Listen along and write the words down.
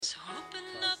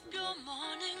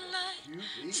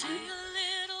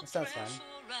That sounds fun.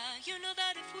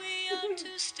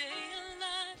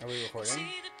 Are we recording?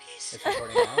 It's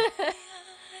recording now.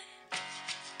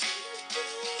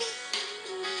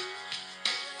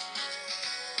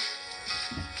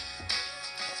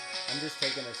 I'm just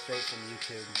taking it straight from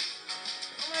YouTube.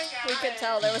 Oh my God. We could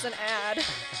tell there was an ad.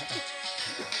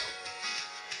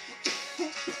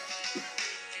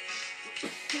 I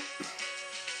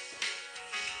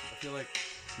feel like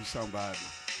you sound bad.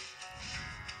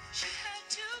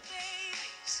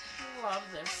 Love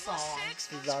this song. This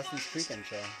is Dawson's Creek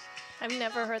intro. I've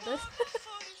never heard this.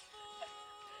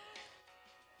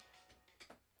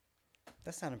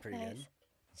 That sounded pretty Nice. good.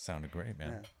 Sounded great,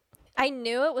 man. Yeah. I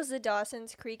knew it was the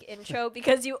Dawson's Creek intro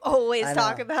because you always I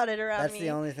talk know. about it around That's me. the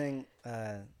only thing.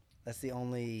 That's the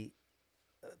only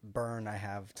burn I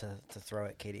have to throw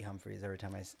at Katie Humphreys every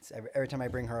time I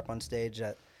bring her up on stage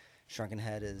at Shrunken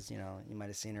Head. Is, you know, you might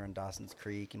have seen her in Dawson's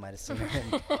Creek. You might have seen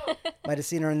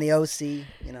her in the OC.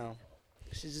 You know,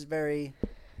 she's just very,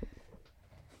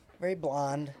 very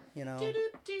blonde. You know,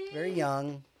 very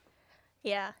young.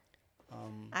 Yeah.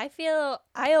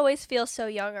 I always feel so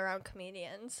young around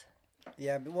comedians.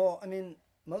 Yeah, but, well, I mean,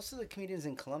 most of the comedians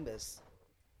in Columbus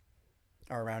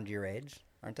are around your age,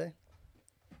 aren't they?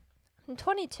 I'm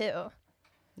 22.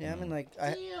 Yeah, I mean, like,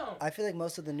 I feel like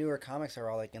most of the newer comics are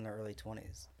all, like, in their early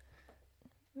 20s.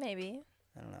 Maybe.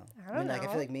 I don't know. I don't Like, I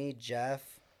know. feel like me, Jeff,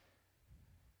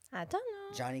 I don't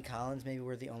know. Johnny Collins, maybe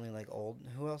we're the only, like, old.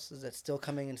 Who else is that still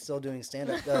coming and still doing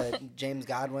stand-up? James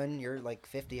Godwin, you're, like,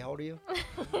 50. How old are you?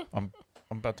 I'm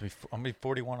about to be. I'm gonna be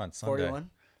 41 on Sunday. 41?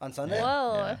 On Sunday?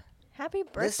 Whoa. Yeah. Happy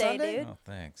This birthday, Sunday? dude. Oh,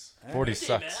 thanks. All right. 40 Birthday,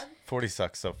 sucks. man. 40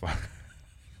 sucks so far.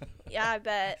 Yeah, I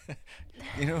bet.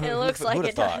 You know, It looks like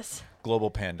it does. Global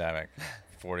pandemic,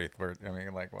 40th birthday. I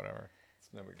mean, like whatever. It's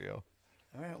no big deal.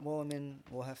 All right, well, I mean,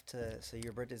 we'll have to... So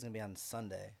your birthday's going to be on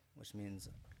Sunday, which means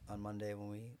on Monday, when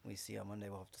we see you on Monday,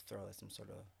 we'll have to throw, like, some sort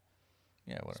of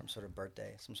Whatever. some sort of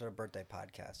birthday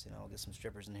podcast. You know, we'll get some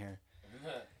strippers in here,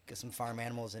 get some farm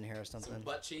animals in here or something. Some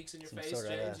butt cheeks in your Some face, sort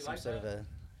of James. You some like sort that? of a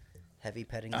heavy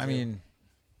petting. I zoo. mean,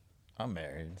 I'm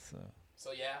married, so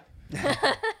So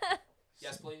yeah.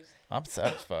 Yes, please. I'm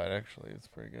satisfied. Actually, it's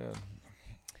pretty good.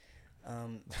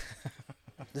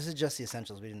 This is just the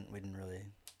essentials. We didn't really,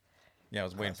 Yeah, I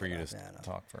was waiting for you to Yeah, I know.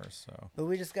 talk first. So but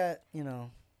we just got, you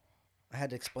know, I had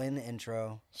to explain the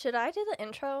intro. Should I do the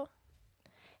intro?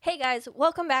 Hey guys,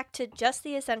 welcome back to Just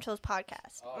the Essentials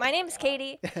podcast. Oh My my name's God.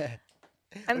 Katie.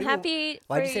 I'm do you- happy.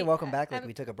 Why'd for you say welcome back like I'm-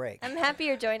 we took a break? I'm happy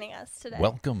you're joining us today.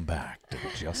 welcome back to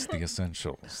Just the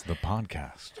Essentials, the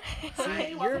podcast.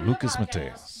 Hi, welcome to the Lucas podcast.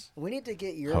 Mateus. We need to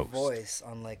get your Host. voice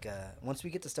on like once we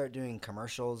get to start doing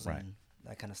commercials Right. and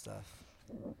that kind of stuff.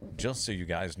 Just so you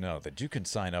guys know that you can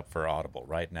sign up for Audible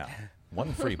right now.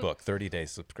 One free book, 30-day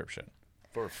subscription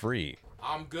for free.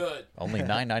 I'm good. Only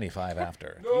 $9.95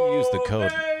 after. No, you use the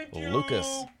code thank you.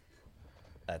 Lucas.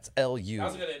 That's L-U. That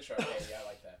was a good intro. Yeah, I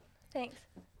like that. Thanks.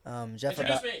 Jeff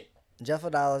Introduce me. Jeff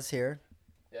O'Donnell's here.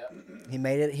 Yeah. He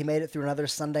made it through another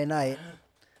Sunday night.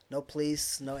 No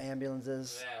police, no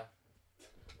ambulances. Yeah.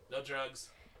 No drugs.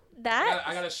 That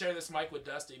I gotta share this mic with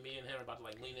Dusty. Me and him are about to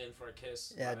like lean in for a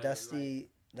kiss. Yeah, by the end of the night.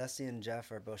 Dusty and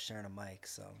Jeff are both sharing a mic,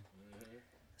 so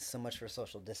so much for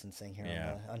social distancing here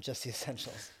Yeah. on Just the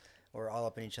Essentials. We're all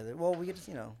up in each other. Well, we get to,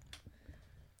 you know,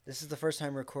 this is the first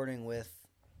time recording with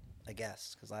a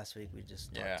guest, because last week we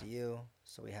just Yeah. talked to you,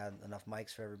 so we had enough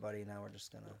mics for everybody. Now we're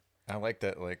just gonna. I like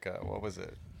that, like, what was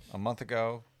it? A month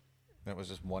ago, it was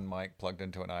just one mic plugged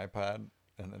into an iPad,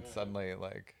 and then suddenly,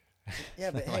 like... Yeah,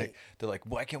 but like, hey, they're like,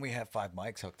 why can't we have 5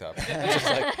 mics hooked up? It's just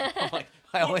like, I'm like,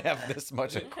 I only have this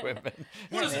much equipment.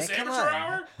 What is man, this, come amateur on.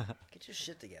 hour? get your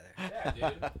shit together. Yeah,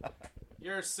 dude.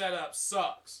 Your setup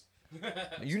sucks.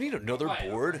 You need another Right.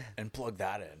 board and plug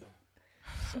that in.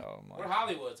 So I'm We're like,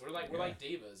 Hollywoods. We're like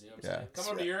divas. You know what I'm Yeah. saying? Come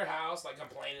over to your house, like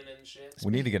complaining and shit.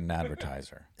 we need to get an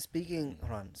advertiser. Speaking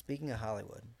of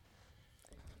Hollywood,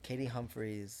 Katie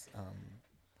Humphreys.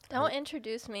 don't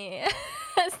introduce me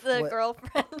as the What?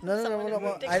 girlfriend. of No, someone who well,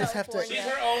 moved I just have to- She's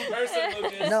California. her own person,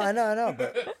 Lucas. No, I know,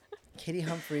 but Katie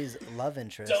Humphreys' love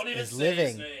interest Don't even is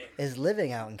say his living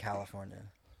name. out in California.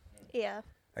 Yeah.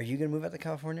 Are you gonna move out to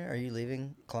California? Are you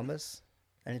leaving Columbus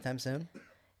anytime soon?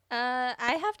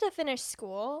 I have to finish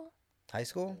school. High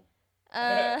school?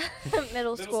 Middle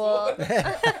Middle school. school.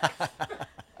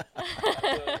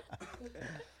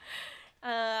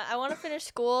 I want to finish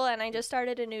school, and I just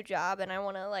started a new job, and I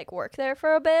want to like work there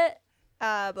for a bit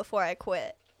before I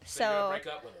quit. So you're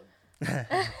So gonna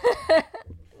break up with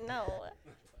him. no,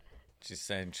 She's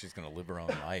saying she's going to live her own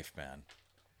life, man.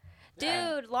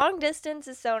 dude, long distance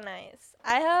is so nice.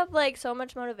 I have like so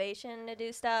much motivation to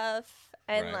do stuff,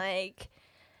 and Right. like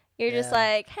You're just Yeah.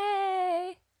 like,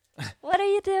 hey, what are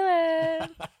you doing?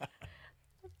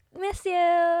 Miss you.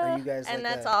 Are you guys and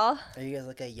like that's a- all. Are you guys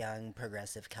like a young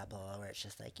progressive couple where it's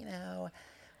just like,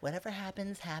 whatever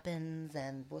happens, happens,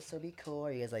 and we'll still be cool?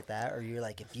 Are you guys like that? Or you're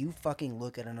like, if you fucking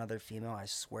look at another female, I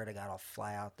swear to God, I'll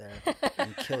fly out there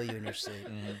and kill you in your sleep.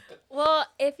 Well,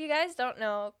 if you guys don't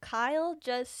know, Kyle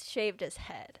just shaved his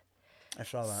head. I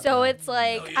saw that. So yeah. it's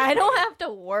like, you I don't. don't have to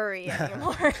worry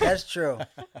anymore. That's true.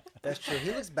 That's true.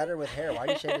 He looks better with hair. Why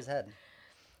do you shave his head?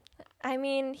 I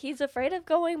mean, he's afraid of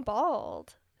going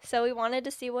bald. So we wanted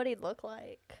to see what he'd look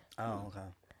like. Oh, okay.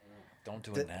 Don't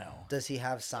do D- it now. Does he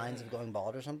have signs of going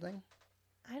bald or something?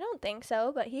 I don't think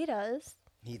so, but he does.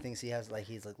 He thinks he's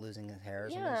like losing his hair or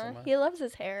something. Yeah, somewhere? he loves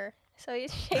his hair. So he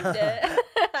shaved it.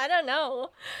 I don't know.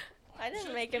 I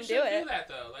didn't make him do You it. do that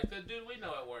though. Like the dude we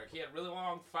know at work, he had really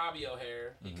long Fabio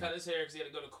hair. He cut his hair because he had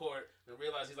to go to court and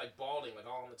realized he's like balding, like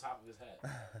all on the top of his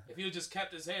head. If he had just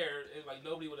kept his hair, like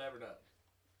nobody would ever know.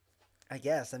 I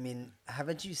guess. I mean,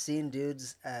 haven't you seen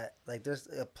dudes at, like, there's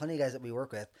plenty of guys that we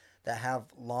work with that have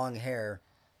long hair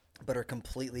but are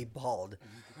completely bald.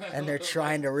 And they're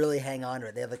trying to really hang on to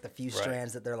it. They have, like, the few Right.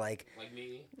 strands that they're, like,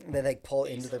 me. they, like, pull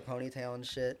into their ponytail and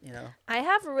shit, you know? I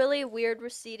have really weird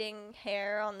receding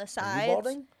hair on the Are sides. you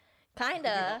balding?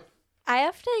 Kinda. I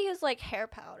have to use like hair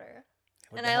powder.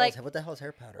 What And the I hell like- what the hell is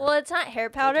hair powder? Well, it's not hair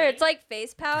powder. Okay. It's like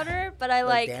face powder, but I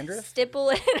Like like dandruff? stipple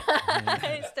it.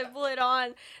 I stipple it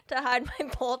on to hide my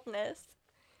baldness.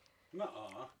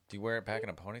 Nuh-uh. Do you wear it back in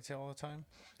a ponytail all the time?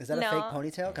 Is that a No. fake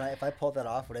ponytail? Can I, if I pulled that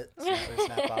off, would it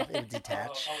snap off? It would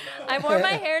detach. Oh, no. I wore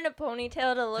my hair in a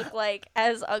ponytail to look like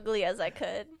as ugly as I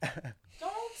could.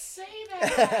 Don't say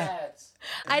that.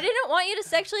 I didn't want you to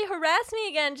sexually harass me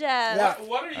again, Jeff. Yeah.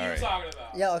 What are you All right. talking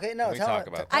about? Yeah, okay, no, Can we tell talk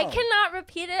him- about I tell him. cannot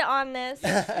repeat it on this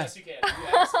Yes, you can.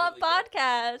 You absolutely can.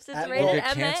 podcast. It's You'll rated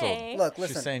get MA. canceled. Look, She's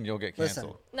listen. saying you'll get listen.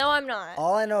 canceled. No, I'm not.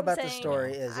 All I know about the saying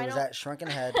story is I it was don't- at Shrunken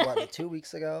Head, what, like 2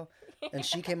 weeks ago? And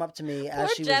she came up to me as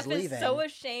Poor she Jeff was leaving. is so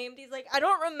ashamed. He's like, I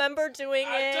don't remember doing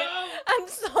I it. don't. I'm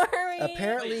sorry.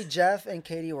 Apparently, Please. Jeff and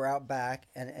Katie were out back,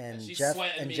 and she's Jeff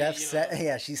sweating and me, Jeff you said, know.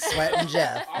 "Yeah, she's sweating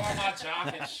Jeff." All on my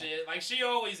jock and shit. Like she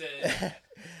always is.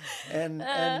 and,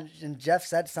 and Jeff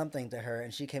said something to her,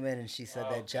 and she came in and she said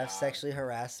Oh, that Jeff God. sexually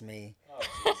harassed me. Oh,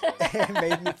 Jesus. It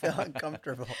made me feel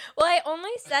uncomfortable. Well, I only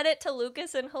said it to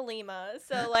Lucas and Halima,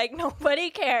 so like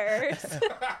nobody cares.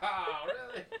 Oh,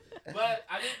 really? But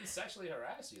I didn't sexually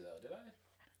harass you though, did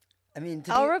I? I mean,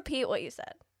 I'll repeat what you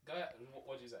said. Go ahead.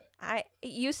 What'd you say?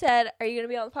 You said, "Are you gonna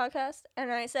be on the podcast?"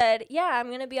 And I said, "Yeah,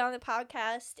 I'm gonna be on the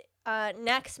podcast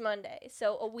next Monday,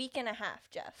 so a week and a half,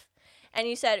 Jeff." And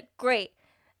you said, "Great,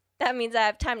 that means I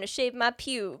have time to shave my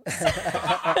pubes."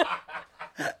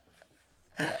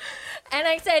 And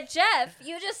I said, "Jeff,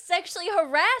 you just sexually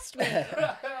harassed me."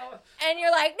 And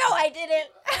you're like, "No, I didn't."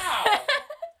 How?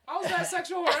 How was that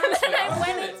sexual harassment? I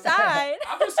went inside.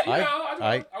 I'm just, you know,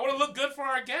 I I- want to look good for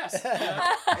our guests. You know?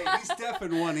 Hey, he's deaf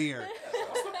in one ear.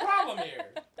 What's the problem here?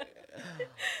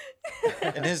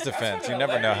 In his defense, you fucking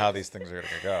never know how hilarious. these things are going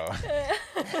to go.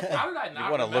 How did I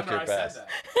not wanna remember look your I best. said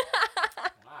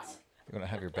that? Wow. You're going to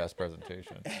have your best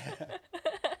presentation.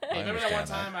 Hey, I remember that one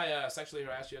understand time I sexually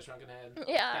harassed you at Shrunken Head?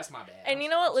 Yeah. That's my bad. And you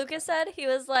know what Lucas said? He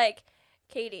was like,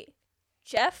 "Katie,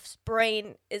 Jeff's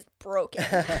brain is broken."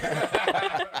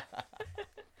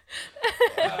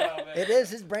 Oh, man. It is.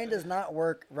 His brain does not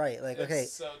work right. Like, It's okay,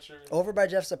 so true. over by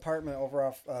Jeff's apartment, over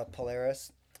off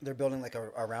Polaris, they're building like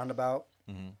a roundabout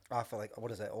off of like,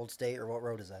 what is that, Old State, or what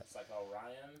road is that? It's like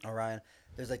Orion. Orion.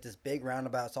 There's like this big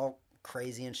roundabout. It's all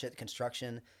crazy and shit,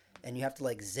 construction, and you have to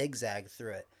like zigzag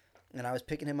through it. And I was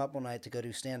picking him up one night to go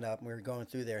do stand up, and we were going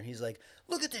through there, and he's like,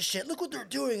 "Look at this shit! Look what they're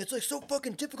doing! It's like so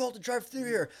fucking difficult to drive through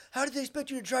here. How did they expect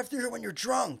you to drive through here when you're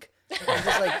drunk?" I'm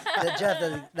just like,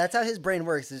 Jeff, that's how his brain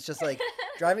works. It's just like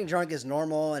driving drunk is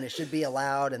normal, and it should be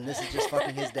allowed, and this is just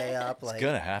fucking his day up. Like, It's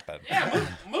going to happen. Yeah,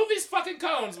 move these fucking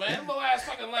cones, man. Little ass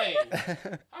fucking lane.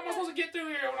 How am I supposed to get through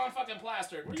here when I'm fucking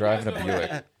plastered? What are you Driving a guys doing?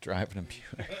 Buick. Driving a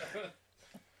Buick.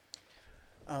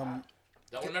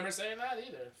 Don't remember saying that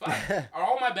either. Fuck. Are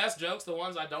all my best jokes the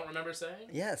ones I don't remember saying?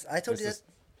 yes, I told This you is-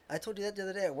 that. I told you that the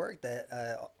other day at work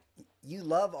that you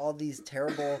love all these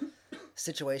terrible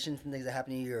situations and things that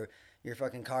happen to you. Your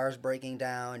fucking car's breaking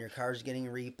down, your car's getting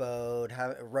repoed,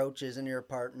 roaches in your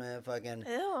apartment, fucking.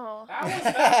 Ew. How was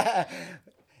that?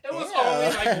 It was Ew.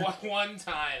 only like one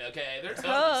time, okay? They're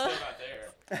totally still not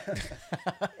there.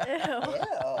 Ew.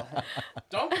 Ew.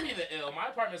 Don't give me the ill. My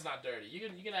apartment's not dirty. You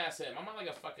can ask him. I'm not like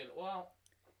a fucking, well,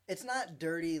 It's not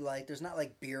dirty, like, there's not,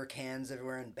 like, beer cans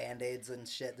everywhere and Band-Aids and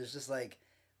shit. There's just, like,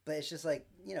 but it's just, like,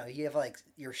 you know, you have, like,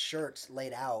 your shirts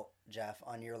laid out, Jeff,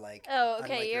 on your, like, Oh, on,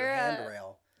 okay, like, your you're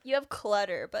handrail. You have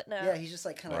clutter, but no. Yeah, he's just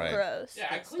like kind of Right. Gross. Yeah,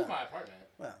 I Good clean stuff. my apartment.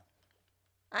 Well,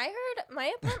 I heard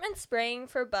my apartment's spraying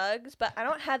for bugs, but I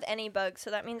don't have any bugs,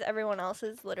 so that means everyone else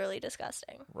is literally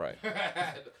disgusting. Right.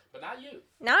 But not you.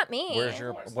 Not me. Where's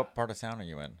your? course What not. part of town are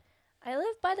you in? I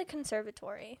live by the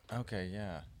conservatory. Okay,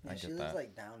 yeah, yeah, I she get lives that.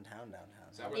 like downtown.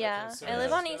 Is that where the Yeah, concern I live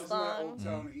is? on Though? East Isn't that Long. Old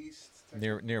Town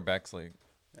East? Near Bexley,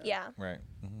 Yeah. right?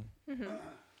 Mm-hmm.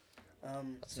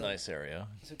 Mm-hmm. It's a nice area.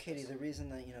 So Katie, the reason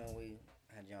that we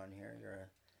had you on here, you're a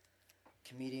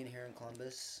comedian here in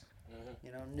Columbus.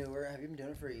 Newer. Have you been doing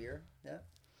it for a year? Yeah.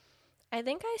 I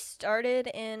think I started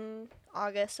in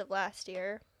August of last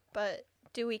year, but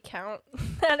do we count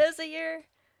that as a year?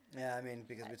 Yeah, I mean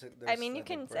because we took. I mean, you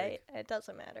can say it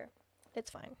doesn't matter. It's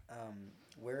fine.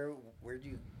 Where did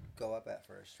you go up at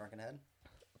first? Shrunken Head.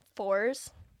 4s.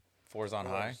 Fours on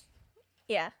high.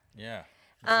 Yeah. Yeah.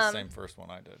 It's the same first one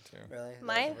I did too. Really? That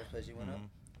My- was the first place you went up.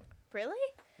 Really?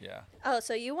 Yeah. Oh,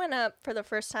 so you went up for the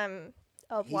first time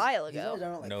a He's- while He's ago. only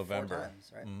done it like November. 4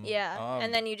 times, right? Mhm. Yeah,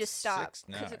 and then you just stopped 6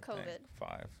 now, 'cause of I think. COVID.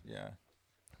 5. Yeah.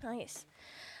 Nice.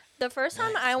 The first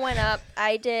time I went up,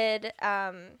 I did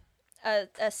a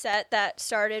set that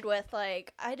started with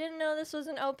like, I didn't know this was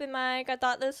an open mic. I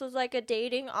thought this was like a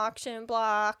dating auction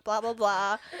block, blah blah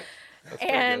blah. That's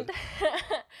And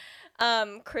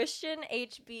good. Christian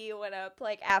HB went up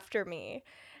like after me.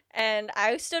 And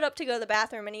I stood up to go to the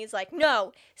bathroom, and he's like,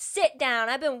 "No, sit down.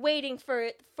 I've been waiting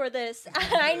for this.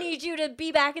 I need you to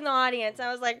be back in the audience." And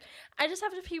I was like, "I just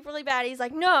have to pee really bad." He's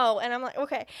like, "No," and I'm like,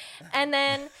 "Okay." And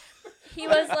then he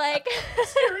was like,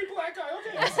 Scary black guy.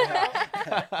 Okay, I'll sit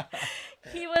down.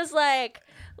 he was like,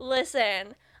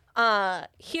 "Listen,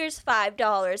 here's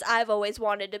 $5. I've always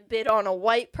wanted to bid on a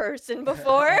white person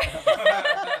before."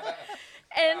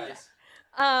 And Nice.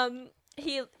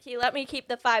 he let me keep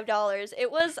the $5.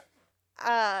 It was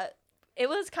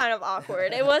kind of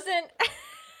awkward. It wasn't.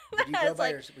 Did you go It's by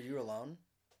like, yourself? Were you alone?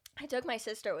 I took my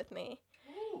sister with me.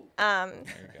 Ooh. There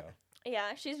you go.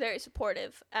 Yeah, she's very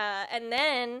supportive. And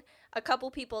then a couple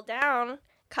people down,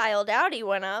 Kyle Dowdy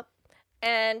went up,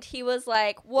 and he was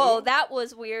like, "Whoa, Who? that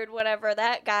was weird. Whenever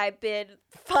that guy bid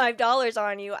 $5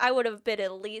 on you, I would have bid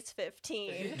at least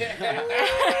 15."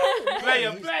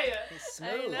 Player. He's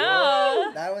smooth. I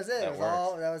know. That was it. That It was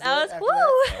all. That was That it.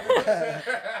 was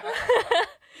after that?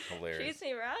 Hilarious. Treats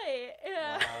me right.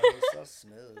 Yeah. Wow, he's so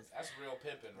smooth. That's real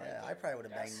pimping, right Yeah, there. I probably would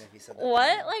have banged him if he said that.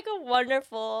 What? Like a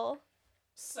wonderful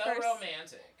So First-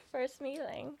 romantic. first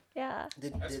meeting. Yeah.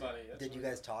 Did That's did, funny. That's did you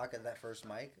really guys talk at that first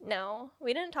mic? No,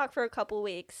 we didn't talk for a couple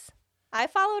weeks. I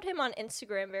followed him on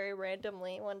Instagram very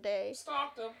randomly one day.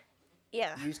 Stalked him.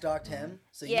 Yeah, You stalked him,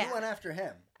 so Yeah. you went after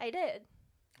him. I did.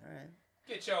 All right.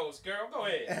 Get yours, girl. Go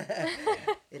ahead.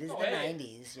 It is Go the ahead.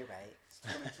 90s. You're right.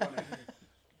 2020.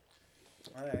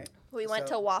 All right. We went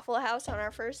So- to Waffle House on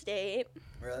our first date.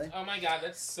 Really? Oh my god,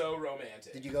 that's so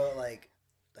romantic. Did you go at like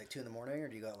 2 in the morning, or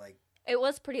do you go at like? It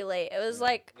was pretty late. It was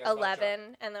like You guys bought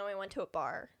 11, and then we went to a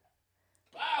bar.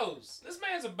 Bows? This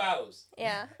man's a bows.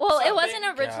 Yeah. Well, What's it up, wasn't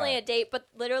baby? originally a date, but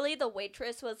literally the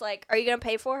waitress was like, "Are you gonna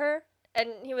pay for her?" And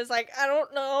he was like, "I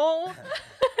don't know."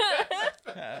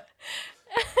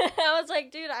 I was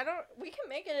like, "Dude, we can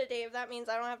make it a date if that means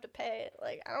I don't have to pay.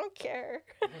 Like, I don't care."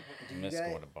 Do I you miss guys?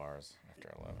 going to bars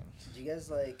after 11. Do you guys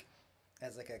like?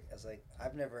 As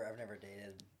I've never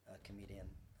dated a comedian.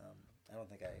 I don't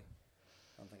think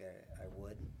I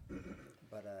would.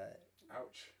 But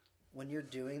Ouch. when you're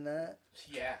doing that,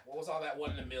 Yeah. What was all that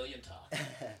 1 in a million talk?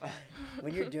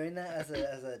 when you're doing that as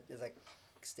a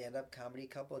stand-up comedy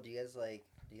couple, do you guys like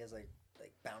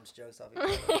bounce jokes off each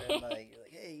other and like, you're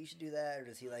like, hey, you should do that, or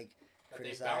does he like But they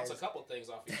criticize? bounce a couple things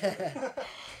off each other.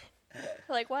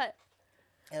 Like what?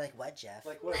 Hey, like what, Jeff?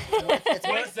 Like what? It's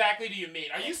more, What exactly do you mean?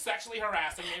 Are you sexually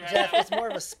harassing me right Jeff, now? it's more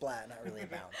of a splat, not really a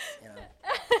bounce. You know.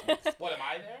 What, am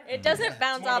I there? It doesn't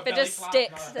bounce more of off. a It belly just flop?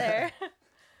 sticks No. there.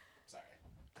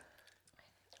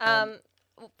 Sorry.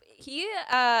 He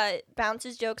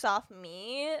bounces jokes off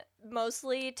me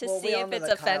mostly to Well, we see all if know it's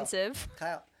that Kyle- offensive.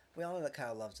 We all know that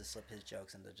Kyle loves to slip his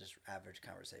jokes into just average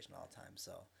conversation all the time.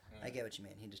 So I get what you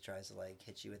mean. He just tries to like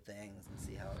hit you with things and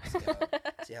see how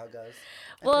it goes.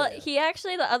 I Well, feel ya. he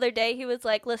actually the other day he was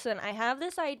like, "Listen, I have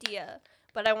this idea,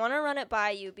 but I want to run it by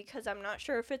you because I'm not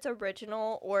sure if it's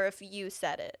original or if you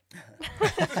said it."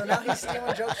 So now he's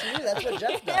stealing jokes from you. That's what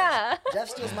Jeff does. Yeah. Jeff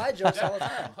steals my jokes all the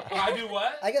time. I do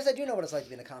what? I guess I do know what it's like to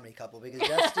be in a comedy couple because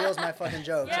Jeff steals my fucking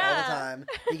jokes all the Yeah. time.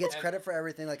 He gets credit for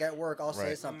everything. Like at work, I'll say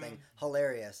Right. something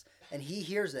hilarious, and he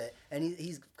hears it, and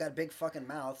he's got a big fucking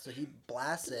mouth, so he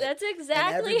blasts it. That's And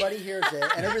exactly. everybody hears it,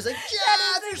 and everybody's like, That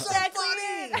 "Jeff, is you're exactly so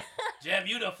funny." it. Jeff,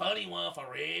 you the funny one for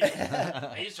real.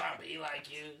 He's trying to be like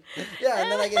you. Yeah,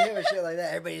 and then I get hit with shit like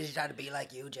that. Everybody's trying to be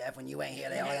like you, Jeff. When you ain't here,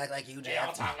 they all act like you, They all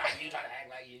Jeff. talk like you, try to act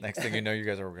like you. Next thing you know, you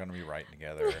guys are going to be writing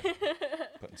together,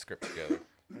 putting scripts together.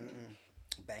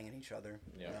 Banging each other.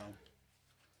 Yeah. You know.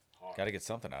 Hard. Got to get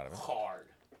something out of it. Hard.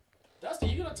 Dusty,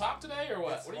 you gonna talk today or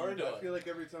what? It's What are you hard. doing? I feel like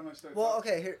every time I start. Well,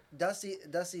 talking- okay, here,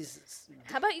 Dusty's.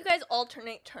 How about you guys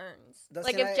alternate turns?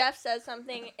 Dusty Like and if I- Jeff says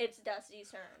something, it's Dusty's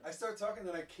turn. I start talking,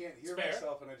 then I can't hear It's fair.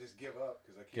 myself, and I just give up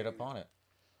because I can't. Get up hear- on it.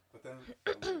 But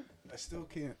then I still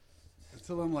can't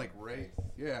until I'm like right.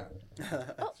 Yeah, So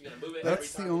you're gonna move it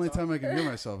that's every the only you talk? time I can hear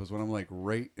myself is when I'm like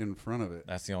right in front of it.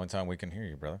 That's the only time we can hear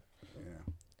you, brother. Yeah,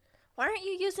 Why aren't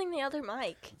you using the other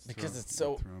mic? Because it's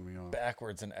so throwing me off.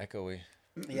 backwards and echoey.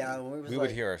 Yeah, when it was We like,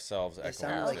 would hear ourselves It echoing.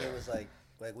 sounded like too. it was like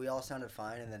we all sounded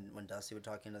fine, and then when Dusty would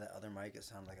talk into that other mic, it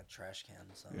sounded like a trash can.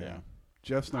 So Yeah.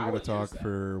 Jeff's I not going would to talk use that.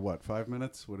 for what, 5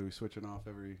 minutes? What are we switching off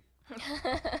every?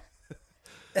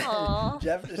 Aw.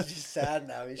 Jeff is just sad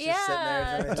now. He's just sitting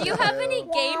Yeah. there. Do you have any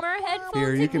gamer headphones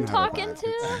Here, you you can can talk have it.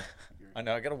 into? I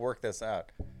know. I got to work this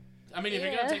out. I mean, if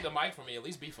you're Yeah. gonna take the mic from me, at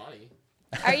least be funny.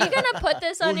 Are you gonna put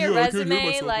this on Oh, your yeah, I can hear resume,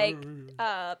 myself.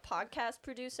 like podcast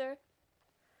producer?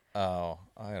 Oh,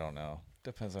 I don't know.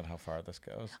 Depends on how far this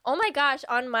goes. Oh my gosh!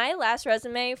 On my last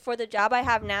resume for the job I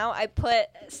have now, I put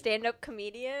stand-up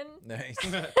comedian. Nice.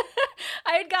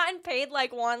 I had gotten paid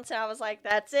like once, and I was like,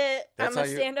 "That's it. I'm a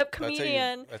stand-up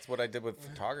comedian." That's what I did with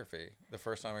photography. The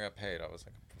first time I got paid, I was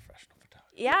like a professional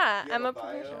photographer. Yeah, You I'm have a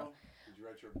professional. Did you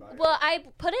write your bio? Well, I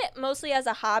put it mostly as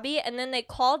a hobby, and then they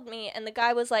called me, and the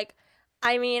guy was like,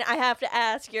 I mean, I have to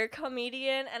ask, you're a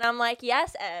comedian? And I'm like,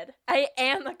 yes, Ed, I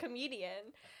am a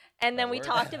comedian. And then That we works.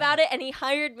 talked about it, and he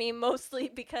hired me mostly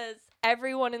because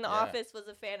everyone in the Yeah. office was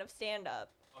a fan of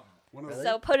stand-up. One of Really?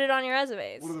 So put it on your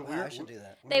resumes. One of the Wow, weird, I should do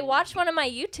that. They watched one of my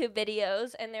YouTube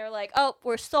videos, and they were like, oh,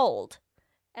 we're sold.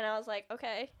 And I was like,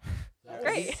 okay.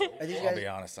 Great. Are these I'll guys? be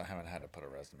honest, I haven't had to put a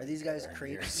resume. Are these guys together in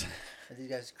creeps? years. Are these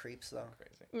guys creeps though?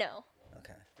 Crazy. No.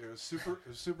 Okay. It was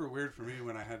super weird for me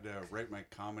when I had to write my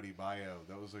comedy bio.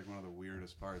 That was like one of the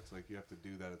weirdest parts. Like you have to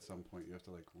do that at some point. You have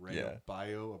to like write Yeah. a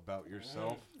bio about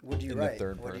yourself. What do you In the write?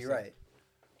 third What do you person. write?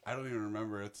 I don't even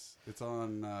remember. It's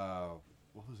on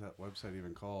what was that website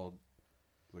even called?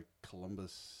 Like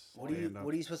Columbus. What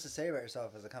are you supposed to say about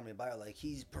yourself as a comedy bio? Like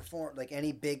he's performed, like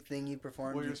any big thing you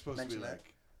performed. Well, you you're supposed to be mention that?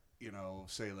 like, you know,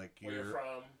 say like Where you're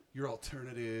from? you're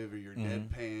alternative or you're Mhm.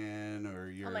 deadpan or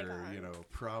you're my God. you know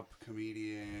prop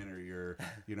comedian or you're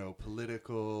you know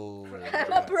political. Or,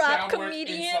 I'm a prop Soundwork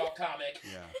comedian. insult comic.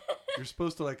 Yeah, you're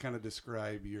supposed to like kind of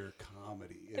describe your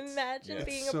comedy. Imagine it's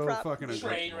being so a prop fucking comedian.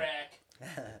 Train uncomfortable.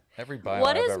 wreck. Every bio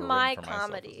What I've is ever my written for myself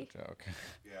comedy? is a joke.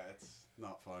 Yeah, it's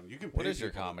not fun. You can. What pay is your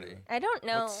people to do comedy? it. I don't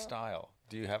know. What style?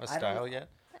 Do you have a I don't style know. yet?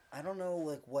 I don't know,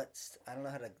 like I don't know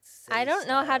how to. Say I don't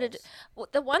know how to. styles.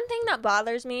 The one thing that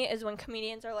bothers me is when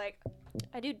comedians are like,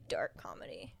 I do dark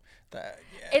comedy. Yeah.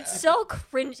 It's so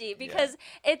cringy because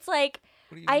it's like,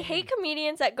 What do you I mean? hate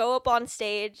comedians that go up on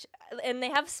stage and they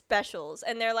have specials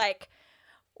and they're like,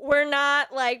 we're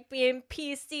not like being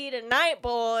PC tonight,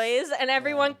 boys. And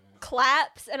everyone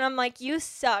claps. And I'm like, you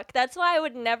suck. That's why I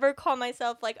would never call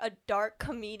myself like a dark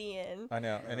comedian. I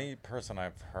know. Any person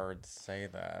I've heard say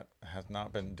that has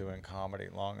not been doing comedy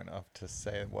long enough to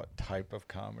say what type of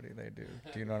comedy they do.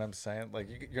 Do you know what I'm saying?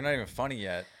 Like, you're not even funny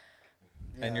yet,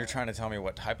 and you're Yeah. trying to tell me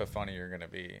what type of funny you're going to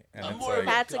be. And I'm it's more of like,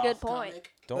 a That's a good goth point.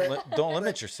 comic. don't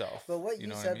limit yourself. But what you,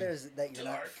 know said I mean? there is that you're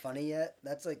not Dark. funny yet.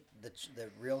 That's like the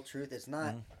real truth. It's not.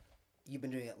 Mm-hmm. You've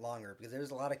been doing it longer because there's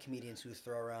a lot of comedians who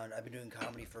throw around. I've been doing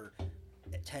comedy for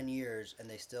 10 years and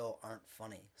they still aren't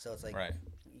funny. So it's like, Right.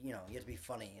 you know, you have to be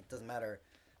funny. It doesn't matter.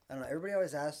 I don't know. Everybody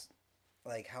always asks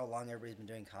like how long everybody's been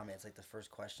doing comedy. It's like the first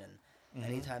question. Mm-hmm.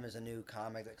 Anytime there's a new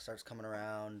comic that starts coming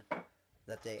around,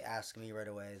 that they ask me right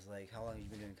away is like, how long have you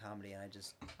been doing comedy? And I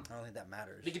don't think that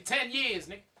matters. Nigga, 10 years,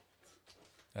 nigga.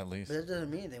 At least. But it doesn't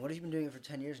mean anything. What if you've been doing it for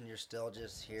 10 years and you're still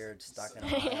just here stuck in a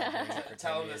pile Yeah. doing it for 10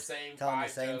 Telling the years? same Telling the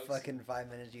 5 same jokes. fucking 5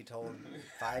 minutes you told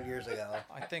 5 years ago.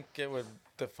 I think it would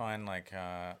define like.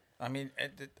 I mean, I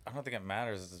don't think it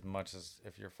matters as much as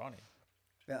if you're funny.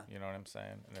 Yeah. You know what I'm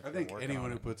saying? And if I you're think working anyone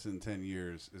on who it. puts in 10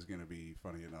 years is going to be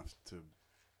funny enough to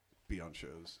be on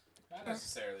shows. Not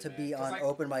necessarily. To man. be 'Cause, on like,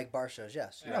 open mic bar shows,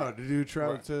 yes. you're No, right. to do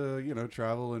Right.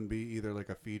 travel and be either like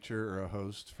a feature or a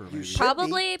host for You maybe. should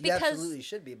Probably be. You because- absolutely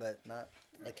should be, but not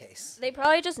the case. They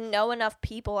probably just know enough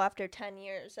people after 10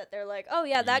 years that they're like, oh,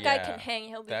 yeah, that guy Yeah, can hang.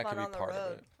 He'll be that fun could be on the part of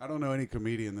road. it. I don't know any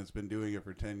comedian that's been doing it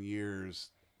for 10 years,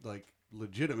 like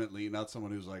legitimately, not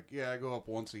someone who's like, yeah, I go up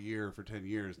once a year for 10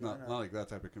 years. Not No. not like that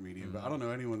type of comedian. But I Mhm. don't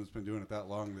know anyone that's been doing it that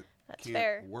long that That's can't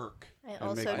fair. work. I and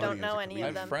also make don't money as know a any I of had comedian.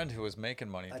 a them. friend who was making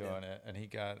money I do. doing it, and he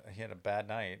had a bad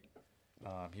night.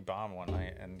 He bombed one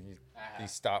night, and he Ah.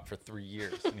 stopped for 3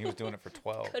 years, and he was doing it for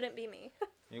 12. Couldn't be me.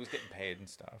 He was getting paid and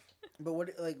stuff. But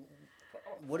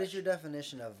what is your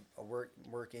definition of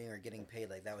working or getting paid?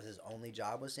 Like that was his only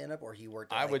job was stand up, or he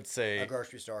worked at I like, would say a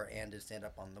grocery store and did stand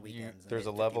up on the weekends. there's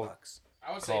and a made level- $50.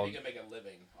 I would say called- if you can make a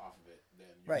living off of it, then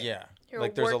you're Right. Yeah, You're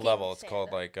like there's a working level. It's called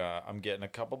stand-up. like I'm getting a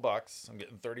couple bucks. I'm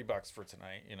getting $30 for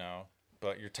tonight,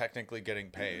 but you're technically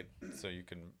getting paid, so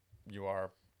you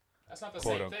are. That's not the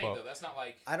Quote, same thing, unquote. though. That's not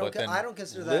like I don't. But then I don't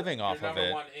consider that. living your off of number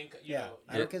it. one income. Yeah,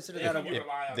 I you don't consider if that a you work.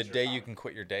 rely on The your day you comedy. can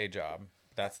quit your day job,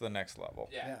 that's the next level.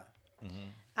 Yeah. Yeah.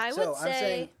 I So would I'm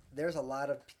saying say there's a lot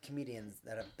of comedians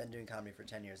that have been doing comedy for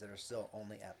 10 years that are still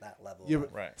only at that level. Yeah, of-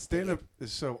 but Right. stand up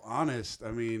is so honest.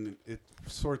 I mean, it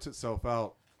sorts itself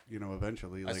out,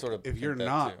 eventually. I Like, sort of if think you're that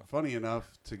not too. funny enough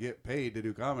to get paid to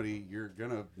do comedy, you're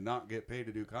gonna not get paid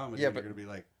to do comedy. Yeah, and but- you're gonna be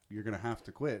like, you're gonna have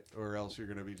to quit, or else you're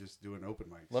gonna be just doing open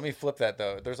mics. Let me flip that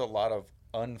though. There's a lot of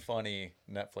unfunny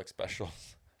Netflix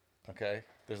specials. Okay,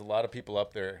 there's a lot of people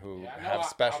up there who Yeah, I know, have I wrote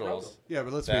specials. them. Yeah,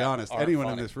 but let's be that honest. aren't Anyone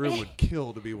in funny. this room would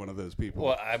kill to be one of those people.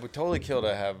 Well, I would totally kill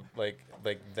to have like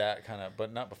that kind of,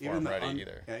 but not before I'm the ready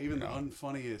either. Yeah, even you the know?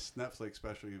 unfunniest Netflix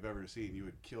special you've ever seen, you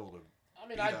would kill to I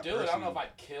mean, be I'd that do it. I don't know person. if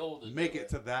I'd kill to make do it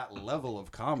to that level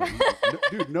of comedy.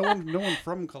 Dude, no one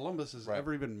from Columbus has Right.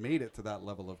 ever even made it to that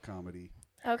level of comedy.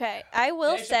 okay. I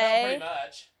will Dave Chappelle say pretty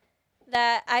much.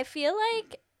 that I feel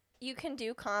like you can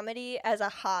do comedy as a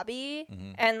hobby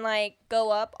Mhm. and like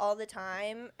go up all the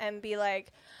time and be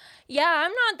like, yeah,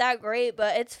 I'm not that great,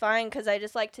 but it's fine because I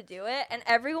just like to do it. And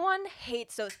everyone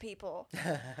hates those people.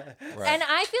 Right. And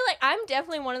I feel like I'm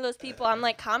definitely one of those people. I'm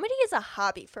like, comedy is a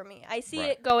hobby for me. I see Right.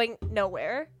 it going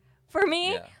nowhere for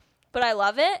me, Yeah. but I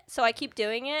love it, so I keep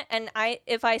doing it. And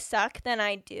if I suck, then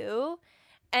I do.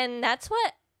 And that's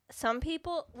what some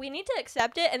people, we need to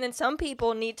accept it, and then some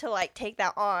people need to like take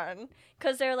that on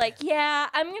because they're like, yeah,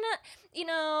 I'm gonna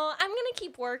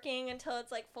keep working until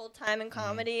it's like full time in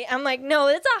comedy. I'm like, no,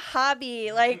 it's a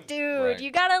hobby. Like, dude, Right.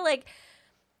 you gotta like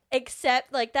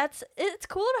accept, like, it's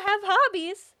cool to have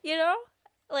hobbies,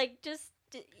 like, just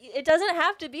it doesn't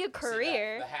have to be a See that,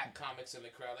 career. the hack comics in the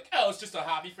crowd, like, oh, it's just a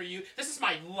hobby for you. This is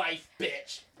my life,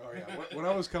 bitch. Oh yeah, when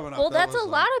I was coming up, Well, that that's was a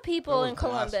lot of that people was in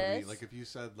blasphemy. Columbus. Like if you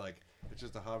said like it's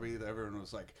just a hobby, that everyone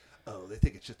was like, oh, they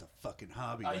think it's just a fucking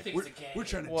hobby. Oh, you Like, think we're, it's a game. we're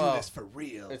trying to Well, do this for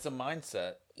real. It's a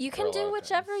mindset. You for a can do lot of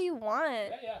whichever things. you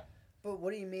want. Yeah. But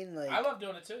what do you mean, like? I love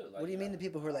doing it too. Like, What do you mean the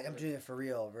people who are like, I'm doing it for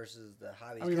real versus the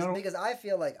hobbies? I mean, I don't- Because I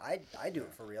feel like I do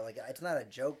it for real. Like it's not a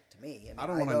joke to me. I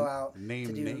don't go want out to name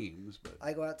to do, names, but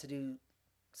I go out to do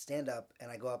stand up,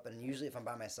 and I go up, and usually if I'm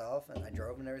by myself and I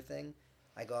drove and everything,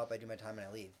 I go up, I do my time, and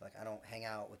I leave. Like I don't hang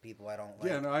out with people. I don't. Like,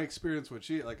 yeah, no, I experienced what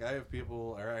she like. I had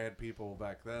people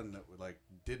back then that would like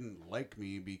didn't like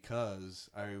me because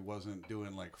I wasn't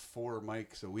doing like 4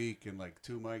 mics a week and like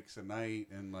 2 mics a night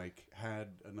and like had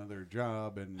another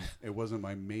job and it wasn't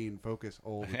my main focus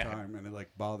all the time and it like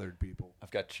bothered people.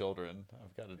 I've got children.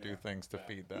 I've got to do Yeah. things to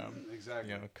feed them.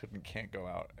 Exactly. Can't go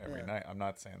out every Yeah. night. I'm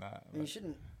not saying that. I mean, you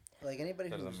shouldn't like anybody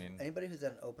That who's doesn't mean- anybody who's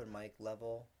at an open mic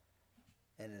level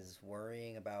and is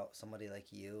worrying about somebody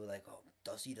like you, like, oh,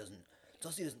 Dusty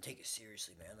doesn't take it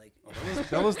seriously, man. Like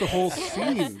That was the whole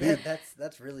scene, dude.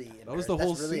 that's really That was the whole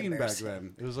that's really scene back embarrassing.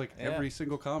 then. It was like Yeah. every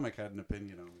single comic had an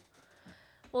opinion on me.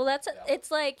 Well,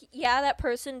 it's like, yeah, that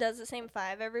person does the same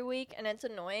 5 every week, and it's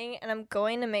annoying, and I'm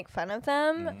going to make fun of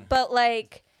them. Mhm. But,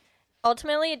 like,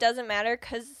 ultimately, it doesn't matter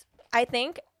because I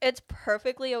think it's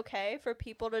perfectly okay for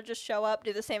people to just show up,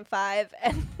 do the same 5,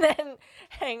 and then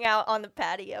hang out on the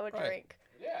patio and Right. drink.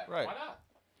 Yeah, Right. why not?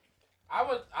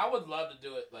 I would love to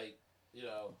do it, like,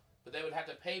 but they would have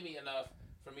to pay me enough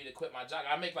for me to quit my job.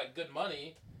 I make like good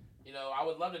money, I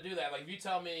would love to do that. Like if you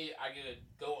tell me I get to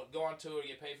go on tour,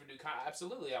 get paid for do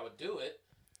absolutely, I would do it.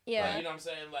 Yeah. But, you know what I'm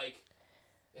saying? Like,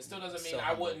 it still doesn't mean So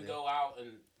I wouldn't humble, go out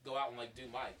and like do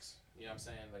mics. You know what I'm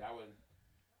saying? Like I would.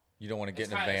 You don't want to get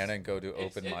It's in a kinda- van and go do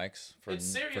it's- open mics for It's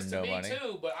serious for to no me money.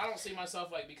 too, but I don't see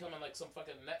myself like becoming like some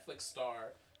fucking Netflix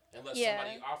star unless Yeah.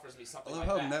 somebody offers me I something love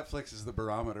like how that. Netflix is the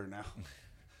barometer now.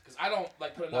 Because I don't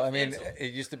like put enough Well, I mean, into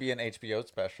it used to be an HBO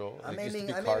special. I'm It used to aiming-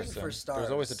 be I'm aiming Carson. for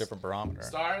There's always a stars. different barometer.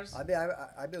 stars. I'd be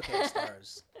okay with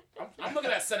stars. I'm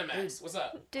looking at Cinemax. What's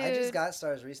up? Dude. I just got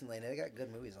stars recently, and they got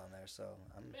good movies on there. So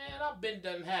I'm. Man, I've been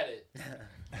done had it.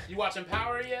 You watching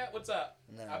Power yet? What's up?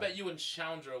 No, I bet you and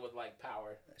Chandra would like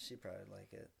Power. she probably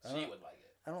like it. She would like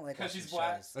it. I don't like 'Cause watching she's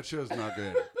black. shows. That show's not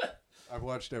good. I've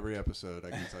watched every episode. I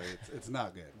can tell you, it's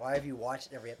not good. Why have you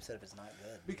watched every episode if it's not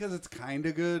good? Because it's kind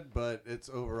of good, but it's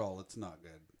overall it's not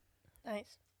good.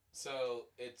 Nice. So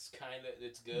it's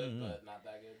good, but not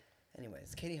that good.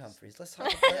 Anyways, Katie Humphreys. Let's talk.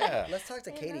 Let's talk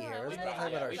to Katie here. Let's not talk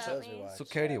about our shows we watch. So,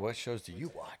 Katie, what shows do you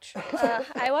watch?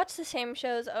 I watch the same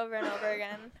shows over and over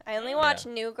again. I only watch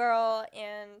New Girl,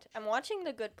 and I'm watching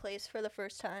The Good Place for the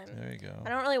first time. There you go. I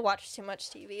don't really watch too much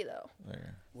TV though.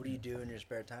 There. What do you do in your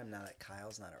spare time now that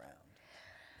Kyle's not around?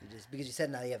 Because you said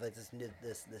now you have like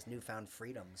this newfound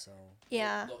freedom. So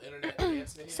Yeah. Little internet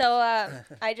dancing. So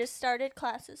I just started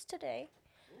classes today.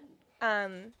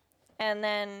 And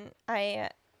then I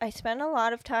spend a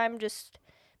lot of time just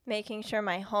making sure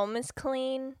my home is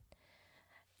clean.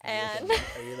 And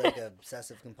are you like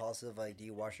obsessive compulsive? Like, do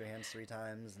you wash your hands 3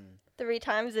 times and 3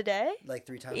 times a day? like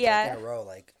 3 times Yeah. like, in a row?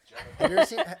 Like, have you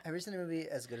ever seen the movie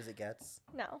As Good as It Gets?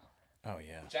 No. Oh,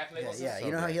 yeah. Jack Nicholson. Yeah. So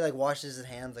You know how good. he like washes his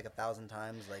hands like 1,000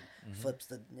 times, like flips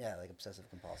the like obsessive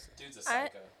compulsive. Dude's a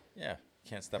psycho. Yeah.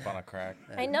 Can't step on a crack.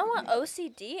 I know what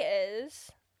OCD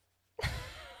is.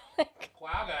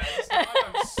 Wow, guys, it's not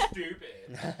like I'm stupid.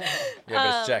 Yeah,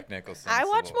 but it's Jack Nicholson. I so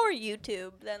watch what- more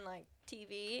YouTube than like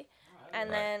TV. And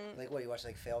Right. then Like what? You watch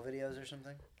like fail videos or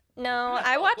something? no,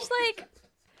 I watch like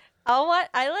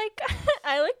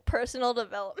I like personal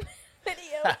development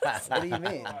videos. What do you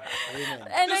mean? What do you mean?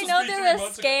 And This I was know me they're 3 a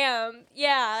months ago. scam.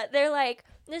 Yeah, they're like,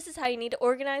 this is how you need to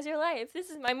organize your life. This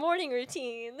is my morning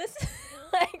routine. This is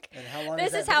like, And how long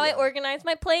this is is that how I video? organize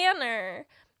my planner.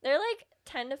 They're like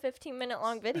 10 to 15 minute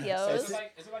long So videos. is it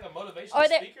like a motivational Or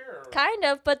they're- speaker? Or? Kind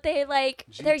of, but they like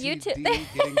they're YouTube.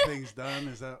 GTD, Getting Things Done.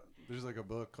 Is that there's like a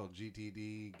book called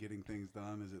GTD, Getting Things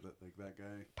Done? Is it like that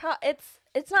guy?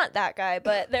 It's not that guy,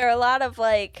 but there are a lot of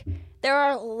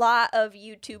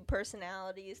YouTube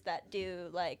personalities that do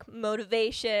like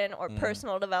motivation or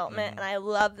personal development, and I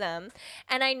love them.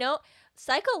 And I know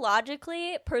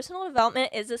psychologically personal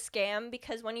development is a scam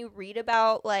because when you read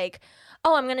about like,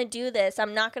 oh, I'm gonna do this,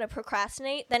 I'm not gonna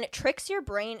procrastinate, then it tricks your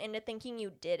brain into thinking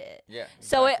you did it. Yeah.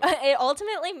 So exactly. it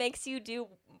ultimately makes you do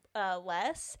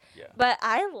less. Yeah. But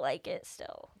I like it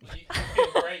still. You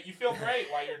feel great. You feel great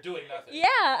while you're doing nothing. Yeah,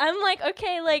 I'm like,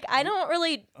 okay, like I don't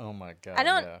really Oh, my God. I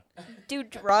don't- Yeah. do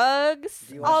drugs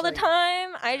Do you all watch, the like-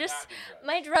 time. I Do just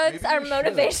not do drugs. my drugs Maybe are you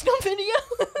should. motivational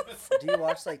videos. Do you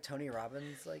watch like Tony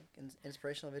Robbins like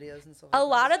inspirational videos and stuff? A like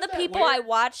lot of Isn't the that people I weird?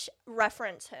 watch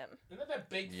reference him. Isn't that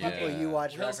big Yeah. fucking Well, you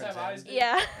watch Hills Have reference Eyes? him. dude?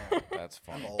 Yeah. That's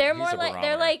funny. old. they're He's more a like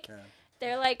barometer.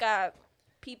 they're like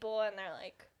people in their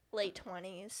like late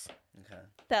 20s Okay.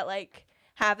 that like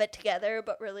have it together,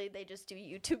 but really they just do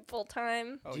YouTube full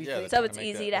time. Oh, Do you yeah, think- they're So trying it's make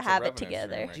easy to that's a have it revenue stream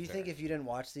together. right Do you there. think if you didn't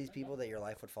watch these people that your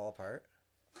life would fall apart?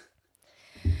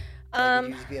 Like, would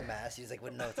you just be a mess? You just like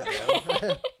wouldn't know what to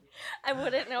do. I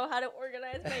wouldn't know how to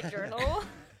organize my journal.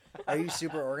 Are you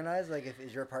super organized? Like, if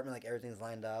is your apartment like everything's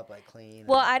lined up, like clean?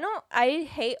 Well, I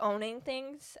hate owning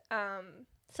things.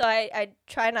 So I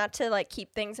try not to like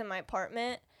keep things in my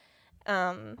apartment.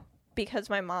 Because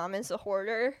my mom is a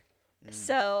hoarder.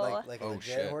 So like a Oh, legit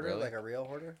shit, hoarder, really? like a real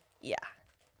hoarder. yeah.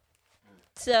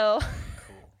 So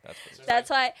Cool. That's So good. there's that's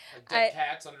why like dead I-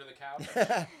 cats under the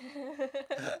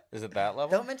couch. Is it that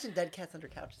level? Don't mention dead cats under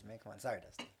couches, man. Come on, sorry,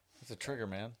 Dusty. It's a trigger,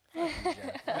 man.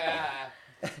 Ah,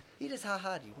 He just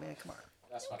ha-ha'd you, man. Come on.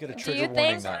 that's Get a fucking- Do you trigger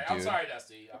warning, think- Sorry, that I'm dude. sorry,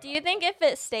 Dusty. do you think if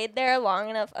it stayed there long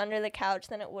enough under the couch,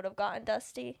 then it would have gotten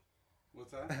dusty?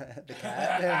 What's that? The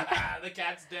cat. the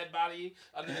cat's dead body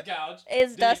under the couch?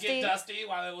 Is Did Dusty? it get dusty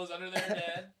while it was under there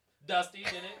dead? Dusty,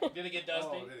 did it? Did it get dusty?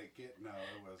 Oh, did it get? No,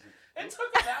 it wasn't. It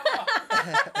took it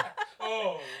that long.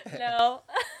 Oh. No.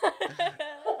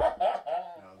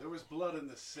 No, there was blood in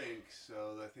the sink,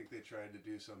 so I think they tried to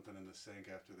do something in the sink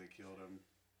after they killed him.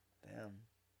 Damn.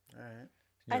 All right.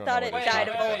 You I don't thought know it what you're died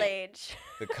you're of talking old about. age.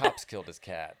 The cops killed his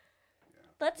cat.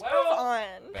 Let's Well- move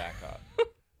on. Back up.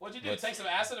 What'd you do? Let's- Take some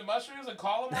acid and mushrooms and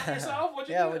call them on yourself? What'd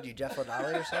you Yeah, do? would you Jeff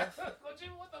O'Donnell yourself? What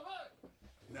the fuck?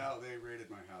 No, they raided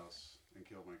my house and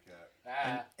killed my cat.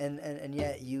 Ah. And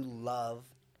yet you love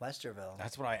Westerville.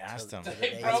 That's what I asked him. To the They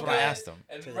day That's broke what I in asked him.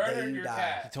 and To the murdered day you your die.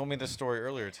 He cat. told me the story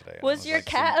earlier today. and I Was your like,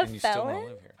 cat so, a and you still felon? wanna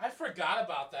live here. I forgot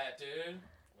about that, dude.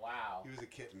 Wow. He was a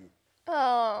kitten.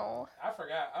 Oh. I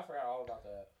forgot all about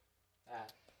that.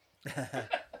 Ah.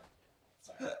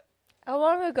 Sorry. How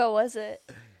long ago was it?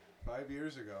 5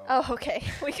 years ago. Oh, okay.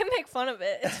 We can make fun of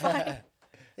it. It's fine.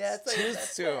 Yeah, it's like Too that's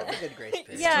soon. a good grace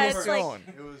period. Yeah, Still it's like- going.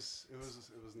 It was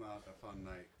not a fun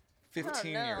night.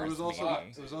 15 no. years. It was also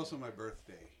maybe. it was also my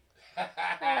birthday.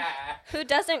 Who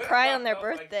doesn't cry on their Oh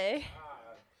my birthday?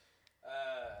 God.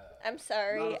 I'm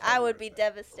sorry. Not a I fun would be birthday.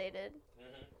 devastated.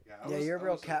 Mhm. Yeah, was- you're a I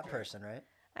real was cat okay. person, right?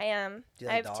 I am. Do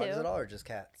you I like have dogs two. at all, or just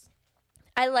cats?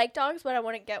 I like dogs, but I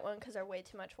wouldn't get one because they're way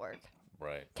too much work.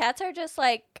 Right. Cats are just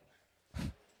like,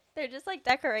 they're just like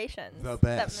decorations The that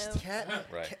best. move. Cat.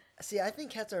 Right. See, I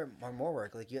think cats are more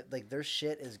work. Like their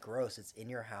shit is gross. It's in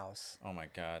your house. Oh my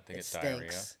god, they It get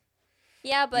diarrhea. stinks.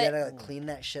 Yeah, You but gotta clean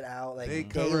that shit out like They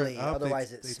cover daily. it up.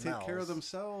 Otherwise, they it smells. take care of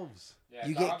themselves. Yeah,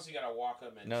 You get- dogs, you gotta walk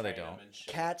them and No, they train 'em don't. and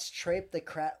shit. Cats trape the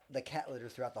cat litter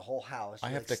throughout the whole house. I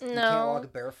have to- You No. can't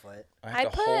walk barefoot. I I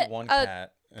have to put hold one a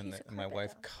cat, and piece of my carpet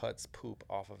wife down. cuts poop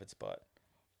off of its butt.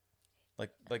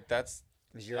 Like that's.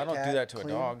 Is your I don't do cat that to clean?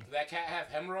 a dog. Does that cat have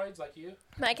hemorrhoids like you?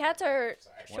 my cats are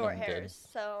Sorry. One of short them did. hairs,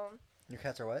 so Your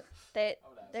cats are what? Oh,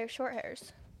 no. they're short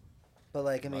hairs. But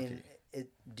like, I Lucky. mean,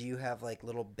 do you have like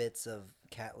little bits of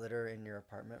cat litter in your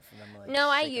apartment for them? Like, No,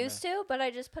 I shaking used to, but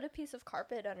I just put a piece of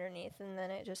carpet underneath, and then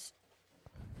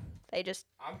they just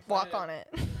I'm walk planning-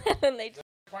 on it, and they. Does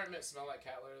the apartment smell like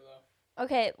cat litter though?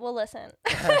 Okay, well, listen.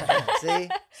 See,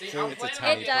 See, See, I'm it's a planning,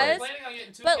 tiny on It getting, does, I'm planning on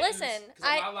getting 2 but kittens, listen, 'cause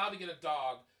I'm not allowed to get a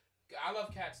dog. I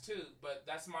love cats too, but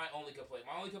that's my only complaint.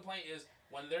 My only complaint is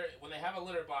when they have a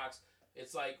litter box,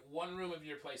 it's like one room of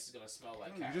your place is gonna smell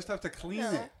like You cat. just have to clean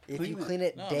No. it. if you clean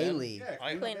it No, man. daily, Yeah, I-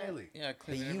 clean Clean it it. daily. Yeah,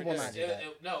 clean But it you every will day. not do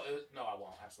that. No, I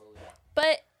won't. Absolutely not.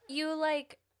 But you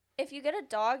like, if you get a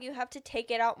dog, you have to take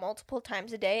it out multiple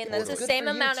times a day, and that's the good same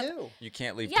for you, amount of too. You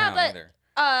can't leave Yeah, town but- either.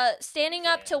 standing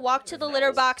up to Yeah, walk to the your litter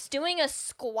nose. box, doing a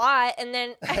squat, and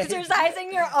then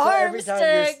exercising your So every arms time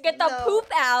to you're get the no. poop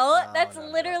out. No, That's no,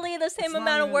 no. literally the same It's not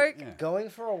amount of even- work. yeah. Going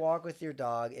for a walk with your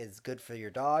dog is good for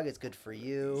your dog. It's good for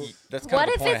you. That's kind What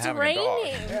of if the point it's of having a dog.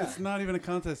 raining? Yeah. It's not even a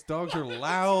contest. Dogs are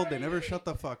loud. They never shut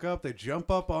the fuck up. They jump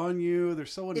up on you. They're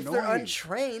so If annoying. they're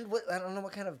untrained, I don't know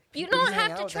what kind of. You people don't hang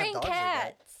have out to with that train dogs like that.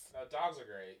 cats. No, dogs are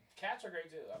great. Cats are great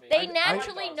too. I mean, They I like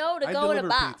naturally dogs. know to I go in a deliver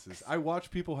box. pizzas. I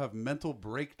watch people have mental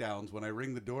breakdowns when I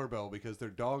ring the doorbell because their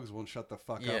dogs won't shut the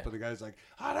fuck Yeah. up, and the guy's like,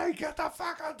 "How do you get the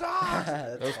fucking dog?"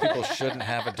 That's Those funny. people shouldn't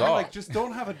have a I'm dog. like, just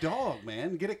don't have a dog,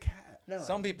 man. Get a cat. No,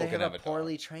 Some people they can have have a a dog.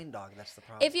 poorly trained dog. That's the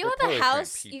problem. If you They're have poorly a trained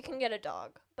house, you people. can get a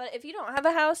dog. But if you don't have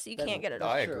a house, you can't get a dog.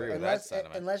 I True. agree with that unless,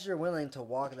 sentiment. Unless you're willing to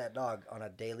walk that dog on a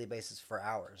daily basis for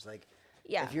hours, like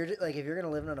Yeah. if you're gonna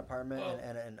live in an apartment Well-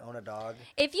 and own a dog,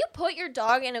 If you put your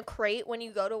dog in a crate when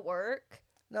you go to work,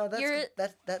 no, that's You're-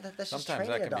 that's just Sometimes training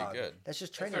that a can dog. be good. That's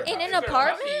just If training they're a In dog. an if they're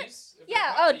apartment? puppies, if they're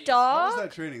yeah, a puppies, How dog. is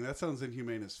that training? That sounds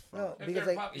inhumane as fuck. No, if because they're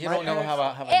like puppies- You my don't know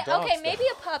parents- how a dog. Okay, maybe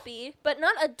a puppy, but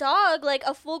not a dog. Like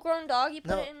a full-grown dog, you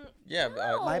put No. it in. Yeah,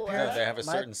 No. My no, parents- they have a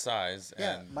my- certain size,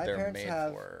 Yeah, and my they're parents made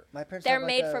have. for. My parents They're have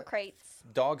made like for a, crates.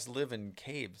 Dogs live in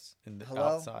caves in the Hello?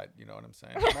 outside. You know what I'm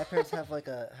saying? My parents have like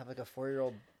a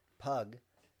 4-year-old pug,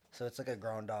 so it's like a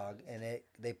grown dog, and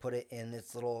they put it in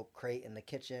this little crate in the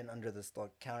kitchen under this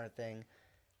little counter thing,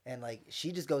 and like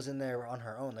she just goes in there on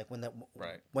her own. Like when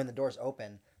the doors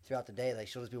open throughout the day, like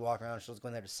she'll just be walking around. She'll just go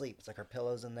in there to sleep. It's like her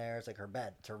pillows in there. It's like her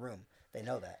bed. It's her room. They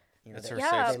know that. You know, That's they, her Yeah,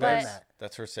 safe they learn space. that.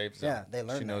 That's her safe zone. Yeah, they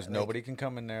learn She knows that, like- nobody can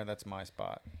come in there. That's my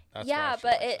spot. That's Yeah, why she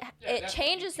but likes it Yeah, it that's-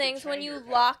 changes you can things when train you your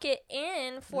cat. lock it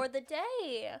in for the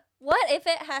day. What if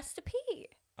it has to pee?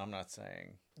 I'm not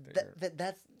saying. they're-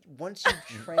 That's once you've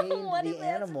trained What if the it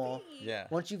has to animal. pee? Yeah.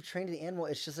 Once you've trained the animal,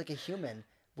 it's just like a human.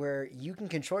 Where you can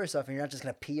control yourself and you're not just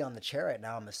gonna pee on the chair right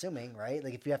now. I'm assuming, right?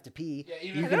 Like if you have to pee, Yeah,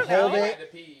 even you if can you're hold down it. at the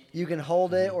pee, You can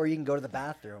hold it, or you can go to the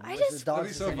bathroom. I With just- the That'd dog's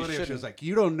be the so same. funny if she was shouldn't. like,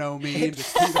 "You don't know me," and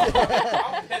just peed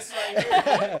on I'll piss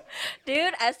right here.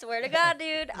 Dude, I swear to God,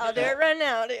 dude, I'll do it right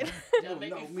now, dude. Don't make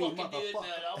know me me, fucking do it motherfucker.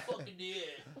 now. I'll fucking do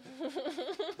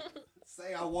it.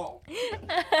 Say I won't.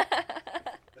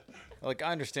 Like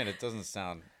I understand it doesn't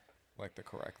sound like the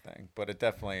correct thing, but it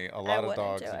definitely a lot of wouldn't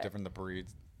dogs do are it. different the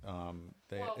breeds.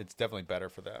 Well- It's definitely better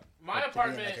for them. My Like to be in,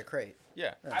 apartment, like a crate.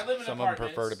 Yeah. I live in Some of them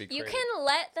apartments. prefer to be You crated. can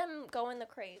let them go in the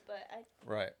crate, but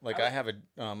Right. Like I I have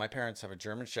a my parents have a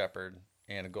German Shepherd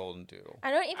and a Golden Doodle. I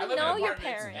don't I even live know in your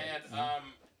apartments, parents. and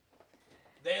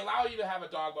they allow you to have a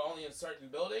dog, but only in certain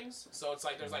buildings. So it's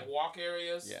like there's like walk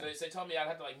areas. Yeah. They tell me I'd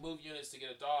have to like move units to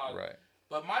get a dog. Right.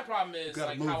 But my problem is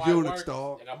gotta like move how units, I work.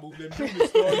 dog. Like I move them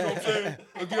units, dog. You know what I'm saying?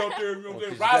 I get out there, you know Well, what 'cause I'm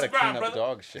saying? you Rise gotta the clean ground, up brother.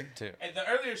 dog shit too. And the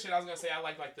earlier shit I was gonna say, I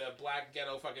like the black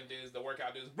ghetto fucking dudes, the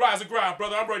workout dudes. Rise the ground,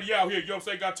 brother. I'm ready out here. You know what I'm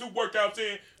saying? Got 2 workouts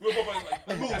in. Like,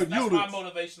 that's my units.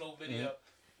 motivational video.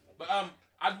 But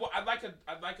I'd like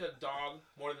a dog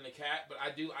more than a cat, but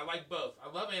I like both. I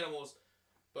love animals,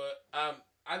 but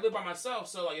I live by myself,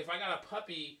 so like if I got a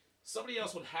puppy, somebody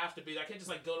else would have to be there. I can't just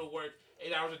like go to work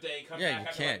 8 hours a day, come Yeah, back you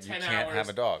after can't. like You 10 can't hours. have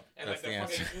a dog. And That's like the the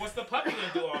answer. fucking, what's the puppy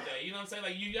gonna do all day? You know what I'm saying?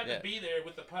 Like you have Yeah. to be there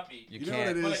with the puppy. You You know what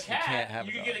can't. it But is? a cat, can't have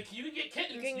you a can dog. get you can get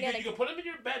kittens. You can You get can, a- you can put them in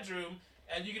your bedroom,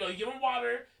 and you give them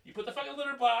water. You put the fucking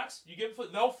litter box. You give them,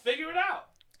 they'll figure it out.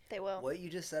 They will. What you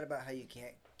just said about how you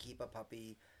can't keep a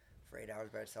puppy for 8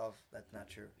 hours by itself, that's not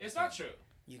true. It's not true.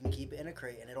 You can keep it in a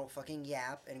crate, and it'll fucking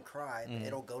yap and cry, but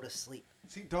it'll go to sleep.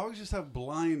 See, dogs just have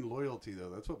blind loyalty, though.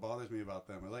 That's what bothers me about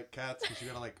them. I like cats because you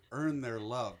gotta like earn their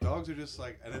love. Dogs are just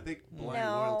like, and I think blind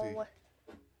loyalty.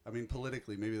 I mean,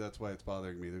 politically, maybe that's why it's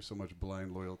bothering me. There's so much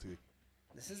blind loyalty.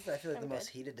 This is, I feel like, the most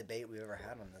heated debate we've ever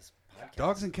had on this podcast.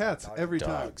 Dogs and cats every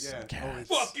time. Dogs Yeah, and cats. always.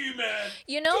 Fuck you, man.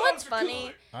 You know what's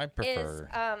funny? I Is prefer.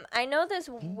 I know this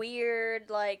weird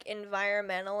like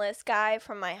environmentalist guy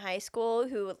from my high school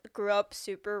who grew up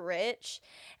super rich,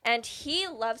 and he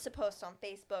loves to post on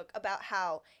Facebook about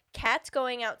how cats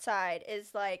going outside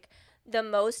is like the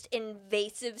most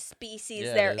invasive species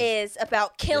Yeah, there it is,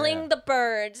 about killing Yeah. the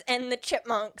birds and the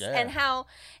chipmunks, Yeah. and how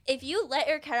if you let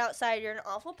your cat outside, you're an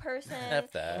awful person.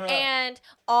 F that. And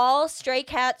all stray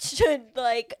cats should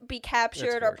like be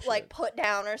captured or horseshit. like put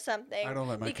down or something I don't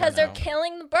let my because cat they're out.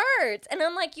 killing the birds. And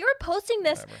I'm like, you're posting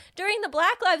this Whatever. during the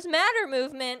Black Lives Matter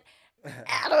movement,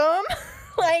 Adam.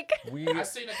 Like, We, I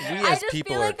seen a cat. we I as just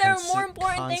people feel like are there are more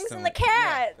important things than the constantly-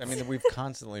 cats. I mean, we've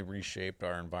constantly reshaped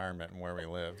our environment and where we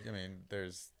live. I mean,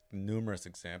 there's numerous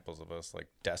examples of us like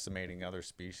decimating other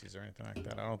species or anything like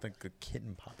that. I don't think the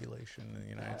kitten population in the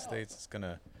United States is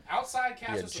gonna Outside be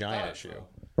cats a are some giant thugs, issue.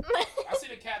 bro. I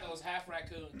seen a cat that was half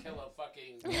raccoon kill a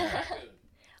fucking raccoon.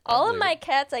 all of believe my it.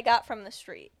 cats I got from the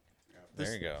street.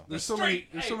 There you go. There's The so many. street.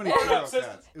 There's Hey, so many word feral up, sis.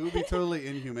 cats. It would be totally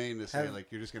inhumane to say Have- like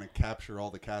you're just gonna capture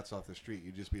all the cats off the street.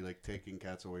 You'd just be like taking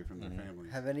cats away from their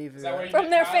families. Have any of Is you that where you From get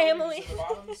their Kyle? You family. just at the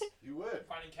bottoms, You would.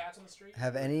 finding cats on the street?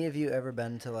 have any of you ever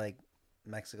been to like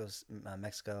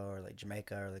Mexico or like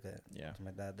Jamaica or like Yeah. something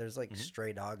like that? There's like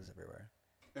stray dogs everywhere.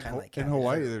 In, Kinda like in cat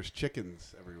Hawaii, nature. there's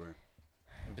chickens everywhere.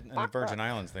 In the Virgin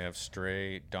Islands, they have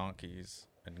stray donkeys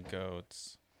and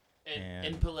goats. In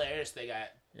And- Polaris, they got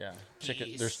Yeah,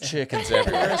 Geese. There's chickens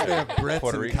everywhere. They have Bretts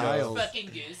Puerto and Rico. Kyles. fucking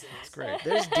gooses. It's great.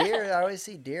 There's deer. I always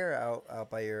see deer out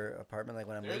by your apartment, like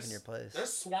when I'm leaving There's, your place.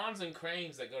 there's swans and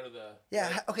cranes that go to the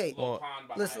Yeah. Okay. little Well, pond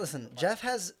behind Listen. the Jeff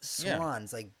has Yeah.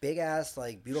 swans, like big ass,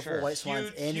 like beautiful Sure. white swans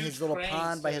Huge- in huge his little cranes,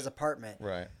 pond by too. his apartment.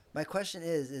 Right. My question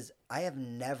is I have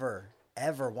never,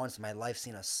 ever once in my life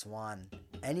seen a swan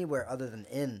anywhere other than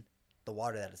in the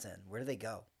water that it's in. Where do they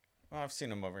go? Well, I've seen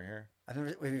them over here. I've never.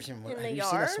 Have you seen, In have the you seen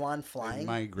a yard? swan They flying?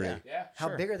 migrate. Yeah, How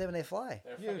Sure. big are they when they fly?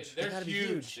 they're Huge. fucking, They they're gotta be huge,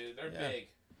 huge. dude. They're Yeah. big.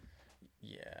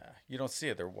 Yeah, you don't see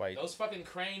it. They're white. Those fucking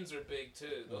cranes are big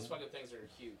too. Those fucking things are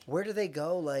huge. Where do they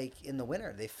go? Like in the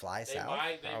winter, they fly They south.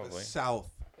 might, Probably. South.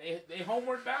 they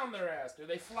homeward bound their ass, dude.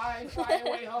 They fly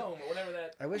away home or whatever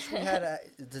that. I wish we had.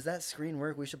 Does that screen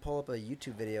work? We should pull up a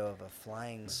YouTube video of a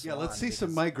flying swan. Yeah, let's see some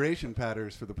because- migration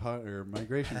patterns for the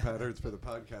migration patterns for the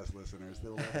podcast listeners.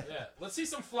 They'll, Yeah, let's see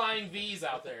some flying V's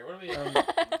out there. What are we?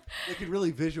 they could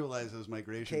really visualize those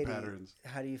migration Katie, patterns.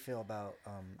 how do you feel about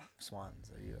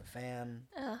swans? Are you a fan?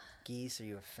 Ugh. Geese? Are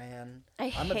you a fan?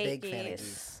 I I'm a hate big fan of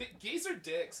geese. geese. Geese are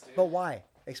dicks, dude. But why?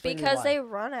 Explain to me Because why. they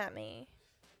run at me.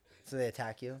 So they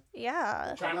attack you?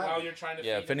 Yeah. While you're trying to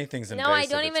Yeah, feed if them. anything's No, invasive, I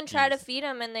don't it's even try to geese. feed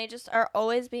them, and they just are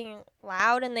always being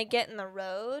loud, and they get in the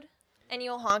road, and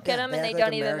you'll honk at them, and they act don't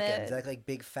like even Americans. move. They act like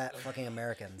big fat fucking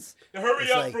Americans. Hurry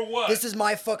It's up like, for what? This is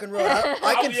my fucking road.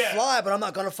 I can yeah. fly, but I'm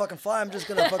not gonna fucking fly. I'm just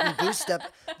gonna fucking goose step.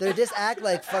 They just act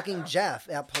like fucking Jeff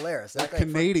at Polaris. They act like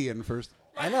Canadian first.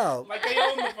 I know. Like they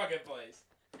own the fucking place.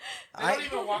 They don't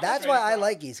even walk That's straight why I across.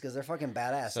 like geese because they're fucking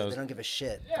badass. So- they don't give a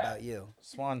shit Yeah. about you.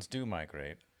 Swans do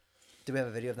migrate. Do we have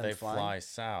a video of them They flying? fly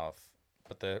south,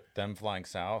 but them flying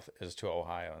south is to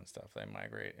Ohio and stuff. They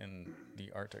migrate in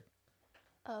the Arctic.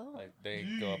 Oh. Like they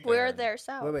go up there. Where and- they're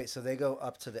south. Wait. So they go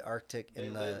up to the Arctic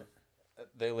in the.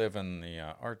 They live in the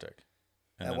Arctic,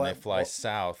 and And then they what- fly what-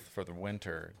 south for the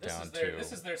winter down to.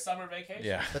 This is their summer vacation.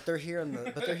 Yeah. But they're here in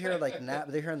the. But they're here like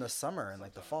they're here in the summer and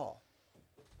like the fall.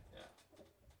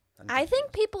 I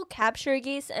think people capture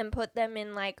geese and put them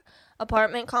in like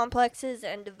apartment complexes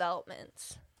and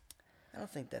developments. I don't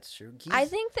think that's true. Geese, I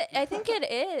think it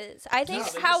is. I think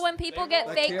No, they how just- when people they get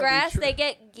roll- That fake can't be grass, true. they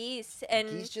get geese and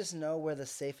geese just know where the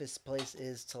safest place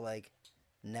is to like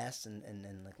nest and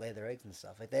like lay their eggs and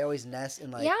stuff. Like they always nest in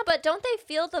like. yeah, but don't they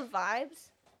feel the vibes?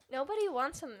 Nobody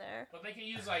wants them there. But they can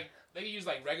use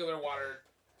like regular water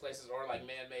places or like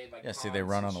man-made like. Yeah, see, they ponds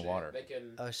run and on the shit. water. They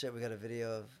can. Oh shit! We got a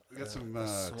video of. We got some a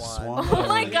swan. Oh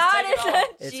my Just god, take it is off. that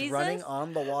It's Jesus? running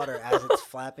on the water as it's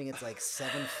flapping its like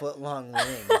 7-foot long wings.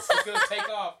 It's gonna take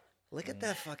off. Look at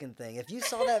that fucking thing. If you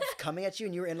saw that coming at you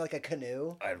and you were in like a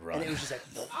canoe, I'd and run. it was just like,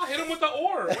 I'll hit him with the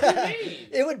oar. What do you mean?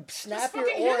 it would snap your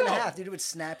fucking oar in hit 'em. half, dude. It would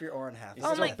snap your oar in half. He's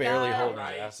Oh still my barely God. holding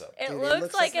Right. his ass up. It Dude, it looks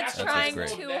looks like like- it's That's trying great.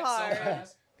 too Neck so hard.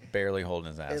 fast. Barely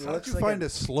holding his It ass How up. did looks you like find a- a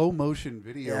slow motion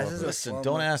video Yeah, of this is a this? slow Listen,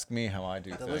 don't mo- ask me how I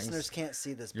do The things. listeners can't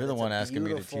see this. You're but the it's one a asking me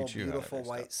to beautiful, teach you how to Beautiful do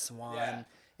white stuff. swan. Yeah.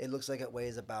 it looks like it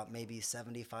weighs about maybe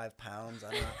 75 pounds.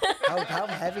 I don't know. How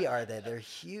heavy are they? They're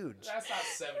huge. That's not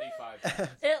 75 pounds.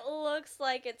 It looks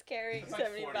like it's carrying It's like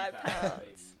 40 75 pounds. pounds.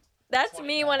 Maybe. That's 20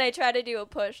 me when I pounds. try to do a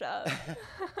push-up.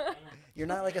 You're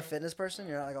not like a fitness person?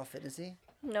 You're not like all fitnessy?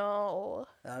 No.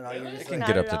 I don't know. Really? You're It just can Not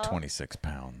get up at to all. 26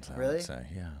 pounds, I Really? would say.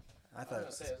 Yeah. I I was thought it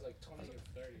gonna say was it was like 20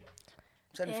 or 30.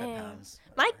 75 Dang. pounds.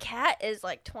 My cat is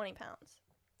like 20 pounds.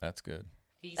 That's good.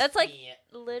 He's That's like fat.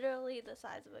 literally the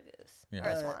size of a goose Yeah. or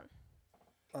a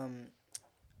swan.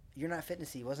 You're not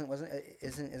fitnessy.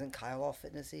 Isn't Kyle all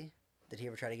fitnessy? Did he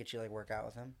ever try to get you like work out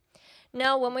with him?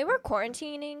 No, when we were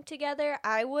quarantining together,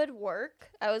 I would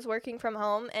work. I was working from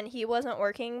home, and he wasn't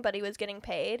working, but he was getting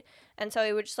paid. And so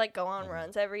he would just like go on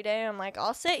runs every day. I'm like,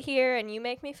 I'll sit here and you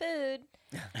make me food.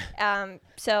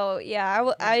 So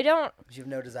yeah, I don't. You have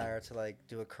no desire to like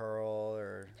do a curl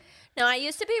or No, I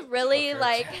used to be really for a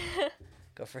like.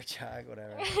 go for a jog,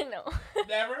 whatever. No.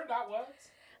 Never? Not once?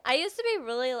 I used to be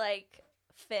really like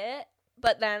fit,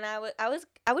 but then I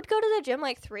would go to the gym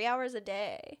like 3 hours a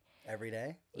day. Every day?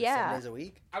 Like Yeah. 7 days a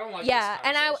week? I don't like Yeah, this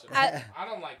and conversation. I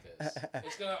don't like this.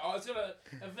 It's gonna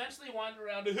eventually wander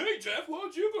around to, hey Jeff, why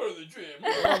don't you go to the gym?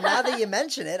 Well, now that you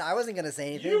mention it, I wasn't gonna say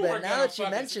anything, You were but now gonna that you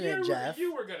fucking- mention it, Jeff,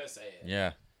 You were gonna say it.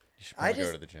 Yeah. You should I probably go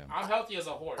just- to the gym. I'm healthy as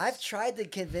a horse. I've tried to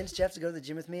convince Jeff to go to the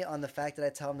gym with me on the fact that I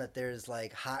tell him that there's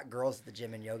like hot girls at the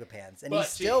gym in yoga pants, and he But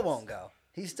still jeez. won't go.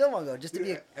 He still won't go just to be.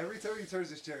 Dude, every time he turns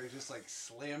his chair, he's just like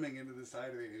slamming into the side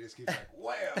of it. He just keeps like,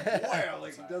 wow,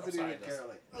 like he doesn't sorry, even care.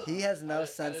 Like, He has no I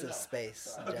sense didn't of know.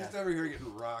 space. I'm just Jeff. over here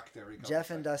getting rocked every couple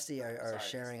Jeff and seconds. Dusty are Sorry.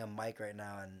 sharing a mic right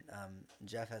now, and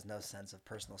Jeff has no sense of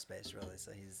personal space really,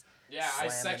 so he's yeah, I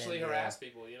slamming sexually into harass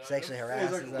people. You know. sexually He's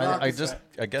harasses like, them. rock- I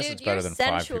guess Dude, it's better you're than 5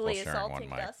 people sensually sharing one assaulting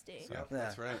mic. Dusty. Yep, Yeah.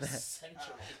 that's right.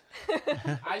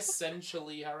 Sensually. I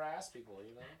sensually harass people.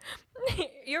 You know.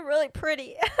 You're really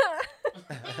pretty.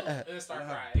 And then start I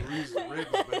have crying. bruised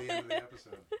ribs by the end of the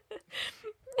episode.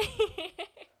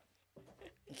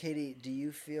 Katie, do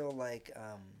you feel like,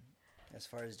 as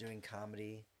far as doing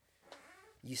comedy,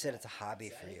 you said it's a hobby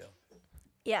for you,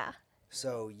 Yeah.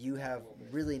 so you have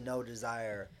really no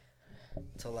desire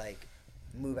to like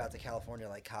move out to California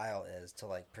like Kyle is to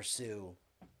like pursue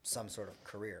some sort of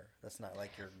career. That's not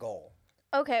like your goal.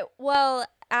 Okay, well,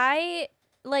 I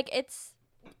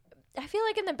feel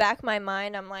like in the back of my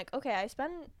mind, I'm like, okay, I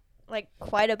spend like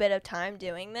quite a bit of time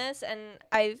doing this, and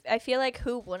I feel like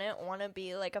who wouldn't want to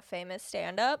be like a famous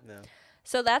stand-up? No.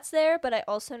 So that's there, but I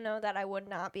also know that I would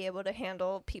not be able to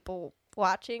handle people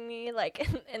watching me like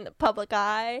in the public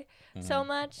eye so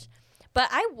much. But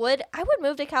I would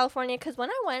move to California because when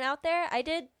I went out there, I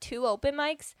did 2 open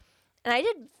mics, and I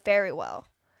did very well.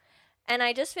 And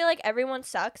I just feel like everyone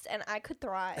sucks, and I could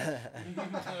thrive.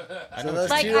 I So know those what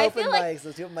Like, two I open feel like-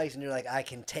 mics, and you're like, I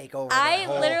can take over I the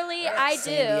whole literally, I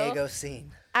San do. Diego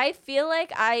scene. I feel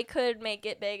like I could make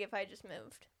it big if I just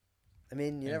moved. I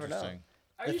mean, you never know. Interesting.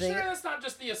 Are The you thing- sure that's not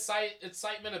just the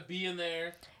excitement of being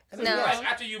there? I mean, No. yes, Like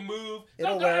after you move,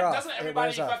 It'll wear off. doesn't It everybody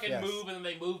wears off, fucking yes. move and then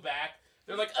they move back?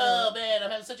 They're like, oh man, I'm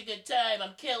having such a good time.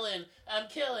 I'm killing. I'm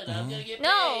gonna get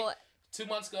No, paid. 2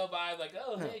 months go by, like,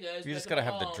 oh hey guys. You just back gotta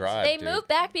at have the homes. drive, they dude. move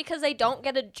back because they don't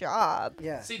get a job.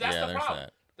 Yeah. See, that's Yeah, the there's problem.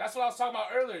 that. That's what I was talking about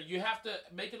earlier. You have to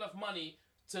make enough money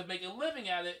to make a living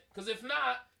at it, because if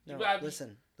not, you No, gotta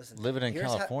listen. Living in Here's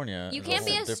how- California. You is can't a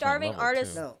be whole a different starving level,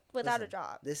 artist too. No. without listen. a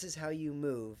job. This is how you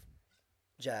move,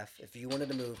 Jeff. If you wanted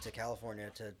to move to California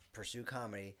to pursue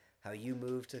comedy, how you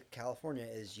move to California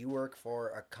is you work for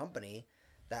a company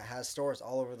that has stores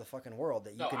all over the fucking world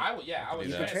that you No, can I would. Yeah, I would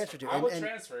You can transfer to. I And- would and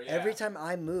transfer. Yeah. Every time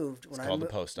I moved, It's called the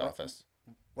post when- office.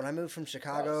 When I moved from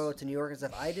Chicago to New York and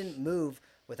stuff, I didn't move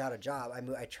without a job.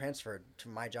 I transferred to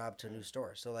my job to a new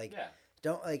store. So like, Yeah.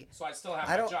 don't like. So I still have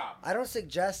I my don't. job. I don't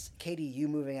suggest Katie you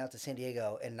moving out to San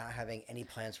Diego and not having any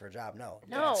plans for a job. No.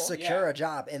 No. Secure Yeah. a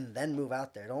job and then move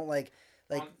out there. Don't like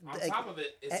on like, top of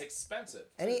it, it's a- expensive.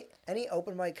 any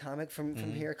open mic comic from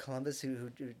Mm-hmm. here, Columbus, who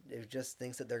just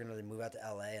thinks that they're gonna move out to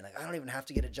LA and like I don't even have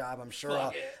to get a job. I'm sure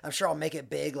Fuck it. I'll make it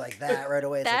big like that right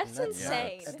away. It's That's not-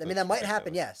 insane. I mean that might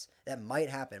happen. Yes, that might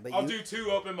happen. But I'll you do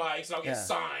 2 open mics. And I'll get Yeah.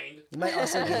 signed. you might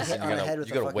also get hit You on the head gotta, with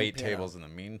you a gotta fucking wait piano. tables in the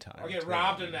meantime. I'll get too.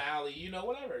 robbed in the alley. You know,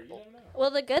 whatever. You never know.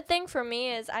 Well, the good thing for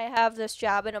me is I have this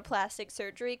job in a plastic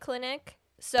surgery clinic.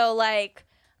 So, like,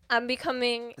 I'm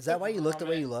becoming. Is that why you look the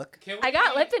way man. you look? Can I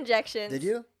got we- lip injections. Did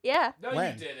you? Yeah. No,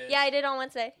 When? you didn't. Yeah, I did on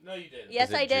Wednesday. No, you didn't. Yes,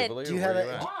 Is it I did. Jubilee Do you or have where a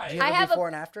you at? Why? do you have I a have a- before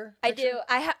and after? I picture?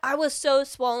 do. I was so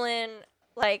swollen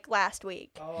like last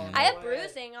week. Oh, I have no way.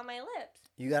 bruising on my lips.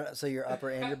 You got so your upper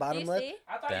and your You bottom lip. see?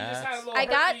 I thought you just had a That's- little I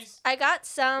got herpes. I got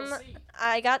some We'll see.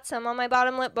 I got some on my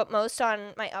bottom lip, but most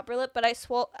on my upper lip. But I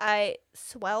swelled. I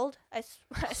swole.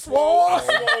 I swole up.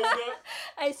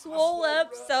 I swole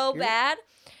up bruh. so You're- bad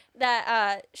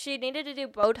that she needed to do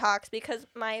Botox because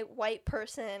my white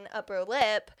person upper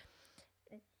lip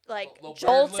Little bird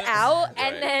jolts lips. out Right.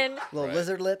 and then Little Right.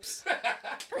 lizard lips.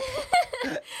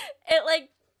 it like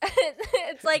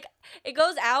it's like it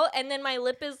goes out and then my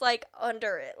lip is like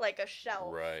under it like a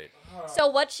shell. Right. So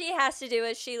what she has to do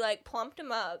is she like plumped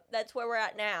him up. That's where we're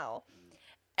at now.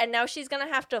 And now she's gonna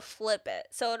have to flip it,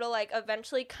 so it'll like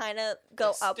eventually kind of go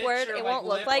Like, stitch upward. your, It won't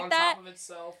look lip like on that, top of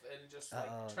itself and just like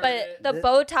Uh-oh. turn but it. the Thi-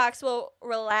 Botox will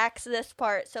relax this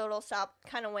part, so it'll stop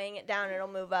kind of weighing it down. And it'll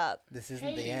move up. This isn't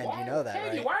the Katie, end. why- You know that,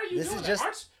 Katie, right? why are you This doing is that?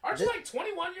 just Aren't you thi- like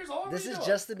 21 years old? What this are you is doing?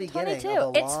 just the beginning 22.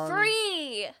 of a It's long.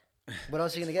 free. What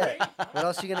else are you gonna get? What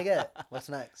else are you gonna get? What's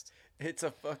next? It's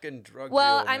a fucking drug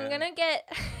Well, deal, I'm man. gonna get.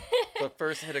 But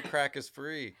first hit of crack is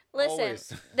free. Listen,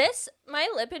 Always. my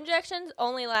lip injections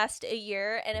only last a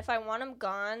year, and if I want them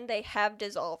gone, they have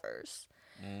dissolvers.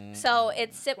 So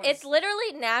it's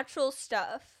literally natural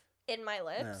stuff in my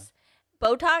lips.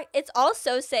 Botox, it's all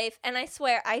so safe, and I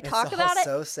swear I talk It's about all it.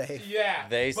 so safe. Yeah,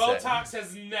 They say- Botox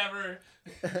has never,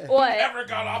 What? never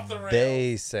gone off the rails.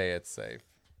 They say it's safe.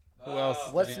 Who else?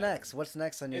 What's next? What's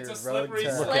next on your It's a road slippery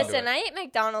to? slope. Look into Listen, it. I ate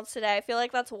McDonald's today. I feel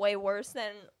like that's way worse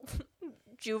than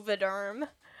Juvederm.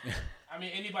 I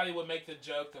mean, anybody would make the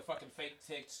joke, the fucking fake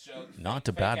tits joke. Not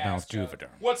to fake ass badmouth joke. Juvederm.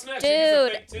 What's next? Dude.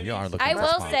 You get some fake We are titties? looking I for will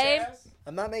sponsors. say-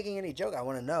 I'm not making any joke. I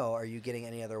want to know. Are you getting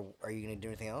any other? Are you gonna do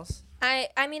anything else?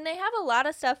 I mean, they have a lot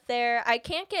of stuff there. I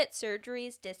can't get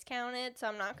surgeries discounted, so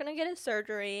I'm not gonna get a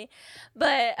surgery.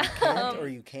 But Can't or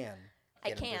you can? I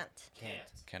Get 'em can't. Can't.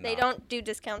 Cannot. They don't do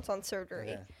discounts on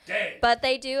surgery. Okay. Dang. But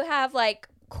they do have like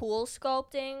cool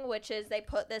sculpting, which is they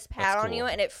put this pad That's on you cool.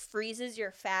 and it freezes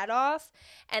your fat off,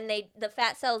 and the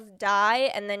fat cells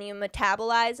die, and then you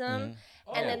metabolize them,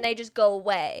 Mhm. and Oh. then they just go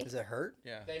away. Does it hurt?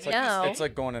 Yeah. They It's make like, you No. skinny? it's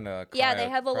like going in a Yeah, they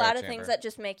have a lot of cryo things chamber. that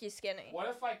just make you skinny. What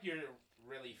if like you're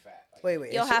really fat? Like,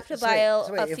 Wait. You'll so- have to so buy wait, a,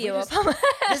 so wait, a if we few of just- them.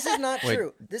 This is not Wait.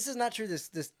 true. This is not true.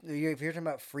 If you're talking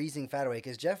about freezing fat away,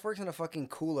 because Jeff works in a fucking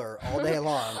cooler all day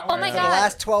long. Oh my for God. the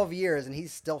last 12 years, and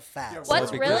he's still fat. Yeah, So-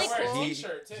 What's Well, really because cool-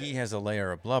 T-shirt, too. He has a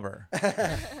layer of blubber.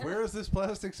 Where is this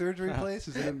plastic surgery place?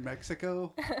 Is it in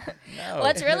Mexico? No.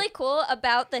 What's really cool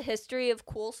about the history of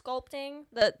cool sculpting,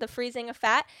 the freezing of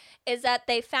fat, is that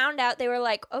they found out, they were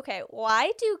like, okay,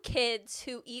 why do kids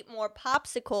who eat more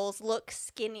popsicles look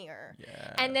skinnier?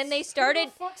 Yes. And then they Who started,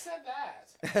 the fuck said that?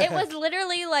 it was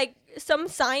literally like some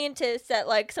scientists at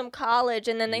like some college,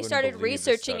 and then You they wouldn't started believe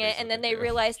the researching it, studies and that then they they do.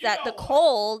 realized You that know the what?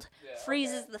 cold Yeah,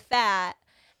 freezes okay. the fat,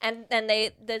 and then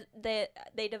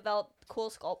they developed cool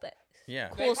sculpting. Yeah.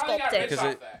 They Cool probably got sculpting. rich Because off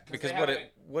it that, 'cause because they what have,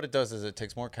 what it does is it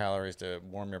takes more calories to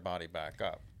warm your body back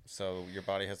up. So your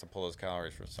body has to pull those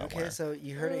calories from somewhere. Okay, so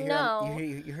you heard it here. No.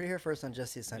 You heard it here first on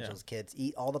Just the Essentials, kids.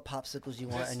 Eat all the popsicles you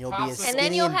want, Just and you'll be as popsicles. skinny And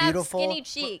then you'll have beautiful skinny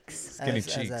cheeks. Skinny as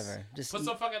cheeks. ever. Just Put eat.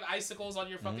 some fucking icicles on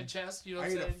your fucking chest. You know I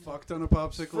what I'm ate a saying? fuck ton of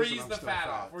popsicles. Freeze and I'm the still fat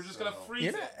off. We're just gonna so- freeze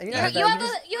You're it. not- you're You not have, fat,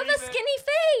 you have freeze a it. skinny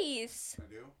face. I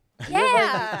do.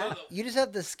 Yeah. You just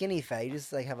have the skinny fat. You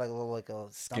just like have like a little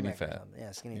stomach. Skinny or fat. something.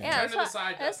 Yeah, skinny Yeah, fat. Turn that's to the what-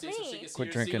 side, that's Dusty, so she me. can see Quit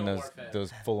your drinking those xenomorph head.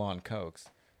 those full on cokes.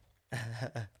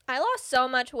 I lost so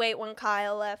much weight when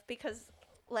Kyle left because,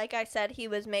 like I said, he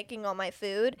was making all my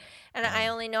food, and I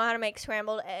only know how to make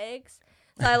scrambled eggs.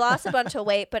 So I lost a bunch of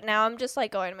weight, but now I'm just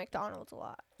like going to McDonald's a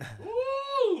lot.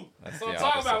 Woo! That's So the I'm talking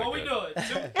opposite about of what we good.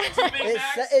 doing. Two Big It,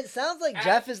 Macs. it sounds like At-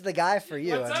 Jeff is the guy for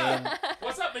you. What's I mean, up?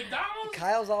 What's up, McDonald's?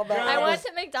 Kyle's all about. Girl. I all went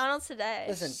this- to McDonald's today.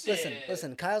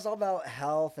 Listen. Kyle's all about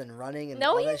health and running and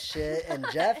No, all that he's- shit, and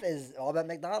Jeff is all about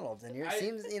McDonald's. And it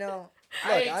seems, Look,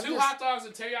 I ate I'm two just. hot dogs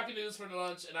and teriyaki noodles for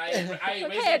lunch, and I ate Okay,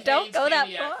 Raising don't Cane's go that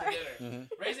Caniac far. for dinner.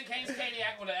 Raising Cane's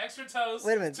Caniac with an extra toast,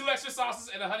 Wait a minute. 2 extra sauces,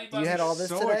 and a honey butter. You had all this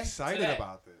so today? excited Today.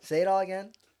 about this. Say it all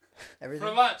again. Everything.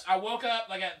 For lunch, I woke up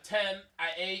like at 10. I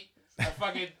ate a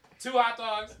fucking 2 hot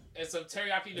dogs and some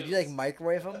teriyaki noodles. Did you like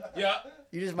microwave them? Yeah.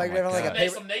 You just my microwave them like a God. Made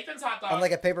paper some Nathan's hot dogs. on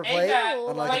like a paper Ate plate. that, Ew.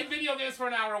 On like played video games for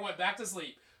an hour, and went back to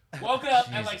sleep. Woke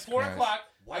up at like Jesus 4 Christ. o'clock.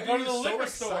 Why I go are to you the so liquor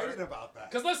excited store. about that?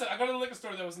 Because listen, I go to the liquor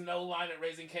store. There was no line at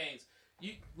Raising Cane's.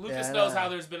 Lucas I knows know. how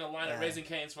there's been a line at Yeah. Raising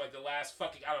Cane's for like the last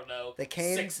fucking, I don't know, The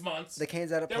Cane's- 6 months. the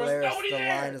Canes out of there was Polaris. nobody The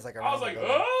there. line is like I around was the like,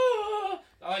 building. oh!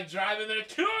 I like driving there,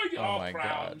 can I get Oh all my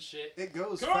proud God. and shit? It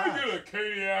goes Can fast. I get a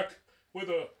caniac with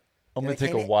a? I'm Yeah, gonna take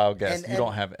a Kenny- wild guess. and- You and-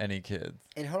 don't have any kids.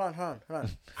 And hold on.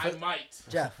 I might.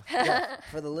 Jeff,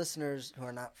 for the listeners who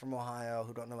are not from Ohio,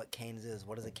 who don't know what Canes is,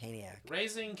 what is a caniac?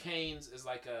 Raising Cane's is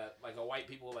like a white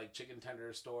people like chicken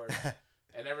tender store.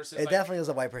 And ever since It definitely was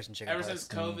a white person chicken ever place.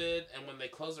 since COVID, and when they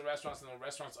closed the restaurants and the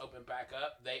restaurants open back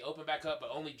up, they open back up, but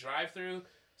only drive-through.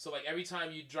 So like every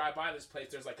time you drive by this place,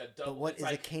 there's like a double. But what is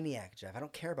like, a caniac, Jeff? I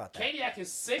don't care about that. Caniac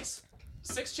is six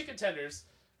chicken tenders,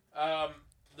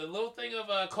 the little thing of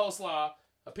coleslaw,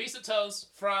 a piece of toast,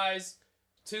 fries,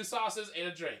 2 sauces, and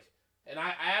a drink. And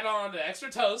I add on the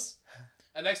extra toast,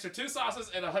 an extra 2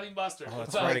 sauces, and a honey mustard. Oh,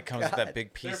 that's So, right. It comes with God. that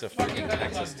big piece They're of food fucking and honey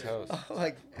Texas mustard. toast. Oh,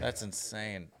 like That's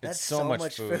insane. that's It's so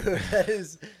much food. That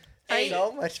is Ate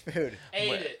so much food. ate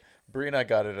Wait. it. Bree and I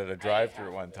got it at a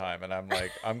drive-through one time, and I'm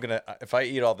like, if I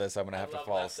eat all this, I'm gonna have to love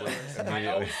fall asleep leftovers.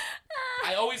 immediately.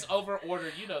 I always over order.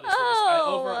 You know this. I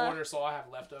Oh. over order, so I have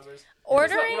leftovers.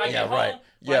 Ordering? When I get Yeah, home- right.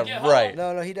 when I Yeah, get right.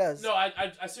 home- No, he does. No,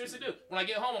 I seriously do. When I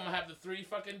get home, I'm gonna have the 3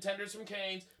 fucking tenders from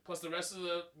Cane's plus the rest of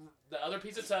the other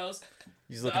piece of toast.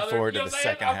 He's The looking other- forward you to know the what I'm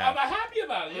saying? second I'm half. happy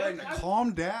about it. You know?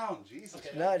 Calm down, Jesus.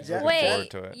 Okay. No, Jeff. Looking forward Wait,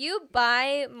 to it. you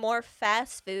buy more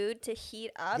fast food to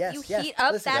heat up? Yes, You yes. heat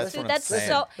up Listen, fast that's food? what I'm That's saying.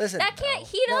 so Listen. that can't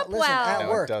heat No, up listen, well. at No, it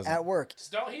work, doesn't. at work,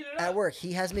 Just don't heat it up. at work,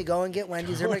 he has me go and get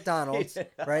Wendy's or McDonald's,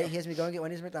 right? He has me go and get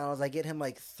Wendy's or McDonald's. I get him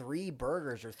like 3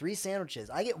 burgers or 3 sandwiches.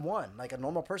 I get 1, like a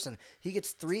normal person. He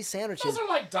gets 3 sandwiches. Those are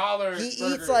like $1 He burgers.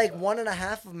 eats like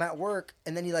 1.5 of them at work,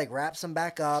 and then he like wraps them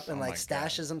back up and Oh like my God.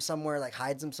 stashes them somewhere, like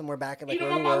hides them somewhere back at like Eat them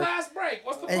where on we my work. last break.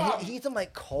 What's the And problem? he eats them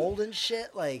like cold and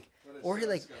shit, like, or he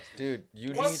like. Dude,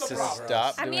 you What's need the to problem?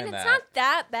 stop I doing mean, it's that. not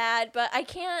that bad, but I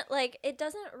can't like it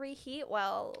doesn't reheat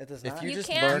well. It does If not. you You just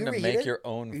can't- learn Do to you make reheat it? your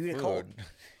own Or you eat it cold? food,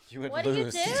 you would What do you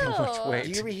lose do? so much weight.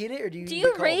 Do you reheat it or do you? Do eat you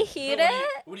it cold? reheat No, it?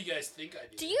 what do you guys think I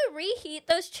do? Do you reheat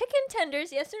those chicken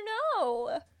tenders? Yes or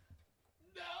no?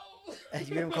 No. You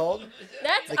get them cold?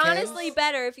 That's The cans? honestly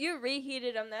better if you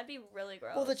reheated them. That'd be really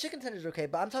gross. Well, the chicken tender's okay,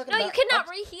 but I'm talking no, about. you cannot I'm-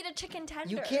 reheat a chicken tender.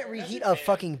 You can't Yes, reheat you a can.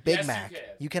 fucking Big Yes, you Mac. can.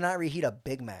 You cannot reheat a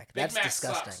Big Mac. Big That's Mac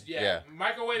disgusting. sucks. Yeah. Yeah.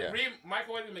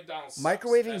 Microwaving McDonald's sucks.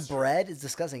 Microwaving That's true. bread is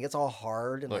disgusting. It's all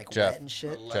hard and Look, like Jeff. wet and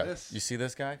shit. Jeff, Lettuce. you see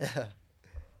this guy?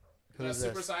 Who That is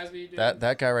this? supersize me, dude.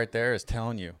 That guy right there is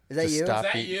telling you. Is that just you? Stop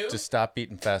Is that you? Just stop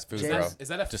eating fast food, James- bro. Is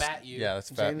that a Just- fat you? Yeah, that's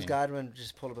fat. James me. Godwin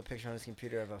just pulled up a picture on his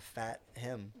computer of a fat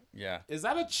him. Yeah. Is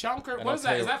that a chunker? And What I'll is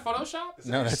tell that? you- Is that Photoshop?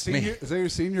 No, that's me. Is that your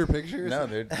senior picture? No,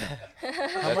 dude.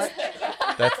 How much?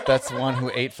 That's the one who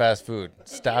ate fast food.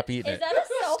 Stop eating Is it. that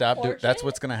a Stop doing. That's self-portrait?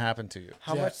 wonna gonna happen to you.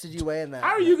 How much did you weigh in that? How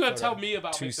are you that gonna photo? tell me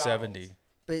about 270.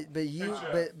 But you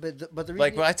but the reason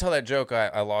Like you, when I tell that joke,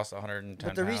 I lost 110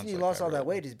 but the reason pounds, you like, lost I all that really-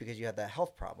 weight is because you had that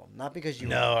health problem, not because you.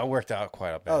 No, I worked out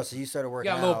quite a bit. Oh, so you started You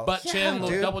working got a little out. butt chin, little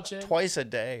Dude, double chin. twice a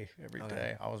day, every Okay.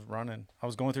 day. I was running. I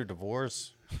was going through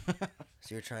divorce.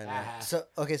 So you're trying to. Ah. So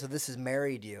okay, so this has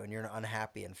married you, and you're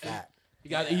unhappy and fat. He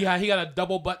got a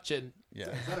double butt chin. Yeah.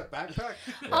 Is that a backpack?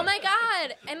 Oh my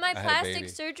god! In my I had a plastic baby.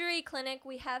 surgery clinic,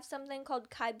 we have something called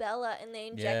Kybella, and they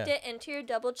inject Yeah. it into your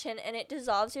double chin, and it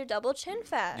dissolves your double chin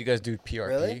fat. You guys do PRP?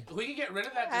 Really? We can get rid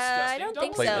of that I disgusting. don't double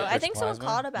think chin. so. Platelet I rich think someone plasma?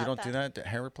 called about You don't do that. that?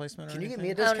 Hair replacement or Can you anything? get me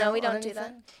a Oh discount? no, we on don't do that.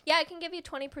 anything? Yeah, I can give you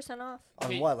 20% off On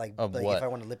Okay. what? Like, Of like what? if I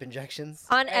want lip injections?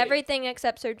 on Hey. everything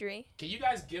except surgery. Can you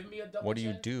guys give me a double What do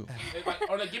you chin? do?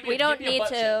 Or like, give me, We don't give me a need butt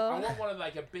to. Chin. I want one of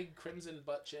like a big crimson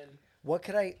butt chin. What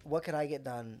could I get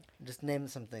done? Just name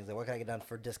some things. Like, what could I get done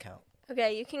for discount?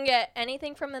 Okay, you can get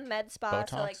anything from a med spa,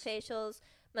 so like Botox? facials,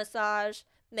 massage,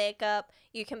 makeup.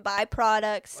 You can buy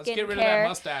products, Let's get rid of that skincare.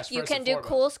 mustache. You first can and do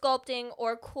foremost. cool sculpting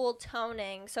or cool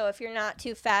toning. So if you're not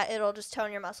too fat, it'll just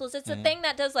tone your muscles. It's a thing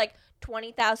that does like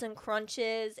 20,000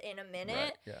 crunches in a minute.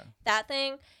 Right, yeah. That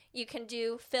thing. You can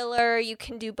do filler. You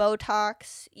can do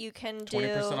Botox. You can do.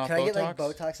 20% off Can I get like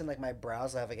Botox? Botox in like my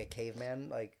brows? So I have like a caveman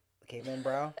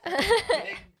brow.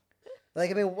 Like,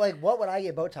 I mean, like, what would I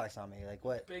get Botox on me? Like,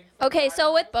 what? Big Okay,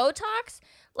 so with Botox,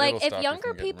 like It'll if stop you younger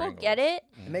from getting people wrinkles. get it,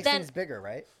 It makes Then- things bigger,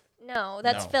 right? no,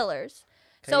 that's No. fillers.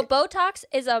 Can So you- Botox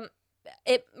is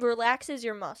it relaxes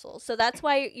your muscles. So that's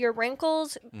why your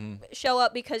wrinkles show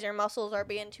up because your muscles are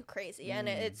being too crazy, and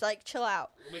it's like chill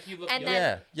out. Make you look And young.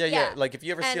 then- Yeah. Yeah. Like if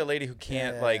you ever see a And- lady who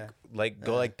can't Yeah.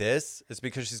 go like this, it's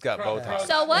because she's got Pro- Botox.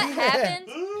 So what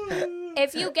happens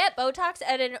if you get Botox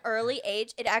at an early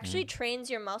age? It actually trains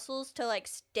your muscles to like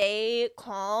stay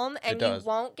calm, and you does.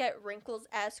 won't get wrinkles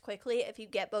as quickly if you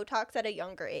get Botox at a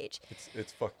younger age.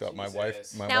 It's fucked up. My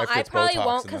Jesus. wife Now, wife I gets probably Botox,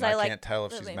 won't and 'cause then I I like can't tell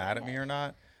if she's moving mad my at me or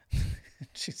not.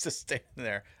 She's just standing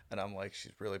there, and I'm like,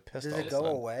 she's really pissed Does all it of a go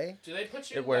sudden. away? Do they put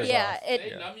you? It wears Yeah, off. it-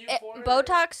 They numb you for it?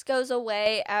 Botox goes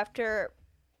away after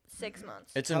 6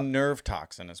 months. It's a nerve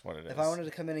toxin, is what it is. If I wanted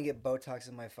to come in and get Botox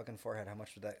in my fucking forehead, how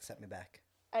much would that set me back?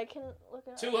 I can look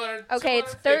it up. 200. Okay,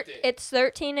 it's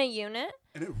 13 a unit,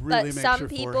 And it really but makes some your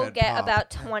people forehead get pop. about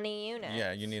 20 units.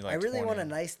 Yeah, you need like. I really 20. want a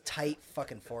nice, tight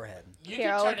fucking forehead. You Here,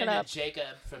 can I'll turn look it into up. Jacob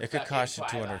from It could fucking cost you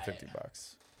Twilight.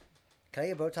 $250. Can I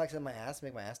get Botox in my ass?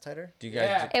 Make my ass tighter? Do you guys?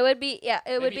 Yeah. It would be it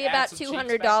would Maybe be add about some cheeks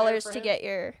 $200 back there for to him? get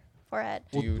your forehead.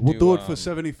 We'll do it for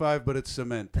 75, but it's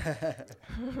cement.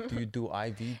 Do you do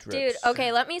IV drips? Dude,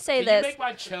 okay, let me say Can this. you make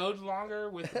my chode longer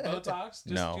with Botox? Just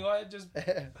No. go ahead, just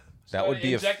That would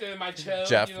be inject it in my chode.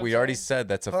 Jeff, you know we what I'm already saying? said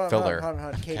that's a Hold on, filler. hold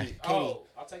on. Katie, Oh,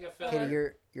 I'll take a filler.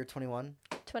 Katie, you're 21,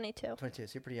 22. 22,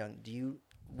 so you're pretty young.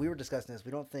 We were discussing this.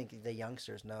 We don't think the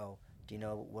youngsters know. Do you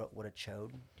know what a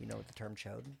chode? Do you know what the term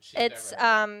chode? She's It's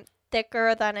never-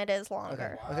 thicker than it is Okay.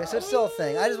 longer. Okay, so it's still a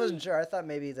thing. I just wasn't sure. I thought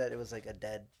maybe that it was like a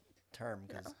dead term.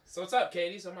 Cause So what's up,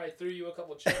 Katie? Somebody threw you a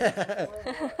couple chodes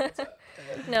before? What's up?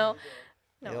 No.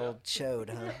 the No. old chode,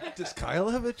 huh? Does Kyle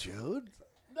have a chode?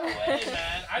 No way,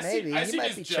 man. I Maybe. see He might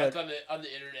this be junk chode. on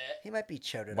the internet. He might be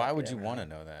choded. Why up, would you never want know. to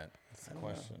know that? That's the I don't know.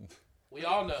 question. We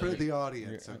all know. For this. the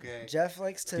audience, okay? Jeff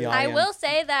likes to. The I audience. will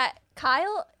say that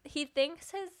Kyle, he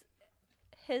thinks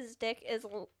his dick is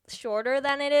shorter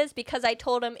than it is because I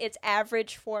told him it's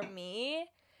average for me.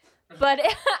 But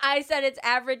I said it's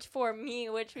average for me,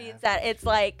 which means that it's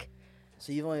like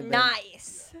So you've only been.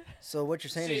 nice. So what you're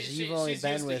saying She- is you've she- only she's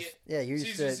been used to with. get- Yeah, you're She's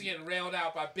used just to. getting railed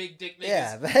out by big dick niggas.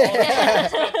 Yeah. all the time.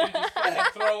 Stuff, you just fucking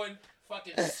throwing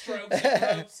fucking strokes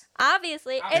and ropes.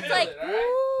 Obviously, I it's feel like it, all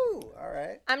right? Woo! All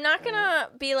right. I'm not gonna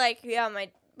be like, yeah, my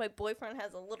boyfriend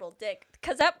has a little dick,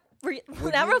 because that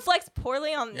that you? reflects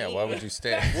poorly on me. Yeah, why would you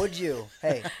stay? Would you?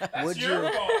 Hey, That's would your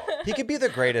you? fault. He could be the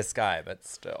greatest guy, but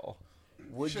still.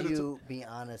 Would Should've you be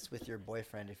honest with your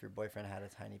boyfriend if your boyfriend had a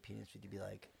tiny penis? Would you be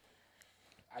like,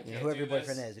 I you know, can't whoever do your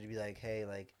boyfriend this. is? Would you be like, hey,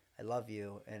 like, I love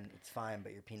you and it's fine,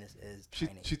 but your penis is She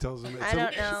tiny? tells him it's I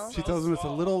don't know. She tells him it's a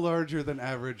little larger than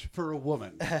average for a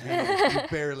woman. Meaning you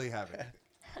barely have it.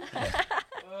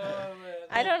 Oh, man.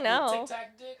 I don't know. Tic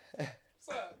Tac dick. What's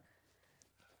up?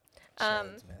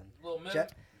 Chodes, man. Little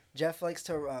minute. Jeff likes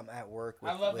to at work.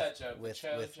 With, I love with, that joke, the with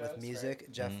chode with joke, it's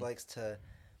music. Jeff Mhm. likes to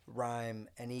rhyme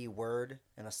any word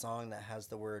in a song that has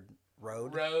the word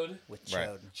road Road. with Right.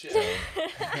 chode. Chill.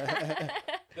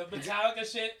 The Metallica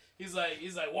shit. He's like,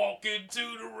 walk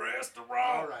into the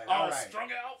restaurant. All right. Strung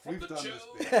out from We've the done this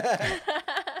chode.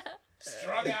 bit.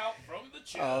 Strung out from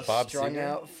the All chode. Bob strung Seger?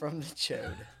 out from the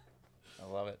chode. I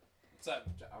love it. What's up?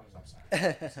 I'm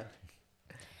sorry.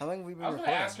 How long have we been I was gonna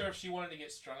recording? ask her if she wanted to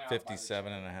get strung out. by the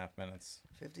 57 chode. and a half minutes.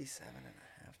 57 and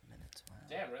a half minutes. Wow.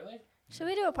 Damn, really? Should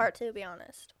we do a part 2? Be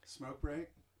honest. Smoke break?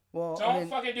 Well, Don't I mean,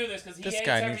 fucking do this because he This hates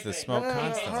guy everything. needs to smoke no, no, no, no, He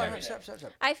hates hold on, everything.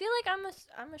 stop. I feel like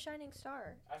I'm a shining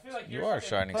star. I feel like You you're are a fucking-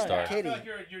 shining Hold on, star. I Katie. feel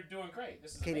like you're doing great.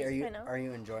 This is Katie, amazing. I know. are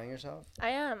you enjoying yourself? I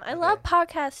am. I Okay. love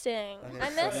podcasting. Okay, I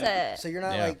so- miss it. So you're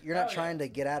not Yeah. like you're not Hell yeah. trying to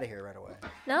get out of here right away.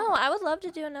 No, I would love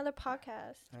to do another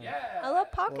podcast. Yeah. I love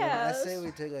Well, then I podcasts. say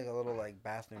we take like a little like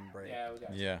bathroom break. Yeah, we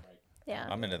got Yeah. Yeah.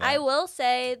 I'm into that. I will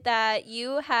say that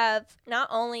you have not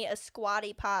only a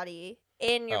squatty potty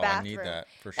in your oh, bathroom. I need that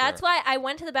for sure. That's why I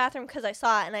went to the bathroom, because I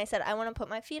saw it and I said I want to put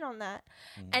my feet on that.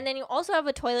 Mhm. And then you also have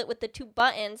a toilet with the 2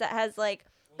 buttons that has like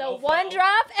the Low one flow,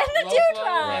 drop and the low 2 flow,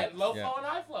 drop. right, low Yeah. flow and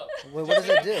high flow. What does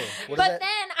it do? What But does that?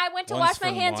 then I went to One's wash my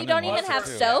for hands. one You don't and even one's have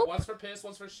for two. soap. One's for piss,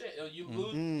 one's for shit. You I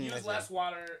use see. less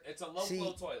water. It's a low See,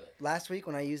 flow toilet. Last week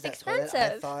when I used that toilet, I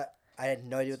Expensive. thought I had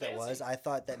no idea what that Fancy. was. I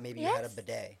thought that maybe you had a Yes.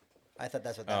 bidet. I thought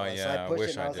that's what that Oh, was. yeah, so I I pushed wish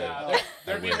it and I I was did. like, Nah, oh.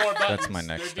 there'd be wish. more buttons. That's my next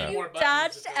There'd be step. more You buttons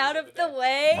dodged if there out was of a the bidet.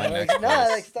 way. My Like, next no, I place.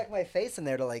 like stuck my face in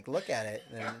there to like look at it,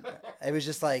 and it was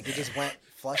just like it just went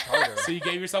flush harder. So you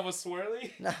gave yourself a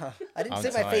swirly? No, I didn't I'm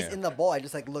stick my telling face you. in the bowl. I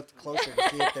just like looked closer to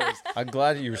see if there was. I'm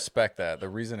glad you respect that. The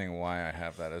reasoning why I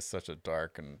have that is such a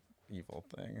dark and evil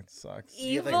thing. It sucks.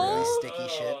 You have like really Evil? sticky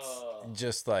shits.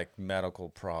 Just like medical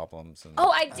problems and.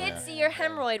 Oh, I did Yeah. see your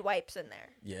hemorrhoid wipes in there.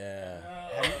 Yeah.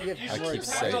 You have You I should keep keep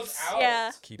safe. those out.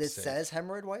 Yeah. Keep It safe. says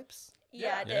hemorrhoid wipes.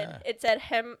 Yeah, I did. Yeah. It said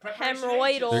Preparation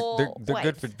hemorrhoidal They're good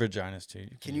wipes. for vaginas too.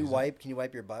 Can you use wipe? Can you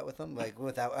wipe your butt with them? Like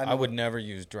without? them. I would never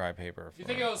use dry paper. You for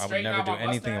think it. it'll I would straighten never out do my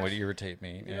anything that mustache? would irritate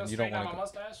me, You know, and you don't straighten out want my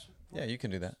to. mustache? Yeah, you can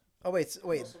do that. Oh wait,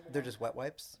 they're just wet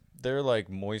wipes. They're like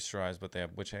moisturized, but they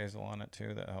have witch hazel on it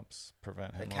too that helps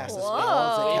prevent That hemorrhoids. cast a Whoa, spell.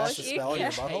 Does it cast a you spell in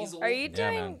your can- butthole? Hazel. Are you Yeah,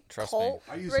 doing man, trust cult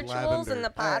I use rituals in lavender. the All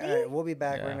right, potty? all right, we'll be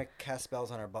back. We're Yeah. gonna cast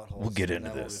spells on our buttholes. We'll get and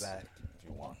into then this. We'll be back. If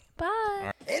you want.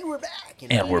 Bye. And we're back.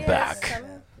 And we're Yeah, back.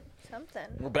 Something.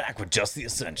 We're back with just the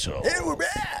essentials. And we're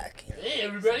back. Hey,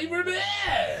 everybody, we're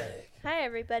back! Hi,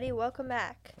 everybody. Welcome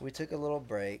back. We took a little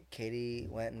break. Katie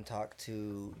went and talked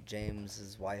to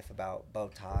James's wife about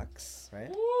Botox, right?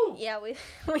 Woo! Yeah, we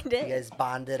we You did. guys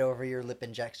bonded over your lip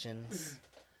injections.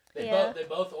 Yeah. They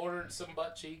both ordered some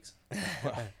butt cheeks.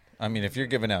 I mean, if you're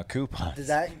giving out coupons, Does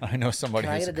that? I know somebody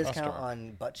Can I who's get a a discount customer.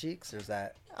 on butt cheeks, or is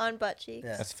that? On butt cheeks.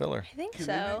 Yeah. That's filler. I think Can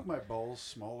they so. make my balls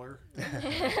smaller?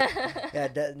 Yeah,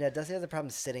 Dusty has a problem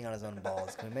sitting on his own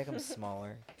balls. Can we make them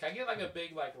smaller? Can I get like a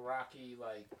big like rocky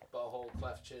like butthole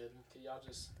cleft chin? Can y'all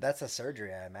just That's a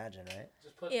surgery, I imagine, right?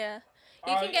 put? Yeah.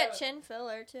 You Oh, can get yeah. chin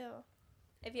filler too,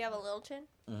 if you have a little chin.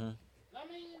 Mm-hmm.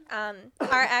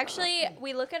 I mean,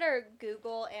 We look at our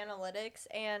Google Analytics,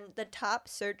 and the top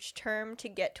search term to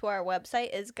get to our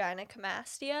website is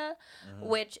gynecomastia,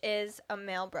 which is a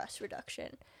male breast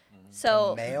reduction.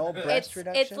 So Male breast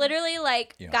reduction. it's literally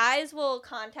like Yeah. guys will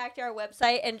contact our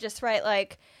website and just write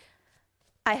like,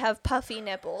 I have puffy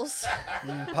nipples.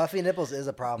 Puffy nipples is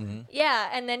a problem. Yeah,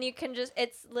 and then you can just,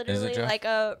 it's literally Jeff? like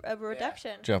a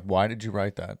reduction. Jeff, why did you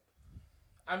write that?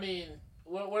 I mean,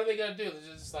 what are they gonna do?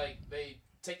 They're just like they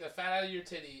take the fat out of your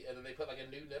titty and then they put like a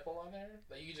new nipple on there.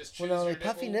 Like you can just choose Well, no, your like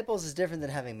puffy nipple. nipples is different than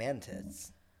having man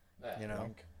tits. Yeah. You know.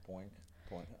 Boink,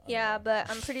 boink. Yeah, but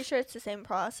I'm pretty sure it's the same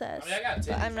process. I mean, I got titties.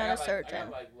 But I'm not a I surgeon.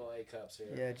 got like little A cups here.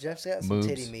 Yeah, Jeff's got some Moves.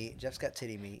 titty meat. Jeff's got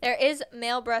titty meat. There is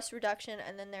male breast reduction,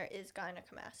 and then there is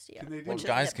gynecomastia. Can they do- Well, which is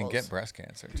guys can nipples. get breast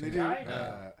cancer Can they too. do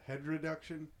Gyna. head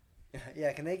reduction?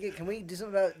 Yeah, can we do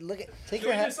something about take Can your we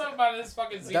do head? something about this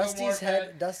fucking xenomorph Dusty's head?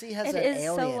 head. Dusty has It an is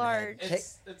so alien large. head.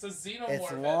 It's a xenomorph It's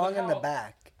head. long Look in the how-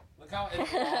 back. Look how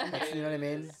it's long. You know what I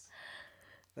mean? is.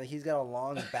 Like he's got a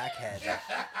long back head.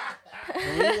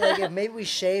 Can we, like, if maybe we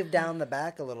shave down the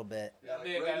back a little bit. Yeah,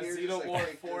 man got a here, just, xenomorph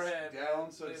take this forehead.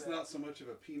 down, so Look it's at that. not so much of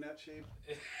a peanut shape.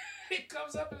 It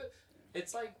comes up.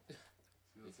 It's like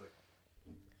It's like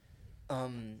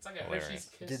it's like a Hilarious. Hershey's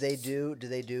Kiss. Do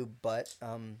they do butt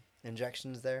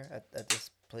injections there at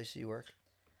this place you work?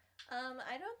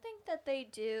 I don't think that they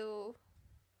do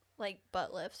like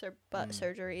butt lifts or butt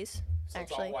surgeries. So it's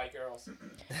actually. all white girls.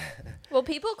 Well,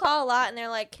 people call a lot and they're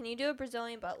like, "Can you do a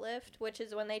Brazilian butt lift?" Which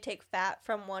is when they take fat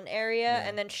from one area Yeah.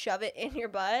 and then shove it in your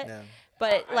butt, Yeah.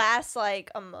 but it lasts like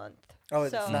a month. Oh,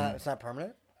 it's So- not. It's not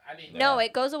permanent. I need No, that.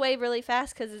 it goes away really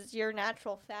fast because it's your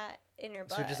natural fat in your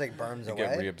butt. So it just like burns You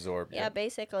away. get reabsorbed. yeah,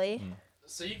 basically.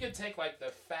 So you could take like the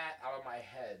fat out of my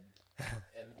head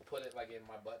and put it like in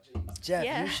my butt cheeks. Jeff,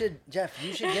 Yeah. you should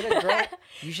get a girl.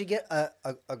 You should get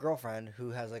a girlfriend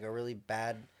who has like a really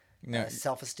bad No,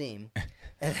 self-esteem,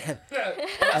 and then,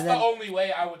 That's And the then- only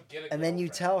way I would get a and then you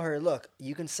girlfriend. tell her, look,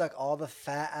 you can suck all the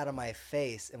fat out of my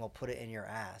face, and we'll put it in your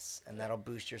ass, and that'll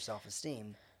boost your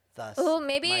self-esteem. Thus, Oh, my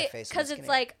maybe face will be because it's skinny.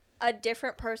 like a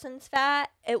different person's fat,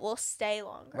 it will stay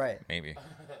longer. right. maybe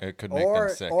it could make Or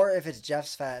them sick, or if it's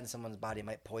Jeff's fat in someone's body, it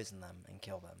might poison them and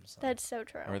kill them. So. That's so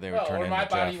true. or they would No, turn or into my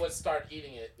body Jeff. would start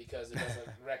eating it because it doesn't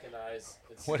recognize.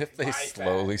 It's What if they my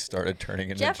slowly fat. started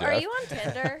turning into Jeff, Jeff? are you on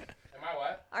Tinder? Am I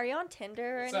what? Are you on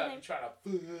Tinder or What's up? You anything?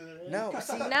 trying to? No,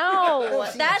 see, No,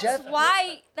 See, that's Jeff-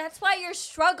 why you're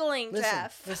struggling, listen,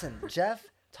 Jeff. listen. Jeff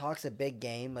talks a big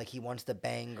game, like he wants to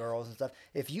bang girls and stuff.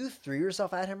 If you threw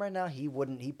yourself at him right now, he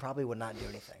probably would not do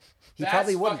anything. He That's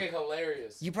probably wouldn't. fucking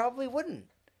hilarious. You probably wouldn't.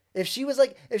 If she was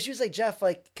like, Jeff,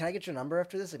 like, can I get your number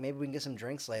after this? Like, maybe we can get some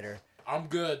drinks later. I'm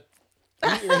good.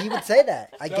 He would say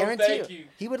that. I No, guarantee thank you. you.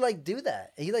 He would like do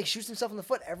that. He like shoots himself in the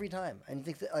foot every time, and he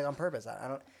thinks that, like on purpose. I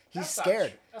don't. He's That's not scared.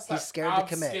 true. That's He's not- scared to I'm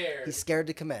commit. scared. He's scared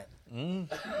to commit.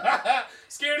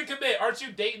 Scared to commit. Aren't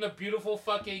you dating a beautiful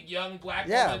fucking young black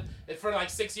Yeah. woman for like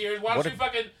 6 years? Why don't What you if-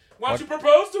 fucking? Why don't what- you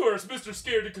propose to her, Mr.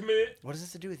 Scared to commit? What does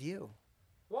this to do with you?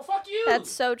 Well, fuck you.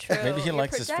 That's so true. Maybe he You're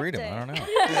likes his freedom. I projecting. don't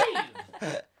know. What do you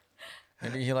mean?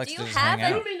 Maybe he likes Do to you just have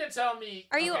hang You out. mean to tell me?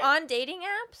 Are you okay, on dating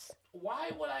apps? Why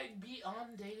would I be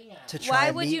on dating apps? To try Why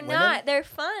and would meet you women? not? They're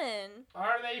fun.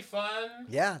 Are they fun?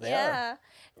 Yeah, they are. Yeah.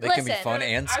 They Listen, can be fun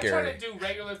and I try scary. to do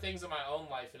regular things in my own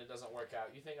life and it doesn't work out.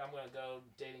 You think I'm gonna go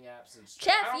dating apps and? I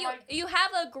Jeff, don't you like- you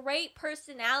have a great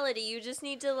personality. You just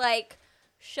need to like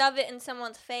shove it in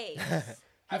someone's face.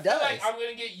 I feel does. like I'm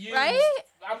gonna get used. Right?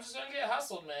 I'm just gonna get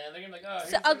hustled, man. They're gonna be like, oh,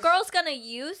 So here's a this- girl's gonna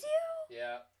use you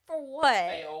Yeah, for they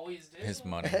what? always do. His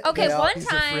money. Okay, They all- one He's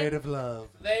time, afraid of love.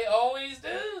 They always do.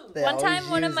 They one always time,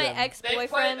 one of use my them.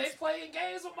 ex-boyfriends. They playing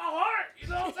games with my heart. You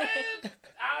know what I'm saying?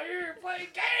 Out here playing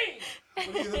games.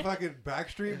 What are you, the fucking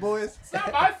Backstreet Boys? It's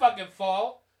not my fucking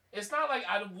fault. It's not like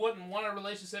I wouldn't want a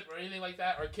relationship or anything like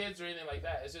that, or kids or anything like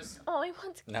that. It's just Oh, he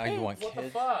wants Now kids. you want what the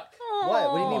kids? fuck.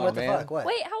 What? What do you mean? Aw. What the man. fuck? What?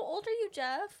 Wait, how old are you,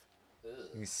 Jeff? Ugh.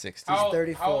 He's 60. How,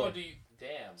 34. How old do you?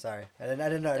 Damn. Sorry, I didn't know. I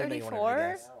didn't know you wanted to 34?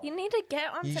 guess. You need to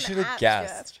get on You some should apps, have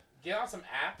guessed. Jeff. Get on some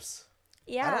apps.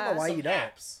 Yeah. I don't know why Some you don't.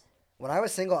 apps. When I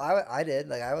was single, I did.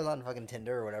 Like I was on fucking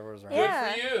Tinder or whatever was around.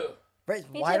 Yeah. Good for you.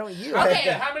 Right, Me why too. don't you? Okay.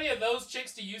 How many of those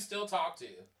chicks do you still talk to?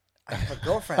 I have a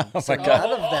girlfriend. Oh so my God.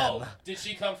 none of them. Did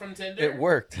she come from Tinder? It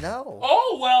worked. No.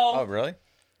 Oh well. Oh, really?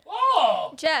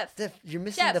 Oh! Jeff. You're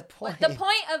missing Jeff, the point. the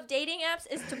point of dating apps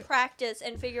is to practice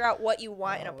and figure out what you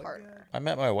want in a partner. I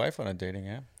met my wife on a dating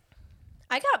app.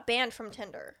 I got banned from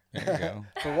Tinder. There you go.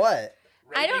 For what?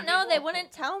 I don't Raping know. They people?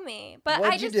 wouldn't tell me. But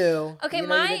What'd I just you do? Okay, you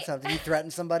know you my- did something. You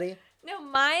threatened somebody. No,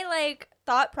 my like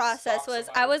thought process Stalk was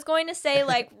somebody. I was going to say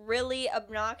like really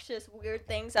obnoxious, weird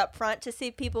things up front to see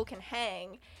if people can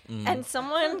hang. And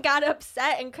someone got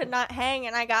upset and could not hang,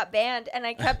 and I got banned. And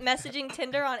I kept messaging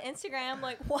Tinder on Instagram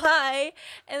like, why?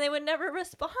 And they would never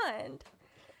respond.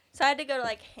 So I had to go to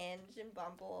like Hinge and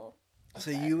Bumble.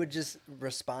 So you would just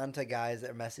respond to guys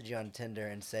that message you on Tinder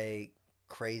and say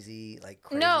crazy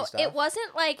No, stuff? it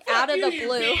wasn't like Fuck out of you, the you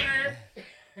blue. Peter.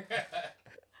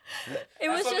 It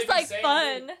was That's what just they be like saying,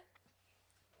 fun.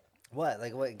 What?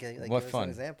 Like what? Give What us fun? an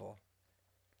example.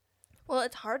 Well,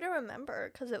 it's hard to remember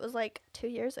because it was like 2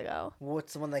 years ago.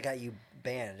 What's the one that got you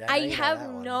banned? know I you know have that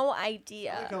one. no I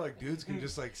idea. like how like dudes can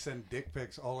just like send dick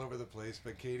pics all over the place,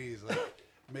 but Katie's like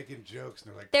making jokes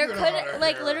and they're like, There "Get outta couldn't,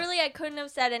 like, here." literally, I couldn't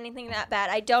have said anything that bad.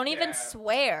 I don't even Yeah.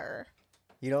 swear.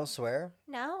 You don't swear?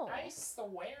 No. I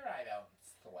swear I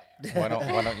don't swear.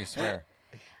 Why don't you swear?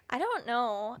 I don't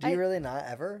know. Do you really not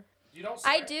ever? You don't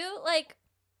swear? I do, like,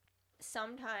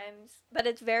 sometimes, but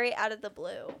it's very out of the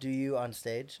blue. Do you on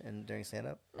stage and during stand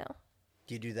up? No.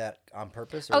 Do you do that on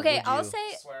purpose? Or Okay, would I'll you...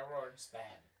 say Swear words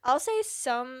bad.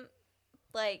 some,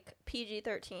 like,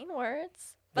 PG-13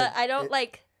 words, but But I don't, it-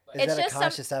 like, Is it's that a just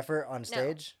conscious effort on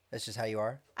stage? That's just how you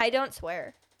are? I don't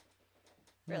swear.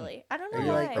 Really. I don't Are know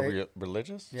you why. like- Are we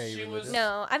religious? Yeah, She you was- religious?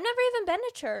 No, I've never even been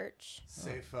to church.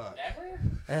 Say fuck.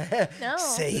 Ever? No.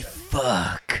 Say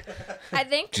fuck. I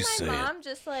think Just say my it. mom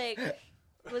just like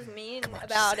was mean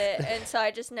about it, and so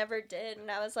I just never did. And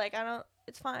I was like, I don't.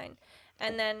 It's fine.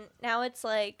 And then now it's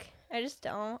like I just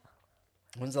don't.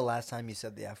 When's the last time you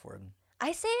said the F word?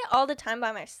 I say it all the time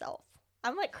by myself.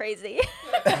 I'm like crazy.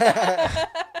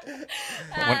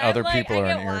 When other I'm people I are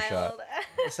in get earshot. wild.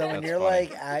 So when That's you're funny.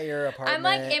 like at your apartment, I'm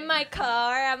like in my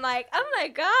car. I'm like, oh my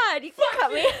god, you can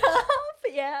cut me off.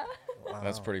 Yeah.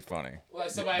 That's Wow. pretty funny. Like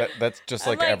somebody, That's just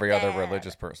I'm like like every other that.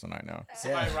 religious person I know.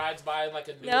 somebody Yeah. rides by in like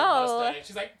a new No. Mustang.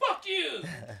 She's like, "Fuck you."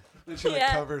 Then she like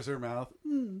Yeah. covers her mouth.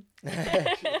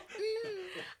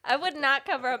 I would not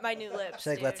cover up my new lips. She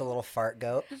like lets a dude. little fart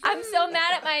go. I'm so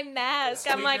mad at my mask.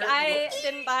 I'm like, Squeaker. I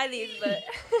didn't buy these, but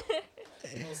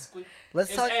Little squeak.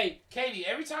 Let's talk. Hey, Katie,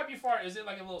 every time you fart, is it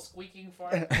like a little squeaking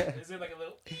fart? Is it like a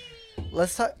little?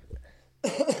 Let's talk.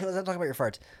 Let's not talk about your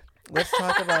farts. Let's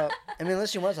talk about. I mean,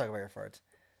 unless you want to talk about your farts.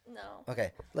 no.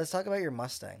 Okay, let's talk about your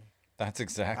Mustang. That's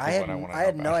exactly I had what I want to know I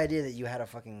had no about. idea that you had a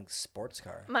fucking sports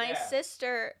car. My Yeah.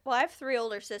 sister, well, I have 3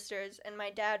 older sisters, and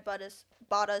my dad bought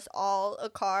us all a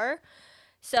car.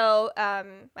 So,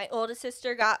 my oldest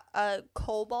sister got a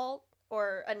Cobalt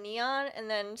or a Neon, and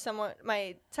then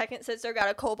my second sister got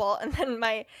a Cobalt, and then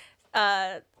my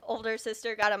older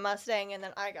sister got a Mustang, and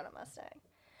then I got a Mustang.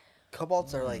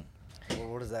 Cobalts are like,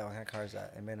 what is that? What kind of car is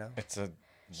that? Anybody know? It's a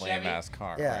Chevy. lame ass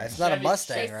car. Yeah, right? it's not a Chevy-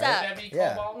 Mustang, They right? suck. Chevy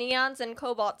Yeah. Cobalt? Neons and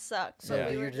Cobalts suck. So Yeah. we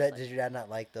Did were your just dad, like- did your dad not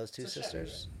like those two It's a Chevy.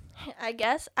 sisters? I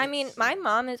guess. I mean, my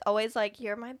mom is always like,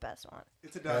 "You're my best one,"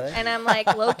 It's a Really? Dodge. and I'm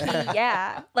like, "Low key,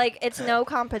 yeah." Like it's no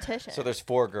competition. So there's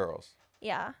 4 girls.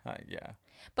 Yeah. Yeah.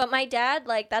 But my dad,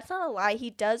 like, that's not a lie. He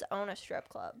does own a strip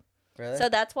club. Really? So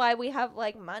that's why we have,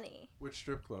 like, money. Which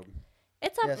strip club?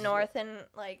 It's up Yes, is north and,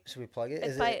 like, Should we plug it?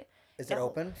 it's Is by, it is it no.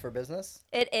 open for business?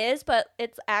 It is, but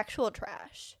it's actual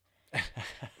trash.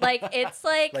 Like, it's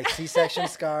like, Like C-section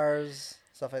scars,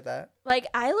 stuff like that. like,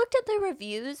 I looked at the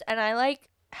reviews and I, like,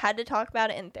 had to talk about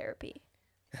it in therapy.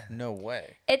 No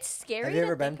way. It's scary. Have you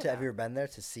ever think been to? Have about. you ever been there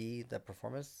to see the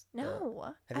performance?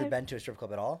 No. Have you been to a strip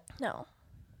club at all? No.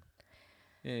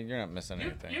 Yeah, you're not missing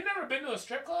anything. You've never been to a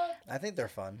strip club? I think they're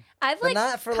fun. I've, But like,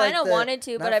 not for kind of like the, wanted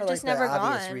to, not but I've for, just like, never the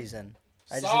obvious gone. reason.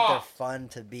 I just think they're Soft. fun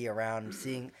to be around.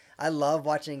 Seeing, I love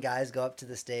watching guys go up to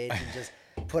the stage and just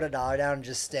put $1 down and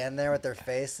just stand there with their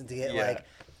face and to get Yeah. like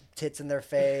tits in their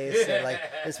face. And like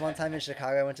this one time in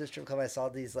Chicago, I went to a strip club. I saw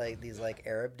these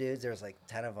Arab dudes. There was like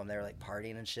 10 of them. They were like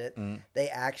partying and shit. They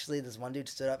actually, this one dude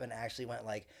stood up and actually went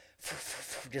like.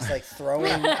 Just like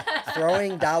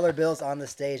throwing dollar bills on the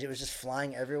stage. It was just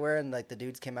flying everywhere, and like the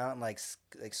dudes came out and like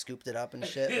scooped it up and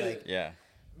shit. Like Yeah.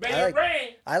 May I it like- rain.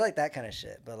 I like that kind of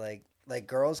shit. But like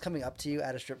girls coming up to you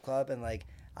at a strip club and like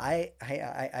I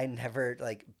never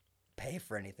like pay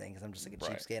for anything because I'm just like a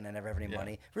Right. cheapskate and I never have any Yeah.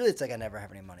 money. Really, it's like I never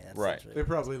have any money. That's Right. essentially They it.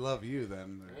 probably love you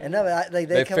then. And no, but like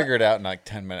They come figure it out in like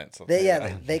 10 minutes. let's They say yeah,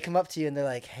 that. they come up to you and they're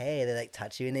like, hey, they like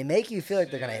touch you and they make you feel like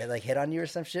they're gonna like hit on you or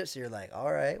some shit. So you're like,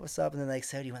 all right, what's up? And then like,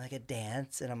 so do you want like a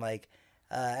dance? And I'm like,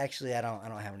 actually, I don't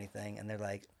have anything. And they're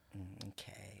like,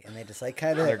 Okay, and they just like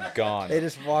kind of They're gone. they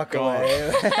just walk Gone.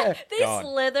 away. They Gone.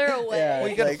 slither away. Yeah. Well,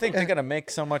 you gotta Like- think they gotta make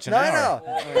so much an No, hour.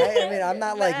 I mean, I'm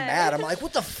not like Mad. mad. I'm like,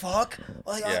 what the fuck?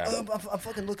 Like, Yeah. I'm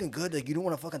fucking looking good. Like, you don't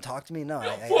want to fucking talk to me? No,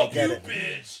 I Fuck get you, it.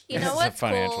 bitch. You know It's a what's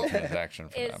financial cool? transaction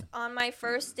for Is them. on my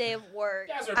first day of work,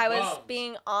 You guys are I was bums.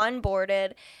 being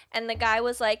onboarded, and the guy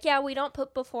was like, "Yeah, we don't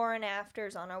put before and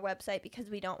afters on our website because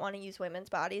we don't want to use women's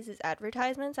bodies as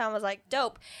advertisements." I was like,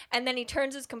 "Dope." And then he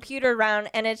turns his computer around,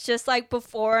 and it's just like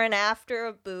before and after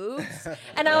of boobs,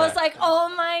 and I was like, "Oh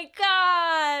my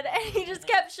god!" And he just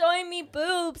kept showing me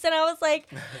boobs, and I was like,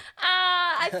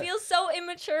 I feel so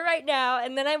immature right now.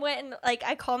 And then I went and like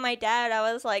I called my dad.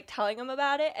 I was like telling him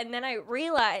about it, and then I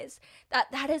realized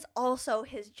that is also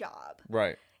his job,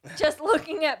 Right. just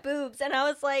looking at boobs. And I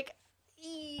was like,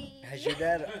 Has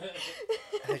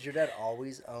your dad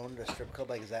always owned a strip club?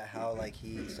 Like, is that how like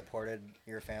he supported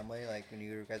your family? Like when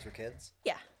you guys were kids?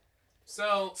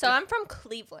 So I'm from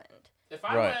Cleveland, if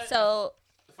I Right. went, so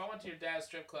if I went to your dad's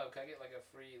strip club, can I get like a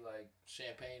free like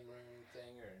champagne room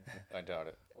thing or I doubt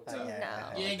it. what's Oh, up?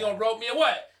 No. You ain't gonna rope me or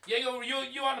what? You ain't gonna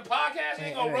you on the podcast? You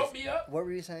ain't gonna rope me up? What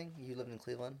were you saying? You lived in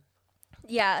Cleveland?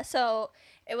 yeah, so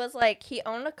it was like he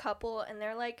owned a couple, and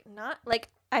they're like not like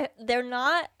they're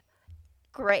not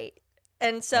great.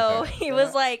 And so Okay. he They're was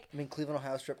not- like, I mean, Cleveland,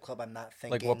 Ohio strip club. I'm not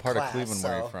thinking. Like what part class, of Cleveland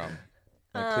were you from?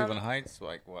 Like Um, Cleveland Heights?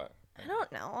 Like what? I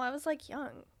don't know. I was like young,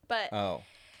 but Oh.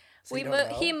 So you don't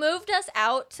know? he moved us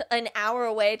out an hour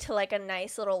away to like a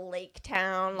nice little lake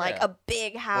town, like Yeah. a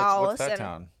big house. What's that and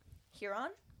town?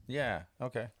 Huron. Yeah.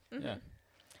 Okay. Mm-hmm. Yeah.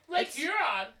 Like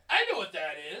Huron, I know what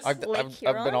that is. I've Lake been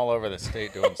Huron? all over the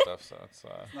state doing stuff, so it's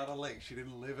It's not a lake. She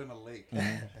didn't live in a lake.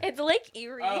 It's Lake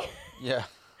Erie. Oh, yeah.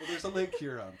 Well, there's a lake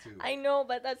Huron too. I know,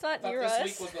 but that's I not thought near this us.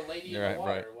 week was the lady You're in the right,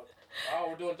 water. right. What- Oh,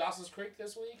 we're doing Dawson's Creek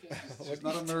this week. She's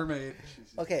not a mermaid.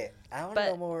 She's Okay, I want to But-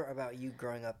 know more about you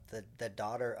growing up the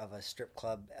daughter of a strip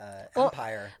club Well,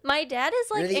 empire. My dad is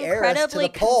like You're the heiress to incredibly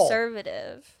the pole.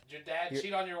 conservative. Did your dad You're-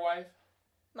 cheat on your wife?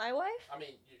 My wife? I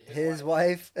mean, His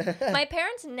wife. My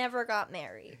parents never got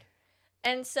married.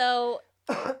 And so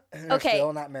They're okay.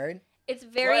 Still not married. it's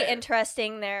very Right.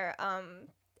 interesting there.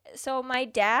 So my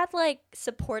dad like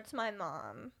supports my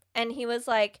mom, and he was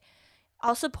like,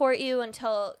 I'll support you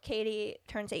until Katie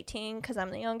turns 18 because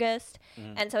I'm the youngest.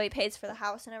 Mhm. And so he pays for the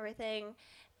house and everything.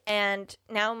 And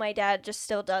now my dad just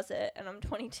still does it, and I'm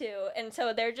 22. And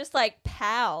so they're just like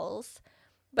pals.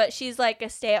 But she's like a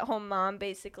stay-at-home mom,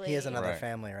 basically. He has another Right.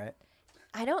 family, right?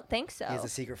 I don't think so. He has a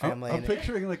secret I'm, family. I'm and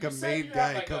picturing like a You said maid you guy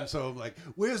have, like, comes home like,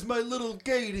 "Where's my little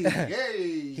Katie?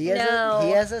 Yay!" he has No.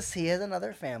 he has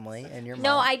another family, and your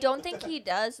No, mom. I don't think he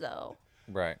does though.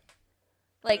 Right.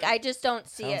 Like I just don't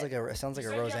see sounds it. like a You said you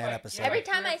have, Roseanne like- episode. you have, Every like,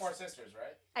 time three or I four s- sisters,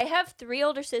 right? I have 3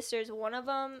 older sisters. One of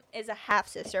them is a half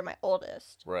sister, my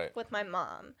oldest, Right. with my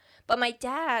mom. But my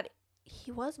dad,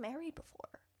 he was married before.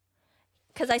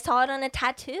 Cuz I saw it on a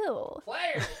tattoo.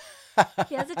 Player.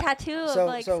 He has a tattoo of So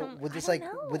like some would I this don't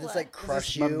like know. would this like Is crush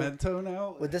this you? Memento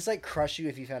now? Would this like crush you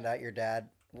if you found out your dad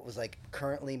was like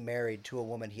currently married to a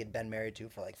woman he had been married to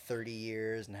for like 30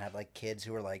 years and had like kids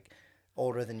who were like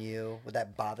older than you? Would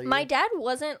that bother you? My dad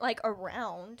wasn't like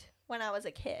around when I was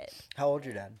a kid. How old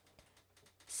your dad?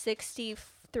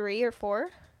 63 or 4?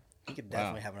 He could Wow.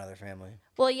 definitely have another family.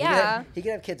 Well, He could yeah, have- He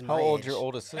could have kids How my old's age. your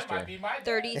oldest That might sister? be my dad.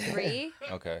 33.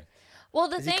 Okay. Well,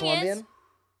 the Is he thing Colombian? is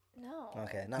no.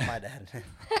 Okay, not my dad.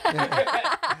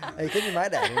 He could be my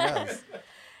dad. Who knows?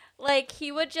 Like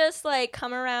he would just like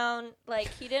come around, like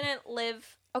he didn't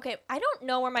live. Okay, I don't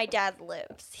know where my dad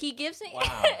lives. He gives me Wow.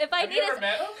 if I Have need you ever his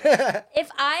met him?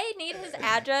 if I need his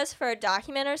address for a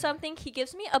document or something, he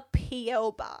gives me a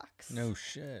PO box. No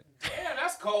shit. Damn,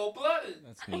 that's cold blooded.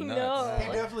 That's I nuts. know.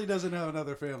 He definitely doesn't have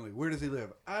another family. Where does he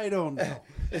live? I don't know.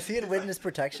 Is he in witness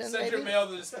protection? Send your Maybe? mail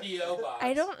to this PO box.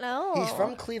 I don't know. He's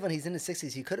from Cleveland. He's in his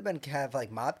 60s. He could have been have like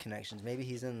mob connections. Maybe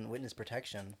he's in witness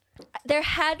protection. There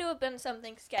had to have been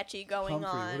something sketchy going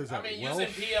Humphrey, on. what is I that? mean, Welsh?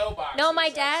 using PO boxes. No, my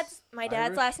that's- dad's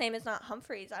Irish? last name is not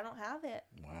Humphreys. I don't have it.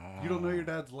 Wow. You don't know your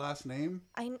dad's last name?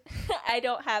 I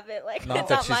don't have it. Like Not it's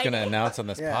that not she's my going to name. announce on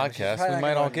this Yeah, she's podcast. probably We not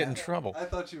might gonna all get in announce. trouble. I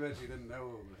thought you meant you didn't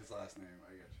know his last name.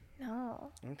 I get you.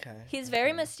 No, Okay. he's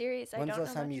very mysterious. I When's don't the know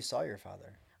last time much. you saw your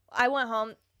father? I went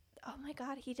home. Oh my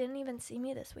god, he didn't even see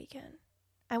me this weekend.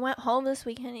 I went home this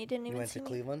weekend. He didn't You even went see to me.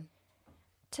 Cleveland?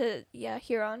 To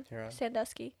Huron.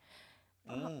 Sandusky.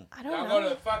 Mm. I don't Y'all know. go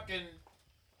to fucking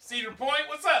Cedar Point.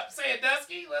 What's up?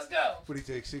 Sandusky? Let's go. What do you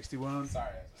take? 61? Sorry.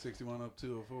 61 up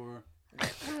 204.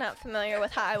 I'm not familiar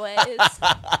with highways.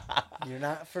 You're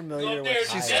not familiar Go with there,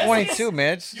 She's Yes. 22,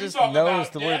 man. She You just talking knows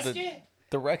about the where the Dusky?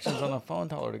 directions on the phone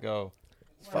tell her to go.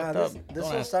 It's Wow, fucked this up. this Don't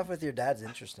whole ask. stuff with your dad's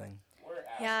interesting. We're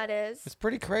Yeah, it is. It's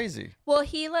pretty crazy. Well,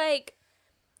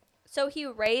 so he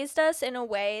raised us in a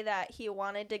way that he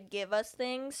wanted to give us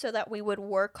things so that we would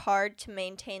work hard to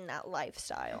maintain that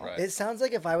lifestyle. Right. It sounds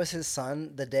like if I was his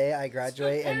son, the day I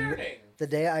graduate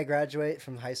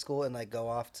from high school and like go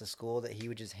off to school, that he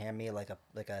would just hand me like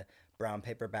a brown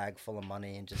paper bag full of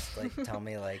money and just like tell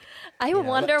me like. I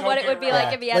wonder what it would be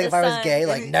like if he had like a if son. I was gay,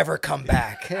 like never come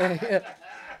back.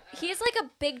 He's like a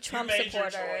big Trump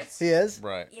supporter. He is.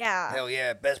 Right. Yeah. Hell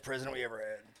yeah, best president we ever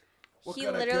had. What He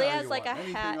kind of literally car has you like a want?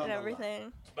 Anything hat on and the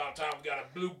everything. It's about time we got a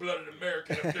blue-blooded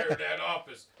American up there in that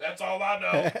office. That's all I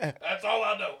know. That's all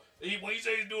I know. When he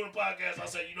said he's doing a podcast, I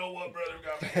said, you know what, brother, we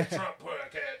got to make a Trump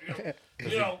podcast.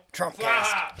 You know, Trump fly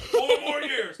cast. high, 4 more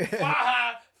years. Fly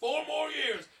high, 4 more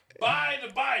years. Biden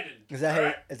to Biden. Is that All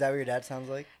right? is that what your dad sounds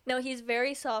like? No, he's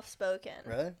very soft-spoken.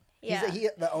 Really? Yeah. He's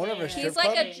the owner of a strip He's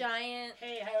club. like a giant.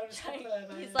 Hey, how old is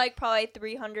the He's like probably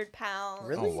 300 pounds.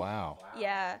 Really? Oh wow.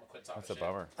 Yeah. That's a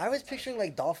bummer. I was picturing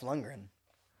like Dolph Lundgren.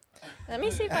 Let me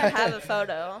see if I have a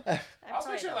photo. I was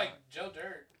picturing like Joe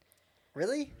Dirt.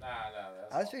 Really? Nah.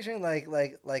 I was picturing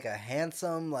like a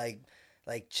handsome, like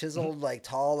chiseled, like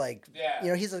tall, like Yeah. you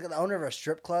know, he's like the owner of a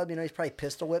strip club. You know, he's probably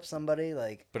pistol whipped somebody.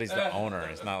 Like But he's the owner.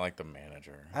 He's not like the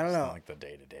manager. I don't He's know. Not like the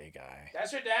day-to-day guy.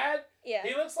 That's your dad? Yeah.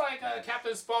 He looks like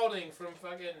Captain Spaulding from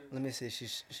fucking... let me see.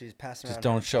 She's passing Just around.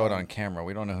 don't show it on camera.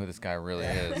 We don't know who this guy really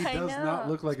is. He I does know. not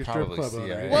look like a strip Probably club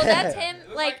CIA. owner. Well, that's him. He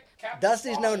looks Like, Captain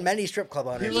Dusty's known Spaulding. many strip club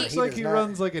owners. He but looks like does he not.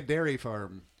 runs like a dairy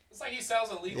farm. It's like he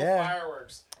sells illegal Yeah.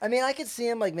 fireworks. I mean, I could see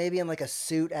him like maybe in like a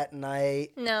suit at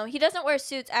night. no, he doesn't wear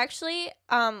suits. Actually,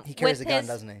 He carries with a gun, his,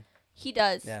 doesn't he? He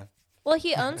does. Yeah. Well,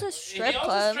 he owns a He strip owns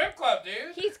club. a strip club,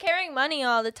 dude. He's carrying money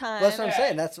all the time. Well, that's what I'm Yeah.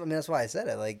 saying. That's why I said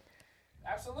it. Like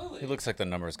Absolutely. He looks like the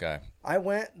numbers guy. I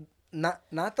went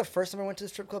not the first time I went to the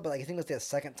strip club, but like I think it was the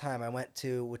second time I went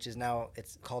to, which is now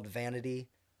it's called Vanity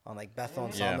on like Bethel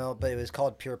and Yeah. Sawmill, but it was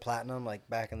called Pure Platinum like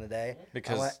back in the day.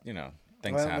 Because, went- you know,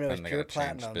 things went when it was happen. They pure got to change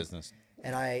platinum. business.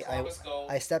 And Columbus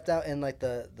Gold. I stepped out in like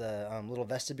the little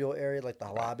vestibule area, like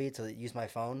the lobby, to use my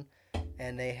phone,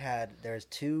 and there's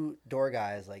 2 door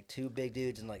guys, like 2 big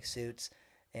dudes in like suits,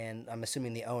 and I'm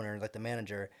assuming the owner, like the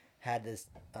manager, had this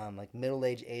like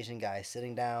middle-aged Asian guy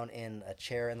sitting down in a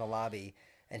chair in the lobby,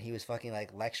 and he was fucking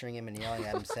like lecturing him and yelling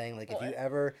at him, saying like, if you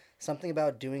ever something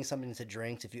about doing something to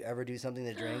drinks, if you ever do something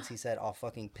to drinks, he said, I'll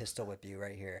fucking pistol whip you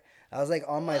right here. I was like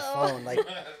on my phone,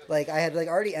 like I had like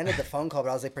already ended the phone call, but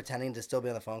I was like pretending to still be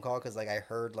on the phone call because like I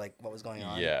heard like what was going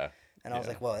on. Yeah. And I was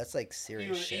Yeah. like, whoa, that's like He serious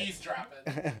was shit.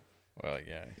 eavesdropping. Well,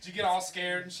 yeah. Did you get all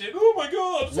scared and shit? Oh my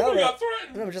god, somebody got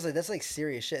threatened. No, but just like that's like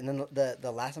serious shit. And then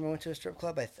the last time I went to a strip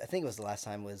club, I think it was the last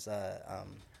time, was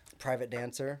Private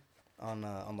Dancer on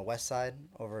the west side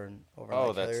over Oh,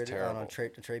 like that's Hilliard, terrible. on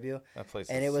Tribune. That place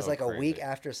And is it was so like a week crazy.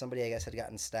 after somebody I guess had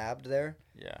gotten stabbed there.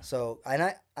 Yeah. So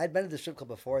I'd been to the strip club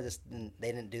before. They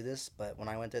didn't do this, but when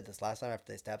I went there this last time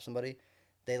after they stabbed somebody,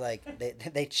 they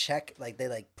they check, like they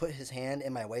like put his hand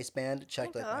in my waistband,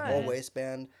 checked like my whole God.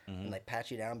 waistband, Mm-hmm. and like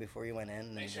pat you down before you went in.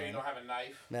 And Make sure you then- don't have a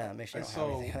knife. Nah, make sure I you don't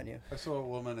have saw, anything on you. I saw a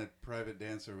woman at Private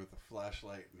Dancer with a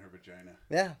flashlight in her vagina.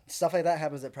 Yeah, stuff like that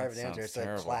happens at Private That Dancer. sounds It's a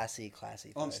terrible. classy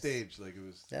On place. stage, like it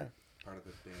was Yeah. part of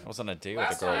the dance. I was on a date with a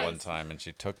Last girl night- one time, and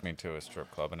she took me to a strip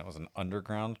club, and it was an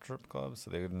underground strip club, so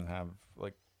they didn't have,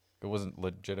 like, it wasn't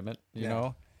legitimate, you Yeah.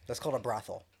 know? That's called a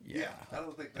brothel. Yeah. I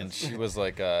don't think that's And she was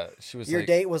like, Your like,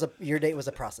 date was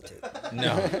a prostitute.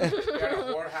 no, You're at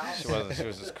a whorehouse. she wasn't. She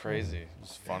was just crazy. It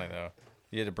was funny though.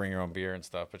 You had to bring your own beer and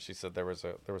stuff, but she said there was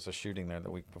a shooting there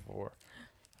the week before,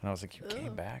 and I was like, you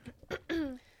came back?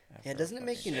 Yeah, doesn't it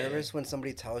make you nervous when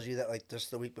somebody tells you that like just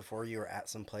the week before you were at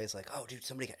some place, like, oh dude,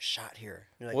 somebody got shot here.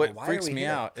 You're like, What well, why freaks are we me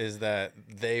here? out is that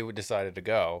they decided to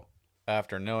go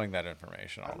after knowing that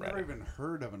information I've never already. even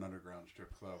heard of an underground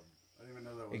strip club. I didn't even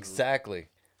know that was Exactly.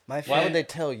 My Why friend, would they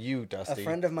tell you, a Dusty?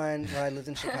 friend of mine when I lived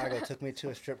in Chicago took me to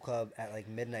a strip club at like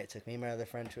midnight. Took me and my other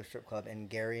friend to a strip club in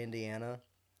Gary, Indiana,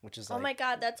 which is Oh like, my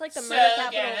God, that's like the So murder capital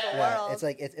of the good. yeah, world. it's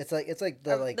like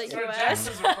the Of like the That's where US.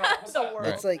 Jacksons are from. What's The up?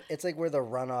 world. it's like where the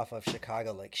runoff of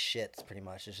Chicago like shits pretty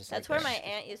much. It's just That's like where this. my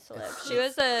aunt used to live. She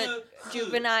was a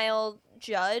juvenile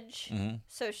judge, Mhm.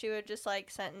 so she would just like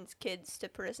sentence kids to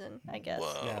prison, I guess.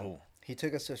 Whoa. Yeah. He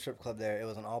took us to a strip club there. It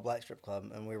was an all black strip club,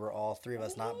 and we were all 3 of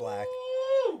us not black.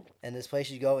 Woo! And this place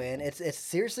you go in, it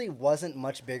seriously wasn't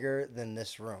much bigger than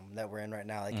this room that we're in right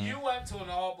now. Like You went to an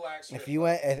all-black strip if you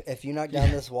went, if you knocked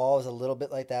down this wall, it was a little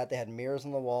bit like that. They had mirrors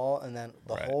on the wall, and then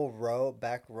the Right. whole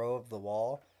back row of the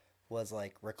wall was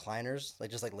like recliners, like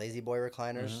just like lazy boy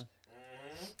recliners,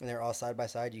 and they're all side by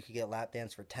side. You could get lap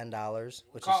dance for $10,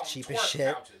 which Call is 'em cheap as twerk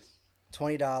shit. couches.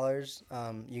 $20.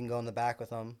 You can go in the back with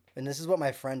them, and this is what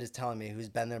my friend is telling me, who's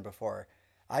been there before.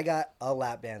 I got a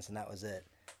lap dance and that was it.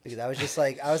 Because I was just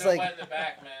like, Should've went in the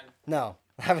back, man. no,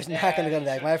 I was not gonna go in the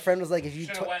back. My friend was like, if you,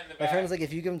 Should've went in the my friend back. was like,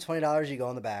 if you give him $20, you go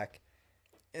in the back.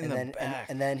 In And the then, back.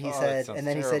 and then he Oh, that said, sounds and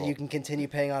then he said terrible. you can continue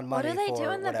paying on money What do they for do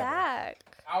in the whatever. back?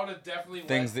 I would have definitely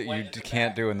Things that went you in the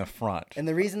can't back. do in the front. And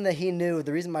the reason that he knew,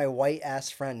 the reason my white ass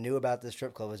friend knew about the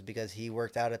strip club was because he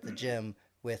worked out at the gym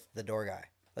with the door guy.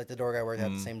 Like the door guy worked out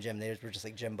at the same gym. They were just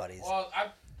like gym buddies. Well,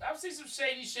 I've seen some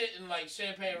shady shit in like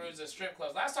champagne rooms at strip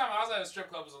clubs. Last time I was at a strip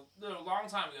club was a long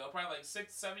time ago, probably like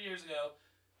 6-7 years ago.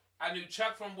 I knew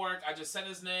Chuck from work. I just said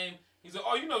his name. He's like,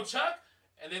 "Oh, you know Chuck?"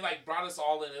 And they like brought us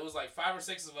all in. It was like 5 or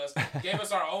 6 of us. Gave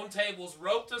us our own tables,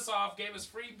 roped us off, gave us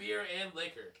free beer and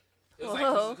liquor. It was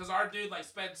Whoa. like because our dude like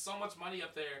spent so much money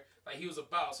up there. Like he was a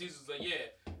boss. He was just like,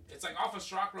 yeah. It's like off of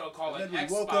Strock Road called And like then we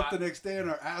X woke Spot. up the next day and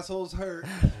our assholes hurt.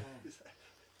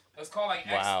 It's called like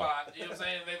X Wow. Spot. You know what I'm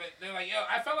saying? They're like, yo,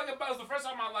 I felt like it was the first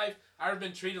time in my life I ever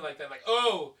been treated like that. Like,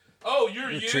 oh, you're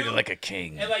you. treated like a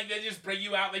king. And like they just bring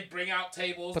you out, they bring out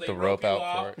tables, Put they the rope rope you out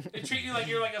off. for it. They treat you like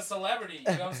you're like a celebrity. You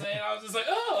know what I'm saying? I was just like,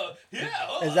 oh, yeah.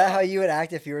 Oh. Is that how you would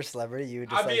act if you were a celebrity? You would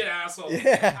just I'd like, be an asshole.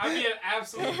 Yeah. I'd be an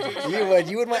absolute douchebag.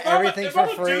 you would want If I'm a- everything if for I'm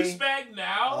a free. douchebag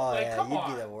now, Oh like yeah, come you'd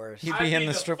on. be the worst. He'd I'd be be in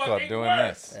the the strip club fucking doing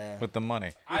worst. this Yeah. with the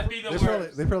money. I'd be the They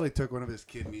worst. probably took one of his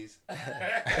kidneys.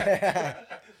 I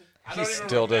don't He even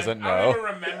still remember- doesn't I don't know.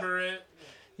 even remember it.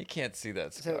 He can't see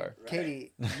that So, scar.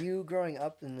 Katie, you growing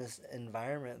up in this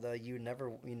environment though, you never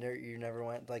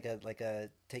went like a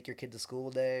take your kid to school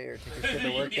day or take your kid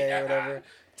to work day Yeah. or whatever.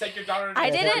 Take your daughter to I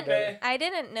work didn't. day. I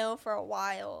didn't know for a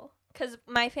while because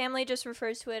my family just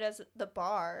refers to it as the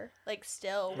bar. Like,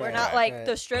 still, we're Right, not like right.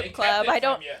 the They strip kept club. it I from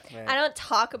don't. you. Right. I don't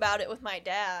talk about it with my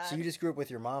dad. So you just grew up with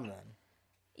your mom then,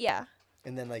 Yeah,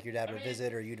 and then like your dad would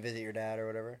visit, or you'd visit your dad or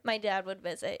whatever. my dad would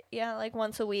visit. Yeah, like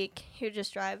once a week, he would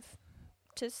just drive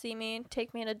to see me,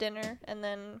 take me to dinner, and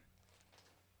then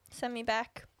send me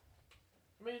back.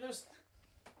 I mean, there's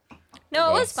No, it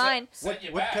Well, was fine. sent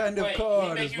you What back. kind of Wait, car he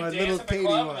make does you my dance little at the Katie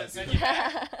club want? and send you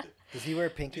back? Does he wear a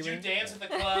pinky Did you ring? dance at the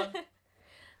club?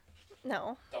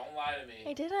 No, Don't lie to I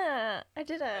me.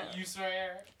 didn't. You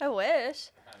swear? I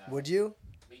wish. I know. Would you?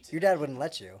 Me too. Your dad wouldn't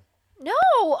let you. No.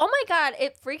 Oh my God,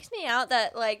 it freaks me out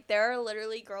that like there are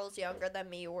literally girls younger than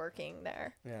me working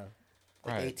there. Yeah.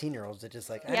 Like Right. 18-year-olds that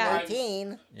just like, Yeah. I'm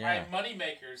 18. Yeah. My money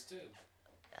makers too.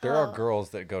 There are Oh.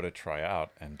 girls that go to try out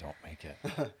and don't make it.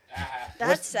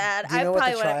 That's sad. Do you I know what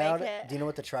probably the wouldn't tryout? make it. Do you know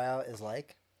what the tryout is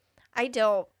like? I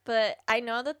don't, but I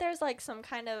know that there's like some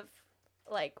kind of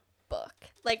like book,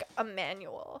 like a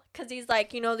manual, because he's like,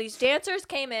 these dancers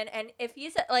came in, and if he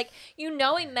said like, he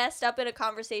messed up in a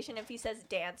conversation if he says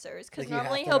dancers, because Like, you have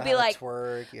normally to he'll know be how to like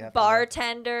twerk, you have to know-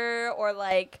 bartender or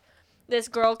like this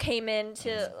girl came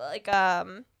into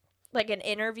like an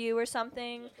interview or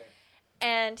something.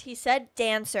 And he said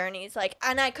dancer, and he's like,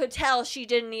 and I could tell she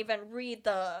didn't even read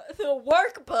the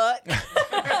workbook.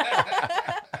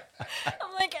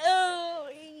 I'm like, oh,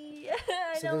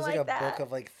 I So don't there's like like a that. book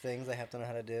of like things I have to know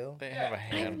how to do. They have a I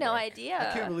handbook. have no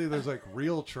idea. I can't believe there's like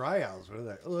real tryouts. What are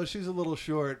they? Oh, she's a little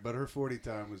short, but her 40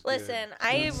 time was Listen, good.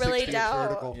 I It was really 60 doubt-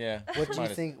 vertical. Yeah. What do you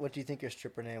Might- think? What do you think your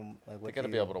stripper name? Like, what gotta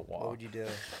do be you- able to walk. What would you do?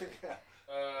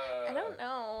 I don't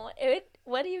know.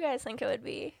 What do you guys think it would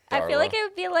be? I feel like Darla. it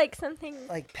would be like something.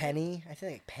 Like Penny? I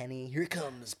think like Penny. Here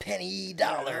comes Penny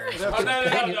Dollars. Yeah. Oh no!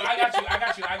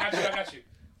 I got you.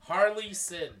 Harley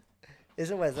Sin.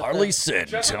 Isn't what? Is that Harley the- Sin,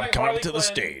 Dressed like come Harley up to the Quinn.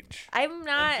 stage. I'm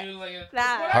not. Do like a-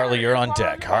 that. whatever, Harley, you're on fine,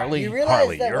 deck. fine. Harley, You realize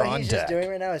Harley, that you're what on he's deck. just doing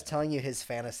right now is telling you his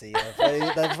fantasy.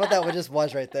 That's what that just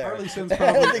was right there. Harley Sin's That's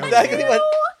probably exactly what.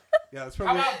 Yeah, it's How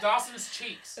probably. about Dawson's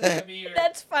cheeks? That'd be your-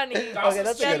 That's funny. Dawson's Okay,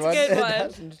 that's a That's good one. a good one.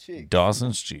 Dawson's cheek.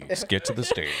 Dawson's cheeks, get to the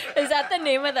stage. Is that the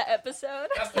name of the episode?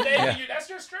 That's the name. Yeah. That's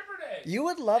your stripper name. You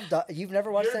would love. You've never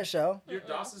watched You're- that show? Your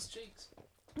Dawson's cheeks.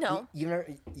 No. You've never.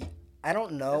 I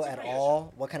don't know It's a at pretty good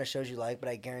all what kind of shows you like, but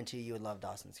I guarantee you would love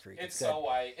Dawson's Creek. It's good. so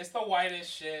white. It's the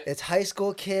whitest shit. It's high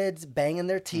school kids banging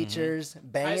their teachers,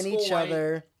 banging school each white.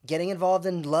 other, getting involved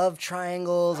in love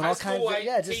triangles and High all school kinds of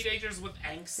white just teenagers with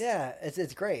angst. yeah.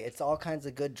 It's great. It's all kinds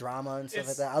of good drama and stuff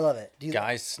like It's- that. I love it. Do you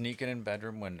Guys sneaking in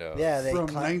bedroom windows. Yeah, they From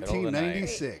climb- Middle of the night.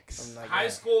 1996. I'm like, High yeah.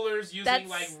 schoolers using That's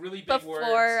like really big before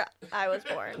words. I was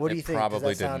born. What do It you think? probably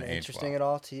Does that sound didn't age interesting well. at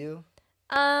all to you?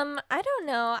 I don't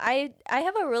know. I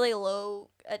have a really low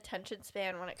attention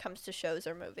span when it comes to shows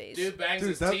or movies. Dude bangs Dude,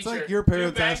 his that's teacher. like your Dude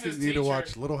parents bangs asking his you to teacher.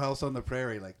 watch Little House on the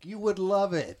Prairie. Like, you would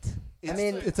love it. I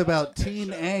mean, it's about teen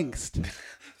angst.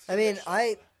 I mean,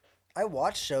 I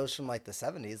watch shows from like the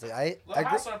 70s. Like I Little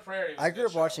House grew, on the Prairie. Was I a grew good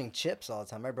up show. watching Chips all the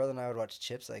time. My brother and I would watch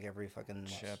Chips like every fucking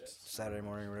Chips. Saturday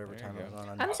morning or whatever There time you it was on.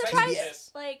 I'm I'll surprised. tell you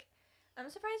this. I'm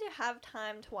surprised you have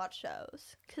time to watch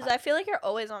shows because I feel like you're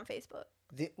always on Facebook.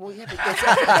 Well, yeah,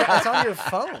 but it's on your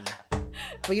phone.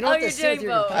 But you don't have to sit with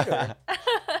your computer.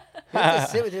 You have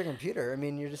to sit with your computer. I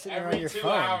mean, you're just sitting there on your Every 2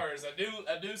 phone. hours,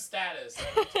 a new status.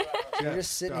 Every 2 hours. You're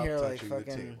just sitting Stop here like touching the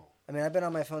fucking. table. I mean, I've been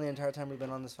on my phone the entire time we've been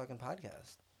on this fucking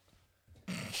podcast.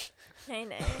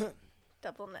 Nay.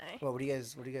 Double nay. Well, what are you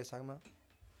guys talking about?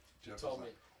 Jeff was Told me.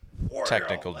 like,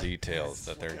 Technical details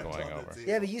that they're going over.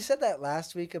 Yeah, but you said that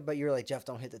last week, but you were like, Jeff,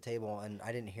 don't hit the table, and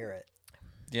I didn't hear it.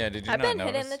 Yeah, did you I've not been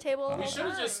notice? hitting the table the Oh. We whole should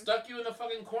have time. just stuck you in the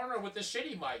fucking corner with the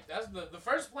shitty mic. That's the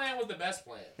first plan was the best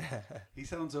plan. he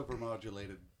sounds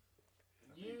overmodulated.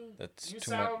 That's you too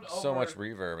sound much. So much over-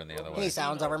 reverb in the other He way.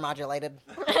 sounds overmodulated.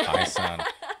 I sound.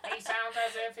 He sounds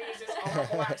as if he's just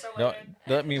overcoaxilated. No,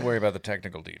 let me worry about the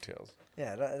technical details.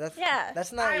 Yeah, that's High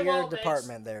not your voltage.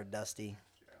 department there, Dusty.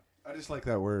 I just like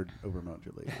that word,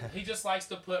 overmodulated. He just likes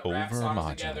to put rap songs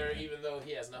Overmodulated. together, even though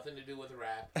he has nothing to do with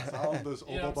rap. Sound is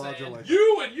You know what I'm saying? overmodulated.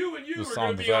 You and you You are going to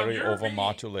sound be on very your beat.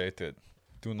 overmodulated.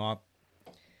 Do not.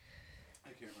 I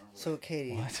can't remember. So,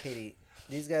 Katie,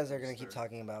 these guys are gonna keep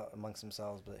talking about amongst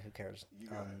themselves, but who cares? You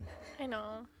got I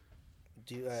know.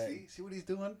 Do you, see what he's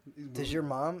doing? He's does your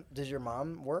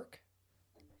mom work?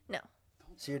 No.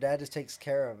 So your dad just takes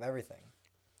care of everything.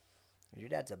 Your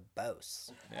dad's a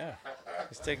boss. Yeah,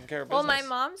 he's taking care of Well, business. my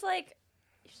mom's like,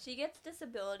 she gets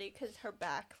disability because her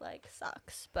back like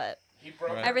sucks, but He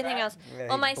broke Right. her everything back. else. Yeah,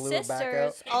 Well, he my blew her back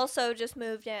out. sisters also just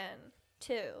moved in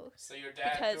too. So your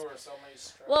dad Because- threw her so many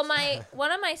strokes. Well,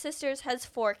 one of my sisters has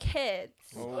 4 kids,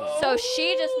 Oh. so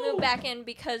she just moved back in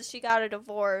because she got a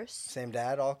divorce. Same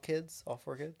dad, all kids, all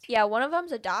 4 kids. Yeah, one of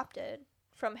them's adopted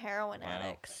from heroin Wow.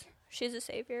 addicts. She's a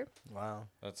savior. Wow.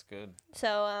 That's good.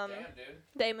 So Damn, dude.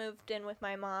 they moved in with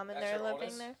my mom and That's they're your living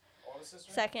oldest? there. Oldest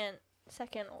sister?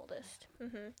 Second oldest.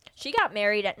 She got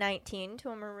married at 19 to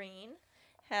a Marine.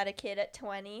 Had a kid at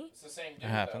 20. It's the same dude, It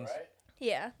happens. though, right?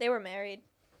 Yeah, they were married.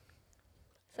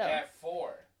 So They have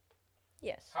 4.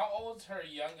 yes, How old's her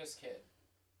youngest kid?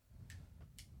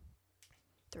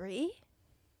 3.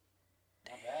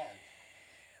 Not bad.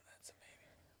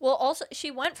 Well, also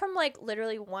she went from like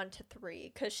literally 1 to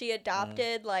 3 because she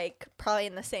adopted like probably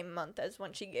in the same month as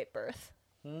when she gave birth.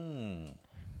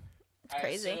 It's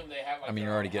crazy. I assume they have, like, I mean, their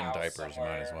you're already own getting house diapers, you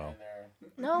might as somewhere well.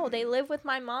 and No, they live with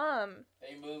my mom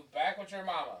They moved back with your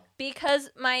mama. because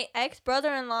my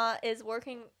ex-brother-in-law is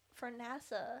working for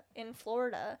NASA in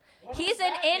Florida. What He's does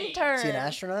an that mean? intern. Is he an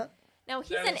astronaut? No, he's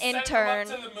They're an sending him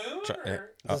intern. up to the moon, Try-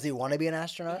 or- Does he want to be an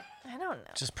astronaut? I don't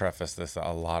know. Just preface this: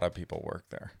 a lot of people work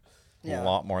there. Yeah. A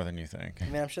lot more than you think. I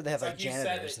mean, I'm sure they have It's like you said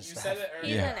janitors it. and You stuff. said it earlier.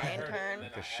 He's Yeah. an I heard it, intern. and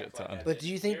then A I shit act like ton. I But do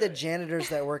you think the didn't hear it. janitors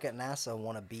that work at NASA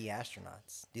want to be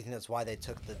astronauts? Do you think that's why they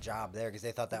took the job there? Because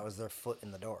they thought that was their foot in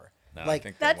the door. No, Like- I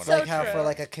think they That's wanna- so Like how true. for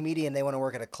like a comedian they want to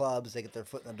work at a club, so they get their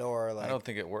foot in the door. Like I don't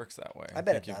think it works that way. I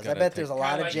bet think it you've does. I gotta bet take- there's a Kinda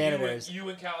lot of like janitors. You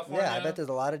in California. Yeah, I bet there's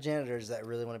a lot of janitors that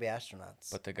really want to be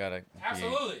astronauts. But they gotta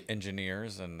Absolutely. be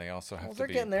engineers, and they also have Well, to they're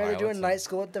be getting there. They're doing pilots night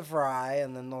school at DeVry,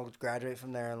 and then they'll graduate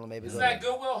from there, and they'll maybe Is go. that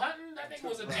Goodwill Hunting? That thing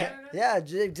was a janitor. Yeah,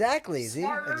 exactly. See,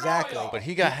 Smarter than all exactly. y'all. But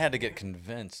he had to get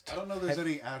convinced. I don't know if there's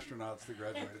any astronauts that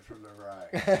graduated from the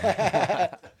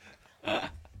ride.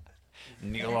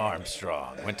 Neil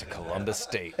Armstrong went to Columbus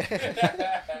State.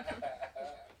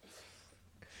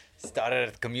 Started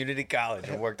at community college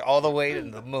and worked all the way to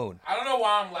the moon. I don't know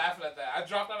why I'm laughing at that. I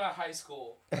dropped out of high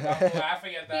school. I'm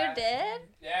laughing at You that. did?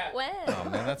 Yeah. When? Oh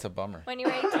man, that's a bummer. When you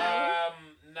were 18?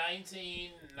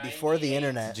 1998. Before the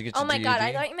internet. Did you get Oh your my god, I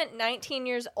GED? thought you meant 19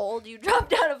 years old. You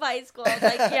dropped out of high school. I was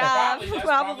like, yeah, Probably, that's probably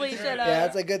probably true. should have. Yeah,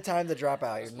 it's a good time to drop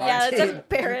out. You're Yeah, that's 19.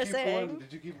 embarrassing.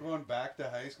 Did you keep going back to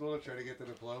high school to try to get the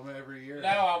diploma every year? No,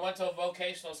 I went to a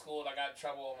vocational school and I got in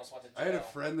trouble. Almost went to I jail. had a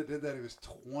friend that did that. He was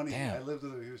 20. Damn. I lived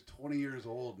with him. He was 20 years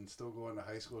old and still going to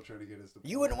high school trying to get his diploma.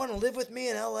 You wouldn't want to live with me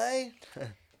in L.A.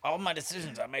 All my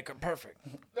decisions I make are perfect.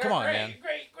 They're Come on, great, man.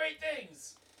 Great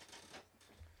things.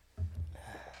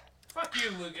 Fuck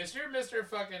you, Lucas. You're Mr.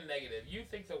 Fucking Negative. You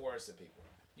think the worst of people.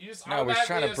 You just No, he's trying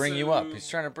to automatically bring you up. assume- He's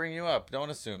trying to bring you up. Don't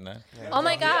assume that. Oh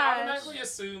my He gosh. automatically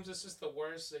assumes it's just the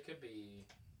worst it could be.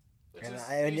 Which And is,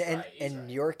 I, and, he's and, right, he's in right.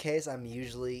 your case, I'm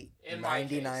usually In my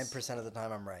case. 99% of the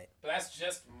time I'm right. But that's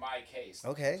just my case.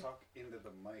 Okay. Talk into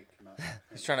the mic, not.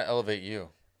 He's trying to elevate you.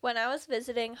 When I was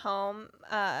visiting home,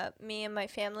 me and my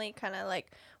family kind of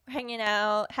like were hanging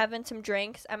out, having some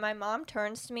drinks, and my mom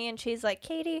turns to me and she's like,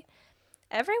 Katie,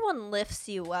 everyone lifts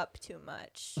you up too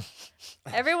much.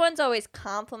 Everyone's always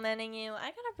complimenting you. I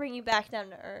gotta bring you back down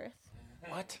to earth.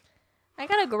 What? I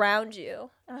gotta ground you.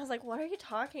 And I was like, what are you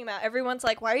talking about? Everyone's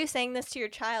like, why are you saying this to your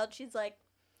child? She's like,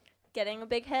 getting a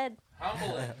big head.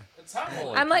 Humbling. It's humbling.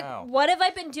 Holy I'm like, cow. what have I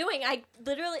been doing? I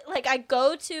literally, like, I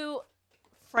go to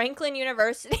Franklin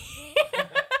University.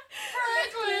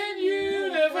 Franklin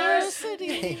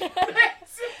impossibility.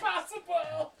 It's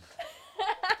impossible.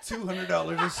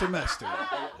 $200 a semester.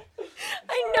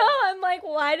 I know. I'm like,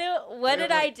 what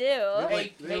did I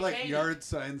do? They're like Katie. yard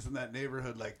signs in that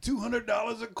neighborhood, like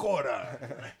 $200 a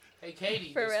quarter. Hey,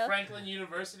 Katie, For does real? Franklin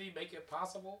University make it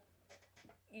possible?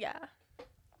 Yeah,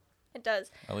 it does.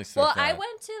 At least Well, there's I that.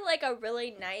 went to like a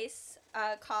really nice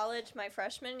college my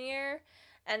freshman year,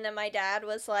 and then my dad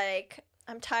was like,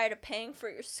 I'm tired of paying for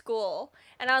your school.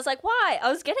 And I was like, why? I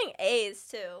was getting A's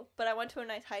too, but I went to a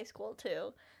nice high school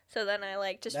too. So then I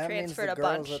like just That means transferred the a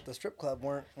girls bunch. at the strip club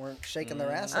weren't shaking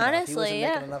their ass enough. Honestly, he wasn't yeah.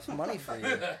 making enough money for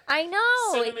you. I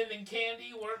know. Cinnamon and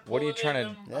candy weren't What are you pulling in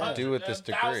trying them to do with this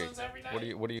degree? thousands every night.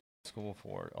 What are you in school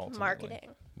for ultimately? Marketing.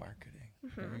 Marketing.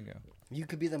 There you go. You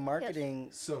could be the marketing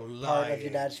So part of lying.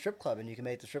 your dad's strip club, and you can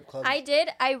make the strip club. I did.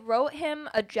 I wrote him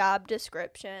a job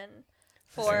description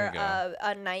There for you go.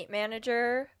 a night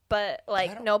manager, but Why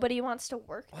like don't- nobody wants to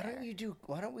work Why there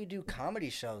don't we do comedy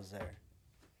shows there?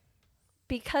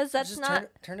 because that's Just not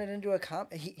turn it into a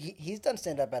he's done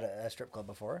stand up at a strip club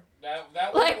before. That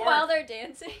would like work. while they're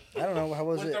dancing. I don't know how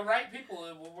was With it. the right people,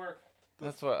 it would work.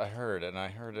 That's what I heard, and I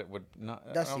heard it would not.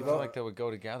 I Dusty, don't what- feel like they would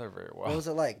go together very well. What was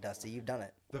it like, Dusty? You've done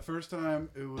it. The first time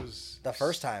it was The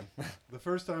first time. The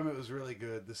first time it was really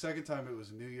good. The second time it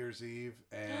was New Year's Eve,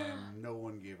 and no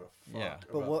one gave a fuck Yeah.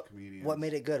 But about comedians. what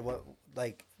made it good? What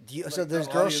like do you? Like so there's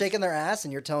the girls audience- shaking their ass,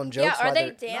 and you're telling jokes. Yeah, are while they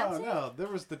they're- dancing? No,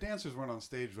 the dancers weren't on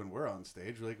stage when we're on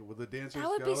stage. Like, well, the dancers That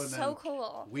would go be and so then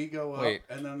cool. we go up, Wait.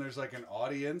 and then there's like an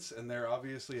audience, and they're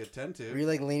obviously attentive. Were you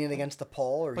like leaning against the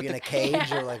pole, or But you in the- a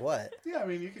cage, or like what? Yeah, I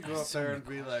mean, you could go up there and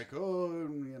be like, oh,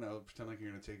 pretend like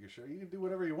you're gonna take your shirt. You can do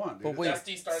whatever you want, dude. But wait,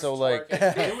 Dusty starts so, like-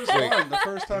 twerking. It was fun. The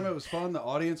first time it was fun. The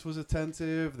audience was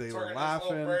attentive. They Twerking were his little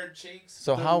laughing. bird cheeks.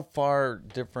 So how far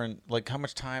different? Like how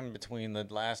much time between the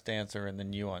last dancer and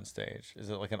then you on stage? Is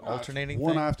it like an alternating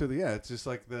one thing? after the It's just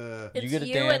like the. It's You get a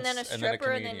and then a dance and then a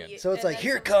stripper and then comedian. you. So it's and like then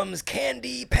here someone- comes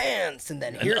Candy Pants, and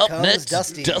then here up comes next,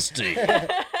 Dusty. Dusty.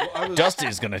 Well, I was,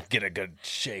 Dusty's gonna get a good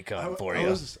shake on for I you.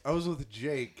 was with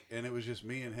Jake, and it was just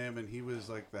me and him, and he was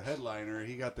like the headliner.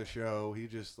 He got the show. He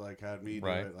just like had me do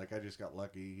Right. it. Like I just got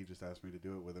lucky. He just asked me to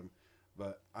do it with him.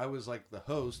 But I was like the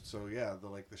host, so yeah,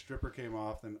 the stripper came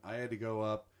off, and I had to go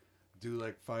up, do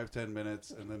like 5-10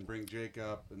 minutes, and then bring Jake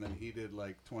up, and then he did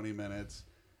like 20 minutes,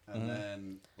 and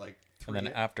then like and then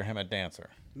after him a dancer.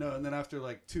 and then after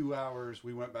like 2 hours,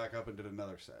 we went back up and did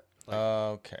another set. Like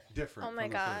Okay. different. Oh my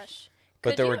from the first. gosh. But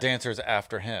Could there you- were dancers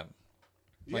after him.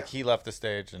 Like Yeah. he left the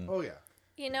stage and Oh yeah.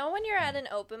 You know when you're at an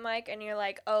open mic and you're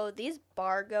like, oh, these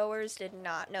bar goers did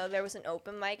not know there was an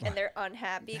open mic and they're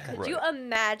unhappy. Could Right. you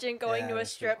imagine going Yeah, to a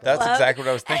that's strip that's club? exactly what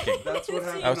I was thinking. That's what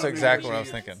happened. That's on New exactly what I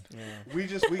Year's was Eve. thinking.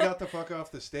 Yeah. We got the fuck off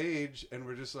the stage and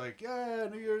we're just like, yeah,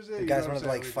 New Year's Eve. You You guys know wanted what to I'm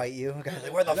like saying? fight you. Guys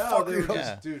like, where the No, fuck they are were you? just,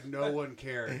 Yeah. dude, no one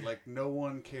cared. Like, no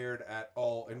one cared at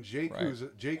all. And Jake,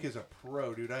 Right. Jake is a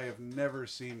pro, dude. I have never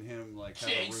seen him like have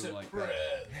Jake's a room a like pro.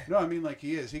 that. No, I mean like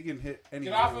he is. He can hit any.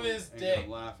 Get off room of his and get dick. 'em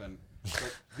laughing.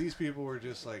 But these people were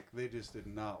just like they just did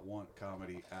not want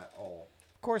comedy at all.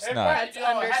 Of course Everybody, not. That's it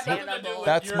had nothing to do understandable. with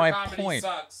That's your my comedy point.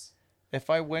 Sucks. If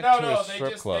I went No, to no, a they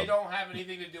strip just club, they don't have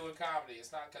anything to do with comedy.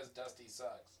 It's not because Dusty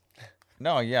sucks.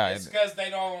 no, yeah, It's because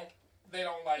they don't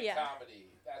like Yeah.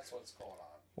 comedy. That's what's going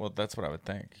on. well, that's what I would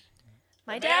think.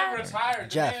 My The man dad.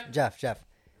 retired. The man- Jeff.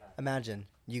 Imagine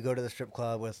you go to the strip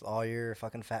club with all your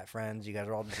fucking fat friends. You guys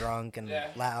are all drunk and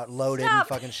Yeah. loaded Stop. and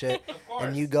fucking shit. Of course.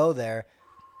 And you go there.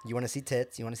 You want to see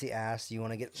tits. You want to see ass. You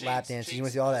want to get Cheeks, lap dances. You want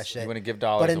cheeks, to see all that pussy. shit. You want to give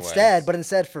dollars But away.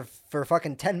 instead, for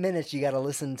fucking 10 minutes, you got to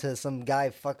listen to some guy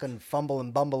fucking fumble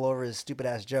and bumble over his stupid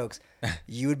ass jokes.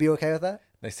 You would be okay with that?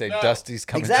 They say No. Dusty's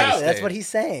coming Exactly. to the That's stage. what he's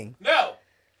saying. No,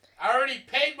 I already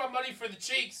paid my money for the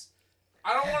cheeks.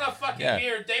 I don't want to fucking Yeah.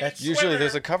 hear David. That's- Usually Schwimmer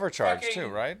there's a cover charge fucking- too,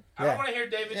 right? I don't Yeah. want to hear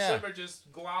David Yeah. Schwimmer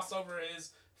just gloss over his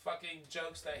fucking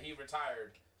jokes that he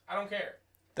retired. I don't care.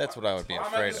 That's what I would be I'm at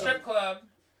afraid the of. strip club.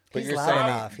 But He's you're loud saying,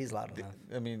 enough. He's loud enough.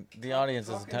 I mean, the audience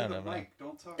is Talking to the attentive. right? mic,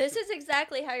 don't talk This to- is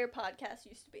exactly how your podcast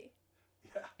used to be.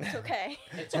 It's okay.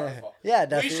 It's our fault. Yeah, We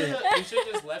Dusty.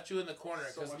 should just left you in the corner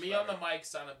So because much me on the better. mic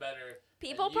sounded better.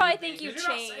 People than probably did, think you've 'cause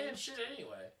you're not saying changed. shit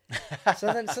anyway.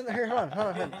 So here, hold on.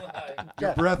 Like, Your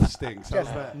Jeff, breath stinks. How's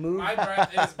Jeff, that? move. my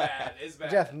breath is bad. Is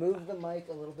bad. Jeff, move the mic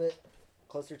a little bit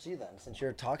closer to you then, since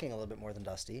you're talking a little bit more than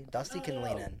Dusty. Dusty No, can no,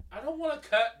 lean no. in. I don't want to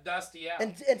cut Dusty out.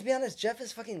 And to be honest, Jeff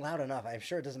is fucking loud enough. I'm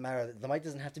sure it doesn't matter. The mic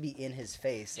doesn't have to be in his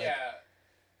face. Like,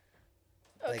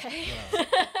 yeah. like, Okay. you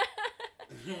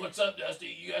know. What's up, Dusty?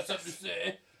 You got something to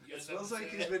say? It smells like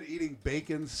he's been eating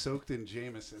bacon soaked in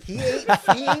Jameson. He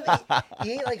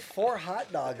ate like 4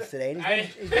 hot dogs today, and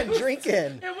he's been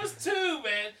drinking. It was 2, man.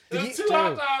 It Did was you- 2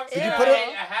 hot dogs. Did you and put I it-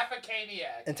 ate a half a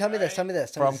caniac. And tell me this.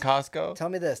 From Costco? Tell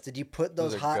me this. Did you put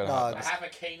those Those are hot good hot dogs? A half a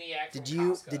caniac. Did from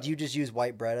you Costco. just use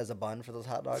white bread as a bun for those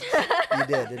hot dogs? You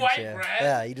did, didn't White you? bread?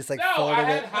 Yeah, you just like No, folded I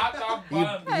had it. hot dog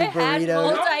buns. I had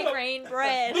burritos. multi-grain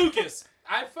bread. Lucas,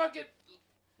 I fucking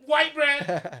white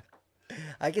bread.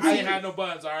 I can I see. ain't had no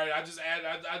buns. All right, I just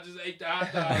ate the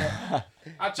hot dog.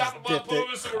 I chopped them up, dipped put them it.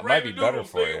 in some That might be ramen better noodles,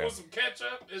 for nigga, you. with some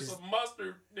ketchup and some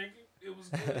mustard, nigga. It was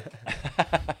good.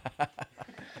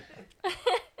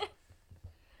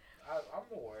 I'm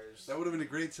the worst. That would have been a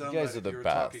great sound. You guys bite are if the you were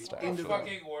best. talking I'm into the-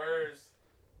 fucking worst.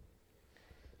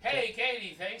 Hey,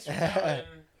 Katie, thanks for coming.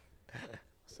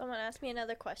 Someone asked me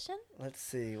another question. Let's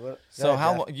see. What? So Go ahead,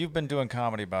 how Jeff. you've been doing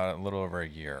comedy about a little over a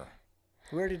year?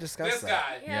 We already discussed This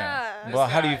that. guy. Yeah. This Well,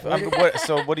 how do you?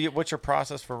 guy. What's your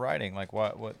process for writing? Like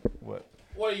what? What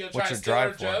are you gonna try What's to your steal our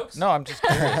drive for? jokes? No, I'm just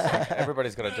curious. Like,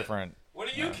 everybody's got a different.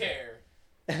 What do you care?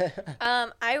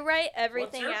 I write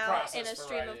everything your out in a process for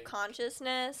stream writing? of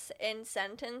consciousness in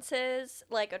sentences,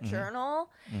 like a journal,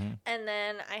 Mhm. and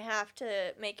then I have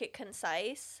to make it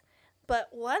concise. But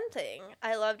one thing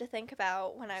I love to think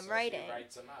about when I'm So writing, She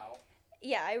writes them out.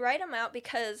 yeah, I write them out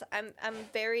because I'm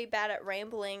very bad at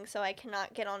rambling, so I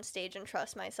cannot get on stage and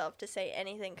trust myself to say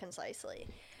anything concisely.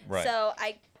 Right. So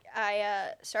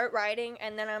I start writing,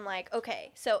 and then I'm like,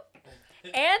 okay, so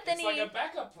Anthony. It's like a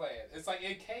backup plan. It's like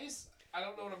in case I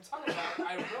don't know what I'm talking about,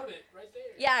 I wrote it right there.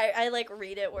 Yeah, I like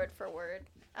read it word for word.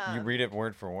 You read it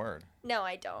word for word. No,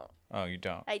 I don't. Oh, you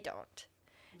don't. I don't.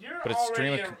 You're But it's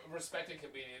already stream a respected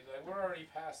comedian. Like, we're already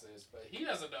past this, but he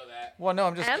doesn't know that. Well, no,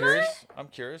 I'm just Am curious. I'm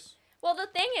curious. Well, the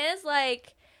thing is,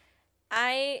 like,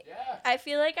 I Yeah.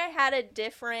 feel like I had a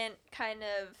different kind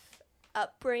of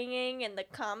upbringing in the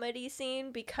comedy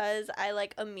scene because I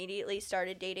like immediately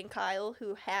started dating Kyle,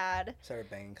 who had Started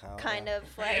banging Kyle. kind of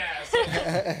like Yeah. So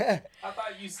I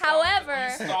thought you stalked However-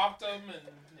 you stalked him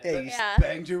and. Yeah, you yeah.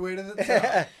 Banged your way to the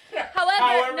top.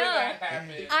 However, no. that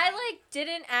happened. I like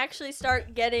didn't actually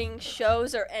start getting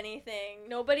shows or anything.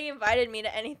 Nobody invited me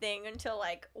to anything until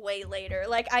like way later.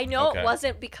 Like I know Okay. it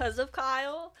wasn't because of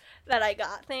Kyle that I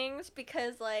got things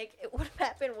because like it would have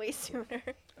happened way sooner.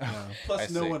 Plus,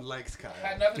 I no see. one likes Kyle.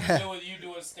 Had nothing to do with you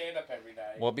doing stand up every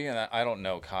night. Well, being that I don't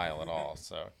know Kyle at all,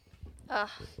 so Ugh.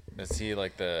 is he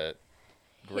like the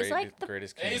like the-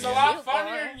 greatest And he's comedian? a lot Cute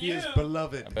funnier boy. than He you. is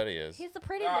beloved. I bet he is. He's the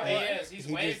pretty Oh, he boy. is. He's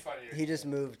way funnier. He just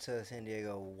moved to San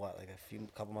Diego. What, like a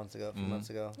couple months ago, a few Mhm. months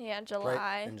ago. Yeah, Right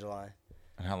July. in July.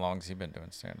 And how long has he been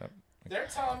doing stand up? They're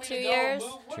telling me 2 to years? go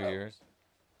move with 2 him. years.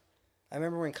 I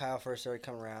remember when Kyle first started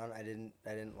coming around. I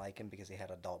didn't like him because he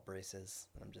had adult braces.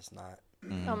 I'm just not.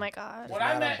 Oh my god. When not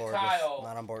I on met board Kyle- with,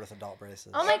 not on board with adult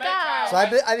braces. Oh my I met Kyle-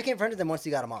 god. So I became friends with him once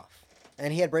he got him off,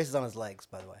 and he had braces on his legs,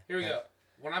 by the way. Here we go.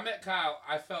 When I met Kyle,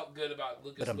 I felt good about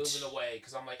Lucas But moving away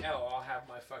because I'm like, oh, I'll have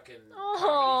my fucking Oh.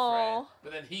 comedy friend.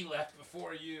 But then he left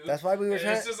before you. That's why we were And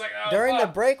trying. It's just like, oh, During the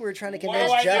fuck. break, we were trying to What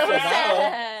convince do I Jeff do now?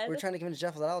 Ladalo. We were trying to convince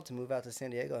Jeff Ladalo to move out to San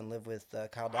Diego and live with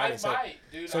Kyle I Dowdy. So might,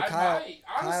 dude. so I Kyle- might.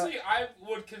 Honestly, I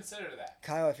would consider that.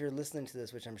 Kyle, if you're listening to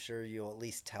this, which I'm sure you'll at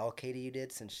least tell Katie you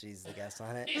did, since she's the guest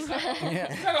on it. He's not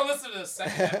gonna listen to the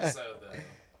second episode though.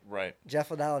 Right. Jeff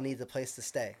Ladalo needs a place to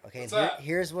stay. Okay, and What's up?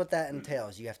 here's what that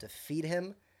entails: you have to feed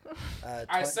him.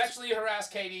 I sexually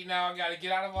harassed Katie. Now I gotta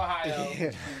get out of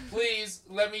Ohio. Please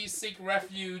let me seek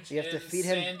refuge You have to in feed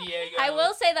him- San Diego. I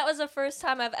will say that was the first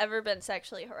time I've ever been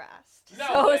sexually harassed. No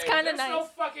so way. it's kind of There's nice. no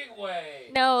fucking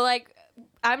way. No, like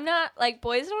I'm not like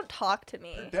boys don't talk to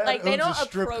me. Dad Like they owns don't a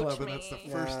strip approach club, me. and that's the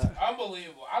Nah. first.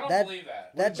 Unbelievable. I don't That- believe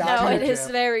that. that No, doctor- it is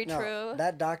Jeff. very No, true.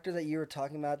 that doctor that you were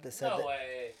talking about that said No that,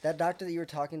 way. that doctor that you were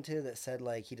talking to that said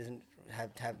like he doesn't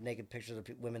have naked pictures of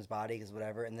women's body because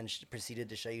whatever, and then proceeded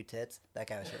to show you tits. That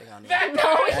guy was hitting on you. That No,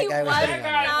 guy, he guy was was hitting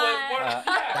on you. not.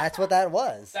 yeah. That's what that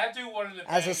was. That dude wanted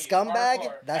to As bang a you, scumbag,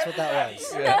 hardcore. that's what that Everybody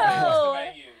was. wants No. to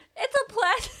bang you. It's a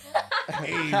plastic.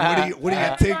 Hey, what do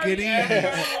you think it Everybody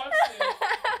is? wants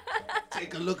to.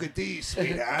 Take a look at these,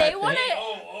 sweetheart. They want Hey, to,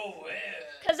 oh, yeah.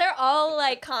 because they're all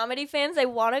like comedy fans. They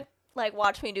want to like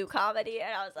watch me do comedy,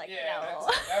 and I was like, Yeah, no.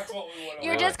 that's what we want to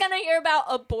You're just gonna hear about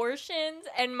abortions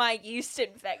and my yeast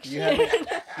infection.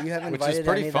 You haven't Which is invited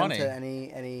pretty any of them funny. to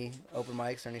any open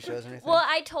mics or any shows or anything. Well,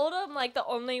 I told him like the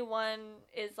only one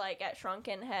is like at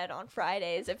Shrunken Head on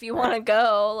Fridays. If you want to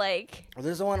go, like Well,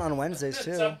 there's the one on Wednesdays It's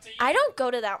too. up to you. I don't go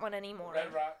to that one anymore.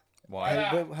 Red Rock. Why? Hey,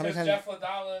 but how many Because times- Jeff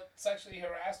Ladala sexually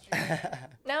harassed you.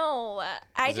 No,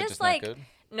 I Is it just not like good?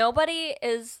 nobody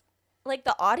is like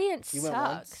the audience You went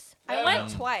sucks. once? I Yeah. went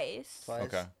twice. Twice.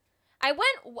 Okay. I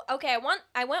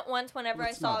went once whenever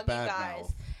It's I saw not you bad guys.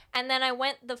 mouth. And then I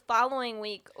went the following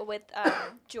week with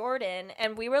Jordan,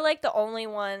 and we were like the only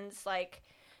ones like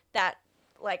that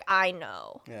like I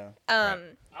know. Yeah.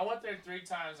 I went there 3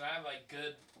 times and I had like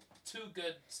 2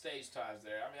 good stage times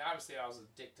there. I mean, obviously I was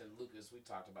a dick to Lucas. We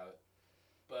talked about it,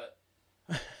 but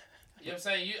you know what I'm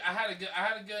saying. I had a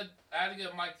good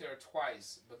mic there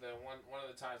twice, but then one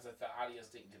of the times that the audience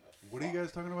didn't give a fuck. What are you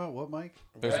guys talking about? What mic?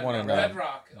 There's one in Red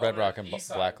Rock. Red over Rock the and east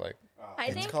side. Black Lake. I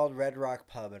It's think called Red Rock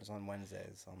Pub. It's on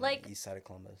Wednesdays on Like- the east side of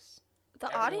Columbus. the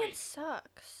Every audience week.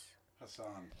 sucks. Hassan.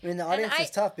 I mean, the audience is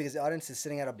tough because the audience is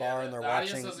sitting at a bar Yeah, and they're the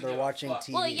audience watching. doesn't They're give a watching fuck.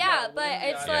 TV. Well, yeah, Yeah, but yeah,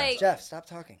 it's yeah. like Jeff, stop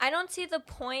talking. I don't see the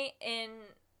point in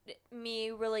me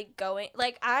really going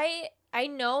like I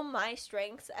know my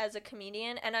strengths as a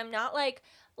comedian, and I'm not like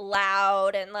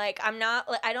loud, and like I'm not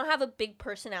like I don't have a big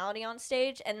personality on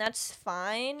stage, and that's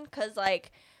fine because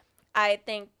like I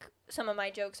think some of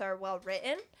my jokes are well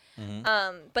written.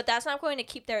 But that's not going to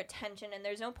keep their attention, and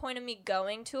there's no point in me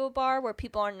going to a bar where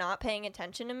people are not paying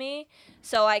attention to me,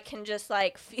 so I can just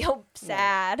like feel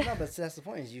sad. No, but that's the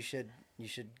point. Is you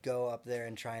should go up there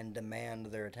and try and demand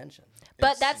their attention.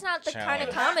 But It's that's not the kind of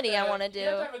challenge. comedy I want to You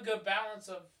have do. to have a good balance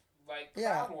of like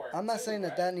Yeah, crowd work. I'm not too, saying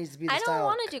right? that needs to be the I style. don't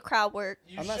want to do crowd work.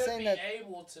 You I'm not should saying be that-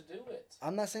 able to do it.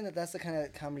 I'm not saying that that's the kind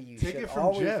of comedy you Take should it from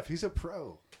always. Jeff. He's a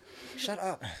pro. Shut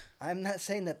up. I'm not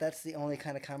saying that that's the only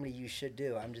kind of comedy you should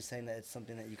do. I'm just saying that it's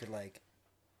something that you could like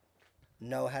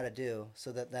know how to do,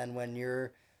 so that then when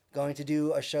you're going to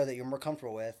do a show that you're more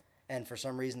comfortable with, and for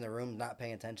some reason the room's not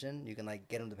paying attention, you can like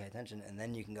get them to pay attention, and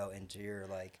then you can go into your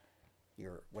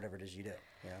whatever it is you do.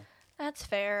 You know, That's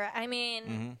fair. I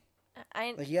mean,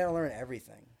 I like you gotta learn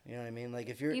everything. You know what I mean? Like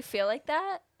if you're you feel like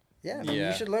that? yeah, I mean, Yeah.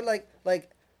 you should learn like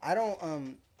I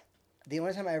don't the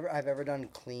only time I've ever done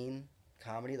clean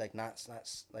comedy, like not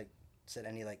like said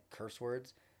any like curse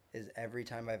words, is every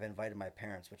time I've invited my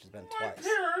parents, which has been twice.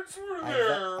 Parents were I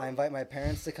there. invite my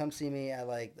parents to come see me at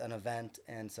like an event,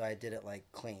 and so I did it like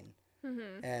clean.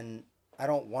 Mm-hmm. And I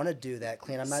don't want to do that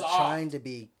clean. I'm not Soft. trying to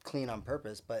be clean on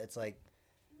purpose, but it's like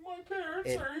My parents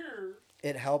It- are here.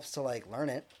 it helps to like learn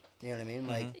it. You know what I mean?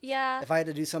 Like Yeah. if I had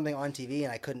to do something on TV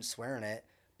and I couldn't swear in it,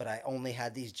 but I only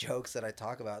had these jokes that I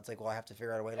talk about, it's like, well, I have to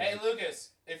figure out a way to Hey like,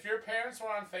 Lucas, if your parents were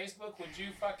on Facebook, would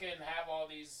you fucking have all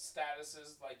these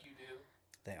statuses like you do?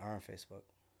 they are on Facebook.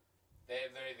 They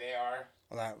are.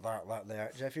 They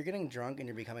are. Jeff, you're getting drunk and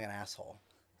you're becoming an asshole.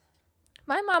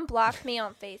 My mom blocked me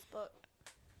on Facebook.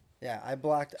 Yeah, I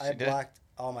blocked She did?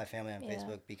 all my family on Yeah.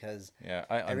 Facebook because Yeah,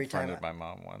 I Every time unfriended my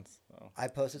mom once. So. I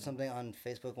posted something on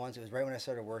Facebook once. It was right when I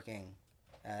started working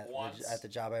Once. at the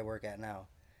job I work at now,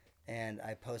 and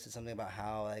I posted something about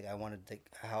how like how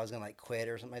I was gonna like quit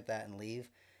or something like that and leave.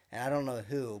 And I don't know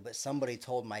who, but somebody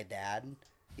told my dad,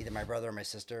 either my brother or my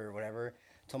sister or whatever,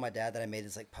 told my dad that I made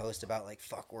this like post about like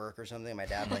fuck work or something. My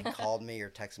dad like called me or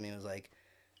texted me and was like,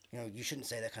 you know, you shouldn't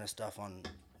say that kind of stuff on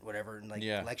whatever, and like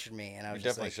Yeah. lectured me. And I You was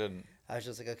just definitely like, shouldn't. I was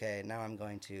just like, okay, now I'm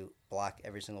going to block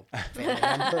every single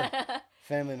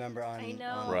family member on, I know.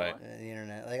 on Right. the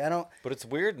internet. Like I don't. But it's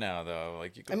weird now, though.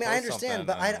 Like you. I Can mean, I post understand, something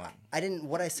but and, like, I didn't.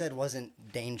 What I said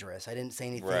wasn't dangerous. I didn't say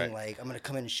anything Right. like I'm gonna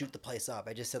come in and shoot the place up.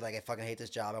 I just said like I fucking hate this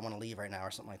job. I want to leave right now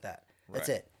or something like that. That's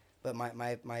Right. it. But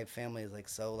my family is like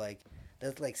so like they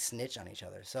like snitch on each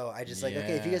other. So I just like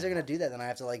okay, if you guys Yeah. are gonna do that, then I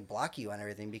have to like block you on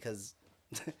everything because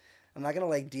I'm not gonna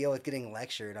like deal with getting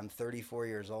lectured. I'm 34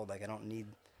 years old. Like I don't need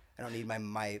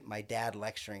my dad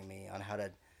lecturing me on how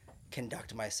to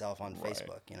conduct myself on Right.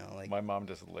 Facebook. You know, like My mom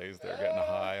just lays there getting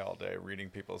high all day, reading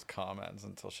people's comments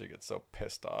until she gets so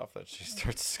pissed off that she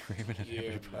starts screaming at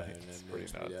everybody. It's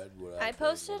pretty nuts. I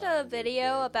posted a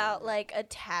video about like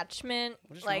attachment,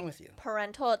 What is wrong like with you?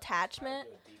 parental attachment.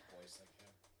 Do a deep voice like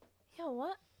him. Yeah,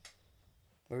 what?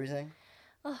 what were you saying?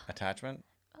 Attachment?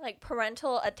 Like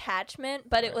parental attachment,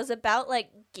 but it was about like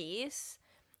geese,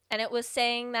 and it was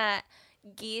saying that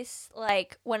geese,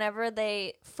 like whenever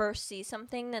they first see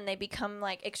something, then they become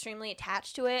like extremely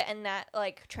attached to it, and that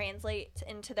like translates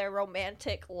into their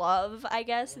romantic love, I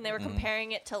guess. And they were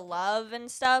comparing it to love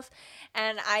and stuff,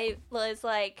 and I was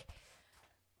like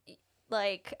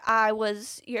I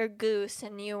was your goose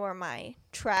and you were my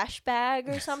trash bag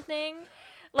or something.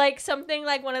 Like something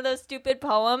like one of those stupid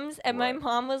poems, and my Right.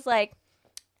 mom was like,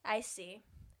 I see.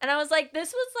 And I was like,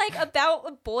 this was like about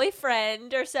a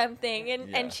boyfriend or something. And,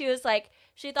 Yeah. and she was like,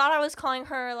 she thought I was calling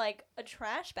her like a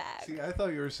trash bag. See, I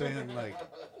thought you were saying like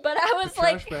But I the was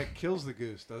trash like, bag kills the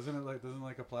goose, doesn't it? Like doesn't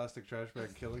like a plastic trash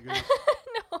bag kill a goose?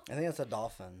 no. I think that's a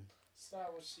dolphin. That's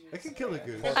not what she It was can kill a saying.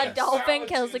 goose. That's A not dolphin what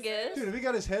kills she a was saying. goose? Dude, if he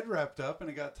got his head wrapped up and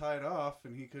it got tied off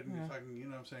and he couldn't fucking, you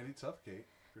know what I'm saying, he'd suffocate.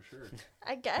 For sure.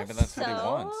 I guess Maybe that's so. what he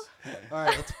wants. All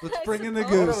right, let's bring in the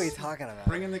suppose. What are we goose. talking about?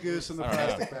 Bring in the goose in the I don't know.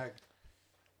 plastic bag.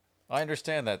 I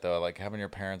understand that though. Like having your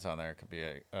parents on there could be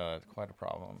quite a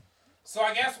problem. So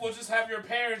I guess we'll just have your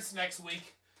parents next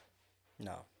week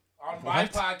No. on my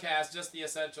podcast, Just the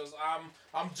Essentials.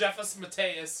 I'm Jeffus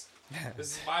Mateus.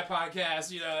 This is my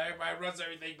podcast. You know, everybody runs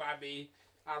everything by me.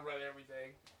 I run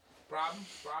everything. Problem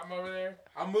over there?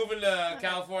 I'm moving to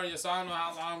California, so I don't know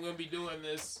how long I'm going to be doing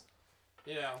this.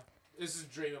 You know, this is a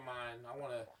dream of mine. I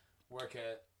want to work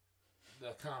at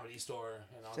the Comedy Store.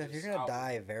 And I'll Jeff, you're gonna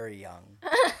die very young.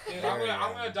 Dude,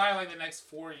 I'm gonna die like the next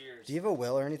 4 years. Do you have a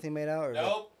will or anything made out? Or like,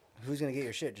 Nope, who's gonna get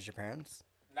your shit? Just your parents?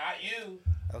 not you.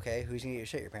 Okay, who's gonna get your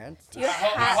shit? Your parents? Do you I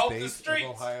hope the State streets.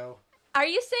 of Ohio. Are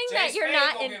you saying Jay that you're Spade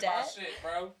not gonna in get my debt? shit,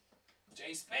 bro.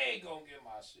 Jay Spade gonna get my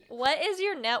shit. What is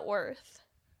your net worth?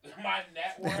 My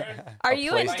net worth. Are A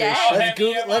you in PlayStation. debt? How Let's heavy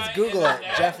Google. am Let's I Google in it.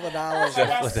 debt? Jeff Ladala is I'm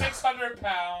about Ladala. 600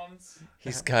 pounds.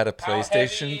 He's got a How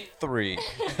PlayStation heavy- 3,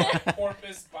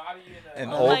 Porpoise body and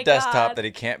an a. Oh my old desktop God. that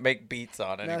he can't make beats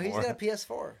on No, anymore. he's got a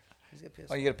PS4. He's got a PS4.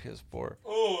 Oh, you got a PS4.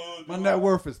 Oh, My net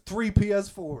worth is 3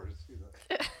 PS4s.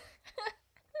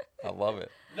 I love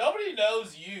it. Nobody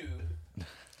knows you.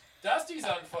 Dusty's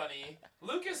unfunny.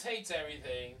 Lucas hates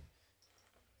everything.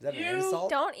 Is that an You insult?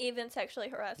 Don't even sexually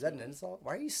harass Is that an me. insult?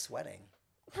 Why are you sweating?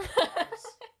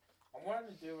 I'm wearing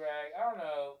a do-rag. I don't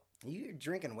know. You're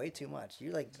drinking way too much.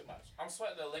 You're like. Too much. I'm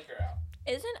sweating the liquor out.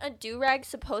 Isn't a do-rag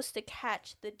supposed to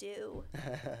catch the dew?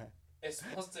 It's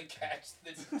supposed to catch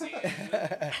the dew.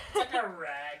 It's like a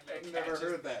rag that I've never catches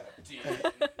heard that. the dew.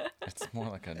 It's more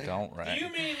like a don't Do rag.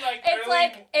 you mean like It's early,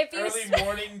 like if you early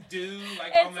morning dew,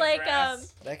 like It's on the like,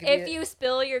 grass? That could If be you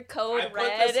spill your I code put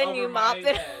red this and you over mop my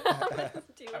it head. up with I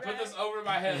put do-rag. this over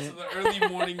my head so the early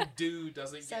morning dew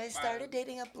doesn't So get I started violent.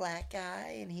 dating a black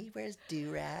guy, and he wears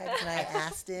do-rags, and I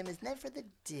asked him, "Isn't that for the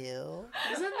dew?"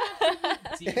 Isn't that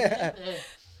for the dew?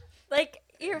 Like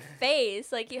your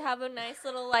face, like you have a nice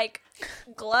little like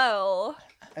glow.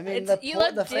 I mean, It's- you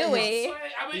look the face- dewy.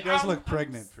 I mean, He does I'm- look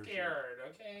pregnant I'm for sure. scared,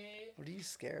 okay? What are you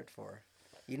scared for?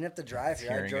 You didn't have to drive It's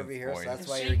here. I hearing drove you his here, so voice. that's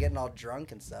why She- you were getting all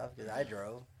drunk and stuff. Because I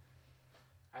drove.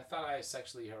 I thought I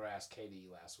sexually harassed Katie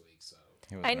last week, so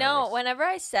He was I know. nervous. Whenever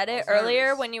I said I it was earlier,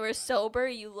 nervous. when you were sober,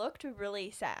 you looked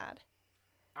really sad.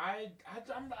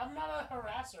 I'm not a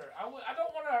harasser. I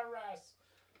don't want to harass.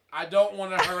 I don't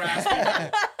want to harass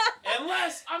people.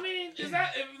 Unless, I mean, if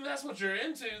that's what you're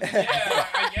into, then yeah,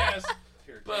 I guess.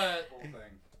 Here, But- whole thing.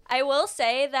 I will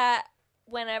say that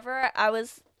whenever I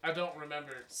was I don't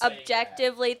remember saying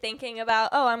objectively thinking about,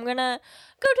 oh, I'm gonna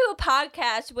go to a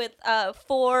podcast with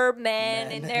 4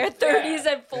 men in Men. their 30s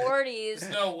and 40s.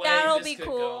 that. No way That'll this be could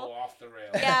cool. go off the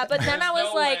rails. Yeah, but then I There's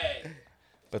was no like, way.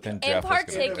 But then In Jeff was gonna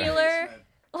do it. particular-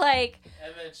 like,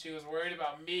 And then she was worried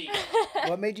about me.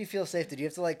 What made you feel safe? Did you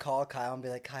have to like call Kyle and be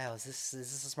like, "Kyle, is this a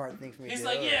smart thing for me He's to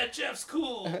like, do?" yeah, Jeff's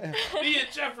cool. Me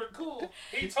and Jeff are cool.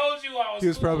 He told you I was He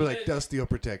was cool, probably like, didn't Dusty will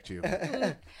protect you.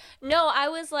 no, I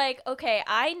was like, okay,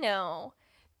 I know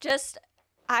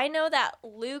that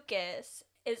Lucas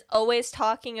is always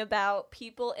talking about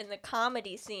people in the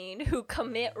comedy scene who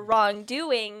commit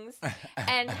wrongdoings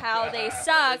and how they Is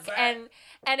suck that-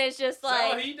 and it's just Is that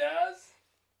what like, he does?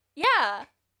 yeah,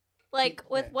 like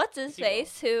with Yeah. what's his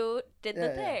face who did the Yeah,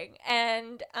 yeah. thing.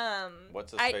 And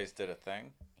What's his I- face did a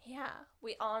thing? yeah,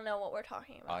 we all know what we're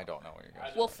talking about. I don't know what you're I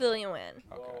going We'll fill you in,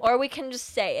 Okay. or we can just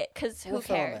say it because who We'll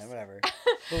fill 'em cares? in, whatever.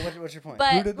 But what's your point? Who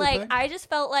But did the like, thing? I just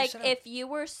felt like shut up. if you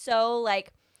were so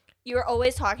like, you were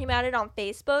always talking about it on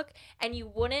Facebook, and you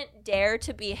wouldn't dare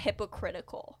to be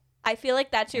hypocritical. I feel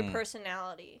like that's your Mm.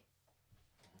 personality.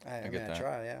 I get mean, I that.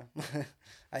 try, yeah.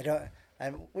 I don't.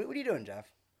 What are you doing, Jeff?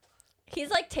 He's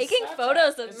like taking Snapchat.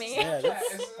 photos of It's me. Yeah,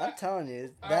 that's, It's- I'm telling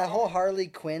you, that whole Harley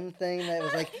Quinn thing that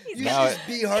was like, you should Now just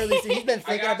be Harley. He's been I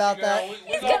thinking got about you, girl. that. We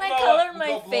He's gonna gonna blow color up. We my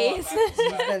gonna blow up face. after this.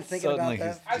 He's been thinking Suddenly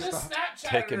about that. I just Snapchatted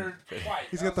taking her pic- twice.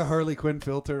 He's I got the was- Harley Quinn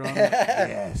filter on.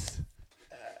 Yes.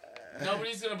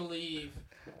 Nobody's gonna believe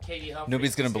Katie Humphreys.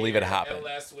 Nobody's gonna was believe here it happened.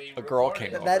 Unless we A girl recorded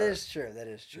came it. over. That is true. That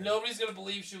is true. Nobody's gonna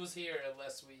believe she was here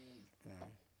unless we.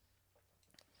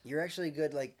 You're actually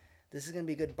good. Like, this is gonna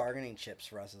be good bargaining chips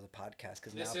for us as a podcast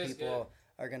because This now is people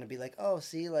are gonna be like, oh,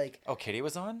 see, like, Oh, Katie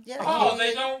was on? yeah, Oh, Katie-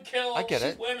 they don't kill I get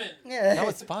it. women. yeah, No,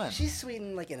 it's fun. She's sweet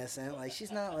and like innocent. Like,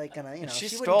 she's not like gonna, you know,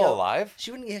 She's she still wouldn't go, alive? She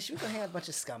wouldn't. Yeah, she would go hang out with a bunch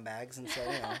of scumbags, and so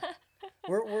you know,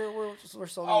 we're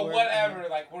slowly. Oh, we're- whatever.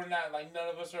 Like we're not like none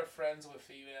of us are friends with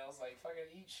females. Like fucking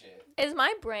eat shit. Is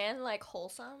my brand like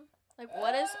wholesome? Like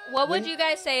what would you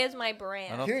guys say is my I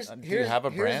brand? don't- Here's, do you have a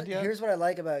brand yet? Here's what I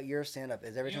like about your stand up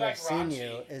is every You time like I've seen raunchy.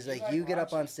 you is You like like you get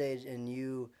up on raunchy. stage and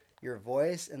your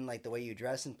voice and like the way you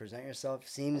dress and present yourself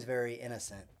seems very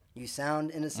innocent. You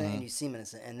sound innocent Mm-hmm. and you seem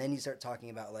innocent, and then you start talking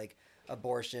about like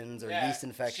abortions or Yeah, yeast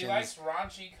infections. She likes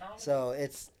raunchy comedy. So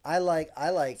I like.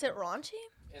 Is it raunchy?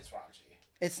 It's raunchy.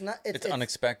 It's not. It's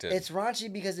unexpected. It's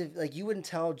raunchy because if like you wouldn't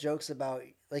tell jokes about,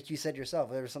 like you said yourself,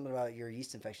 if there was something about your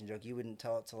yeast infection joke, you wouldn't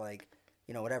tell it to like,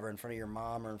 you know, whatever, in front of your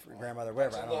mom or your grandmother,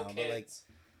 whatever. I don't know, but like.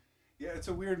 Yeah, it's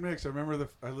a weird mix. I remember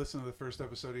I listened to the first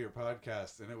episode of your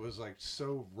podcast, and it was like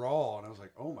so raw, and I was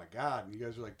like, "Oh my god!" And you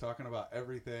guys were like talking about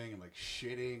everything and like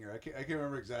shitting, or I can't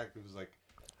remember exactly. It was like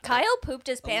Kyle pooped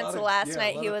his pants the last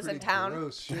night he was in town.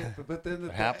 Gross shit. But then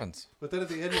It happens. But then at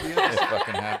the end of the It episode,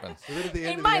 fucking happens. but then at the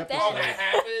end In of my the bed. Oh, episode, that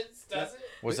happens, does it?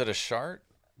 Was it a shart?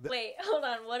 Wait, hold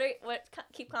on.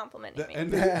 Keep complimenting the me.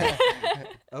 end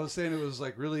I was saying it was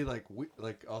like really like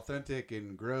authentic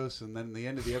and gross, and then the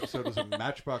end of the episode was a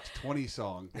Matchbox 20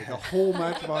 song, like a whole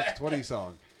Matchbox 20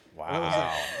 song. Wow. And I was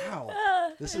like,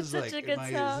 wow, this It's is such like, a good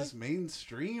is song. this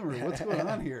mainstream or what's going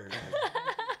on here?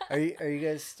 Are you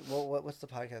guys? What's the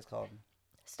podcast called?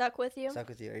 Stuck with you? Stuck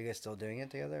with you. Are you guys still doing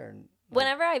it together? Or, like,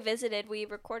 Whenever I visited, we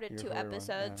recorded You 2 recorded one,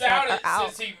 episodes. yeah. that Doubt it are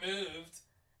out. since he moved.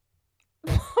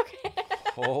 Okay.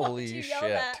 Holy Don't you yell shit.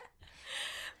 that.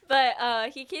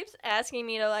 But he keeps asking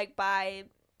me to like buy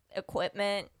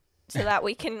equipment so that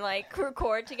we can like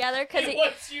record together. Cause He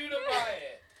wants you to buy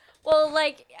it. well,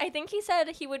 like I think he said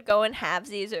he would go in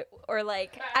halvesies or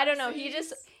like I don't know. He Halvesies?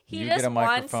 just You just get a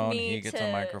wants microphone. me He gets to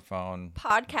a microphone.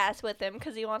 podcast with him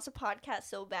because he wants to podcast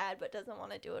so bad but doesn't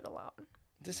want to do it alone.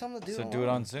 There's something to do. So do it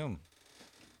on Zoom.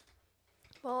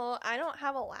 Well, I don't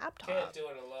have a laptop. Can't do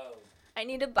it alone. I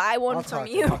need to buy one I'll from talk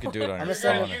to you. him. You can do it on I'm your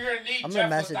gonna phone. You're gonna need I'm Jeff gonna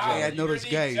message Ladala. you. Hey, I You're know gonna this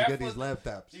need guy. You Jeff got these Lad-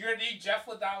 laptops. You're gonna need Jeff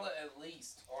Ladala at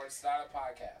least, or it's not a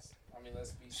podcast. I mean,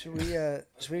 let's be Should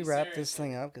serious. we wrap this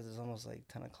thing up because it's almost like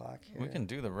 10 o'clock here. We can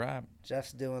do the rap.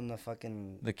 Jeff's doing the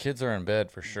fucking. The kids are in bed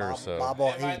for sure, so Bobble.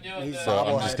 Am I doing He's the- So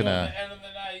I'm just bobbleheading. gonna- At the end of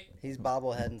the night. He's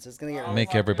bobbleheading, so it's gonna get. Oh, make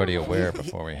fuck, everybody you're- aware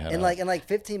before we head In out. like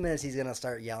 15 minutes, he's gonna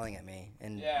start yelling at me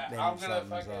and. Yeah, maybe I'm gonna something,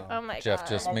 fucking- Oh my Jeff, god.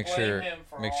 just I'm make gonna blame sure him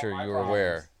for all you're my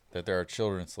aware problems. that there are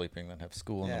children sleeping that have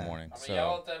school in Yeah. the morning. I'm gonna So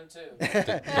yell at them too.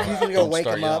 He's gonna go Don't wake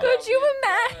start him up. yelling. Could you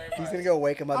imagine? He's gonna go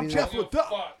wake him up. I'm He's Jeff gonna, Ladala.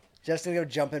 Fuck. Jeff's gonna go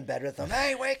jump in bed with him.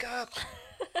 Hey, wake up!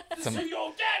 This is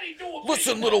your daddy doing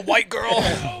listen, me. little white girl,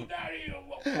 Oh,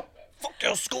 daddy, fuck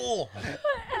your school.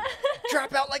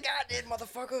 Drop out like I did,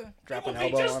 motherfucker. Drop you an will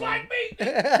be elbow just on like him.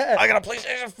 me. I got a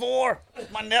PlayStation 4.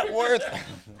 My net worth,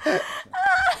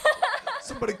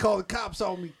 Somebody called the cops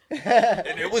on me.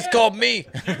 and it was called me.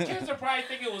 Your kids are probably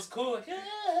thinking it was cool. Like,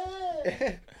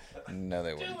 yeah. No,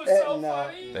 they It wouldn't. was so No.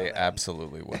 funny. They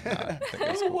absolutely would not think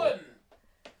it's Who cool. wouldn't?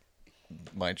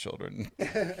 My children.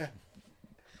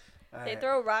 They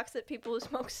throw rocks at people who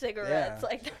smoke cigarettes. Yeah.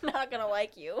 Like they're not gonna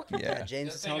like you. Yeah. James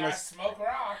Just was think telling I us. smoke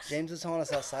rocks. James was telling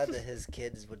us outside that his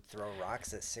kids would throw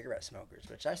rocks at cigarette smokers,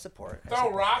 which I support. I Throw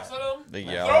support rocks that. at them. They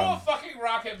yell. Throw a fucking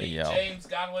rock at They me, yell. James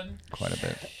Godwin. Quite a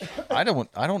bit.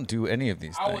 I don't do any of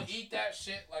these I would things. eat that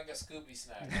shit like a Scooby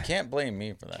snack. You can't blame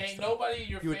me for that Can't stuff. nobody in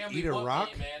your You would family eat a whoop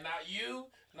rock? me, man. Not you,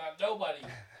 not nobody.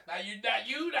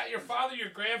 Not your father, your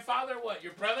grandfather, what?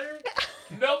 Your brother?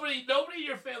 nobody in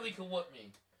your family can whoop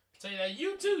me. Tell you that.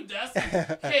 You too, Dustin.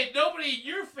 Can't nobody in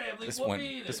your family This whoop went-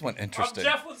 me either. this went interesting.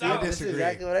 I'm Jeff was I out. This is disagree.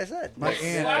 exactly what I said. My I aunt-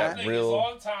 slap got niggas real-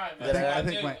 all the time. I That's think- what I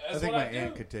think do. my That's what I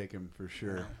aunt do. could take him for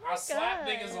sure. I slap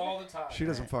God. niggas all the time. She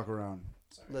doesn't fuck around.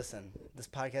 Listen, this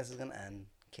podcast is gonna end.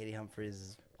 Katie Humphreys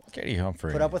is Katie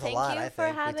Humphrey. put up with Thank a lot. you I for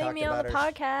think we having talked me on about the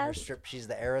her podcast. strip. She's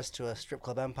the heiress to a strip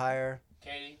club empire.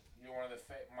 Katie, you're one of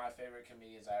my favorite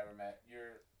comedians I ever met.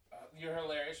 You're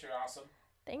hilarious. You're awesome.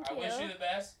 Thank I you. wish you the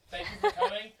best. Thank you for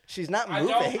coming. She's not I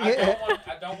moving.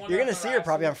 don't want. You're gonna see her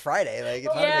probably on Friday. Like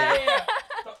it's not a Yeah, big- yeah.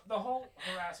 The whole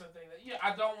harassment thing.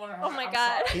 I don't want to. Oh my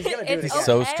god. He's gonna do it It's again.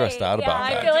 So okay. stressed out about yeah,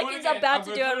 that. I feel Do like it he's again. about I'm to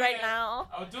gonna do it do it right again. now.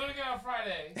 I'll do it again on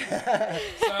Friday.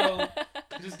 So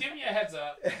just give me a heads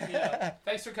up.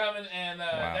 Thanks for coming, and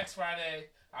Wow. next Friday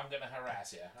I'm gonna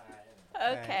harass you. All right.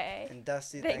 Alright. Okay. And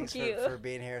Dusty, Thank thanks you. for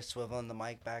being here, swiveling the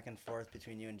mic back and forth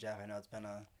between you and Jeff. I know it's been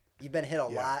you've been hit a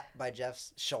Yeah. lot by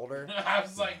Jeff's shoulder. I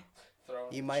was like,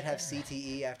 throwing. You the might have chair.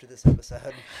 CTE after this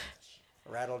episode.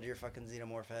 Rattled your fucking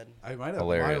xenomorph head. I might have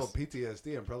Hilarious. mild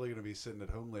PTSD. I'm probably gonna be sitting at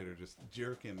home later, just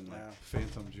jerking like Yeah.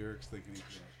 phantom jerks, thinking.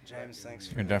 James, thanks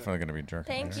for You're definitely gonna be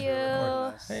jerking. Thank there. you.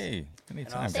 recording this. Hey, And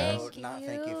anytime, also, guys. Thank not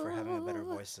thank you for having a better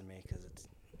you. voice than me because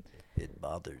it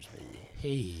bothers me. Hey,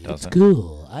 it's Doesn't.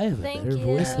 cool. I have a Thank better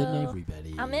voice than you.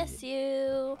 everybody. I miss you.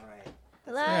 All right.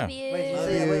 Love Yeah. you. Wait, did you Love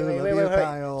say, you, wait, love wait, you, wait.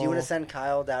 Kyle. Do you want to send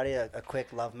Kyle Dowdy a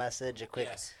quick love message?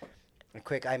 Yes. A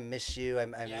quick I miss you.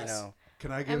 I'm Yes. you know.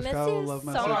 Can I I give miss Kyle a you love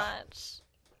so message? much.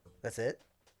 That's it?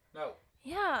 No.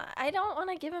 Yeah, I don't want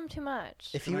to give him too much.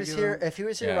 If he Can I was give here, him- if he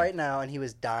was here Yeah. right now and he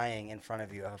was dying in front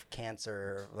of you of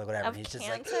cancer or whatever, Of and he's just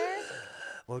cancer? like,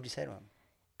 what would you say to him?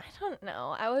 I don't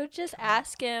know. I would just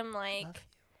ask him, Love like, you.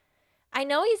 I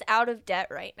know he's out of debt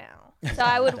right now. So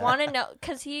I would want to know,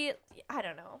 because I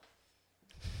don't know.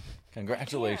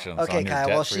 Congratulations. Okay, on your Kyle.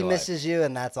 Well, debt-free she life. misses you,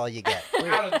 and that's all you get.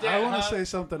 Out of debt, I want to huh? say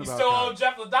something You about still Kyle. owe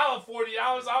Jeff $40.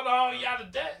 I don't know how you out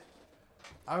of debt.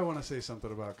 I want to say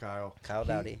something about Kyle. Kyle He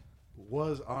Dowdy.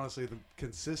 was honestly the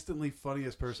consistently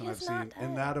funniest person I've He's seen not in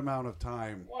dead. that amount of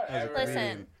time as a Whatever. Listen,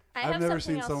 comedian. I I've have never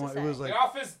something seen else someone. to It was say. like Get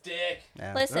off his dick.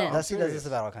 Yeah. Listen. No, I'm Dusty does serious. this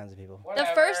about all kinds of people. The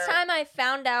first Whatever. time I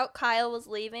found out Kyle was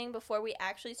leaving before we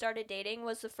actually started dating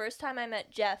was the first time I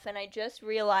met Jeff, and I just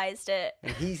realized it.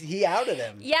 And he outed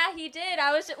him. Yeah, he did.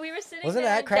 We were sitting Wasn't it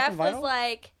there, at and Craft Jeff and was Vinyl?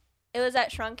 like, it was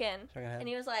at Shrunken. Shrunken Head. And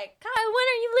he was like, Kyle, when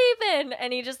are you leaving?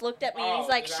 And he just looked at me and he's Oh,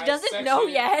 like, did she I doesn't sex know you?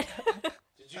 yet.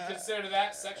 Did you consider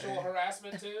that sexual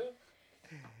harassment too?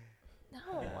 No.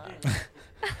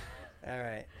 All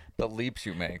right. The leaps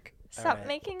you make Stop right.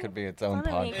 making could be its own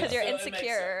fun of me podcast. because you're Yeah, so it makes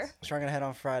insecure. sense. Shrunken Head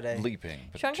on Friday. Leaping.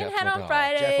 with Shrunken Jeff Head on Ladon.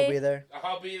 Friday. Jeff will be there.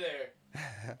 I'll be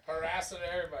there. Harassing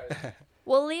everybody.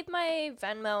 We'll leave my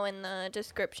Venmo in the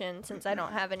description since I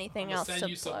don't have I'm anything gonna else send to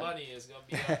you some plug. money. It's gonna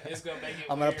be. It's gonna make it.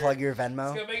 I'm gonna weird. plug your It's Venmo.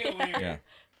 gonna make it weird. Yeah.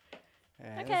 All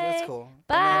right, Okay. That's cool.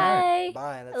 Bye.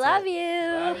 Bye. That's I love it.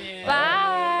 you. Love you. Bye.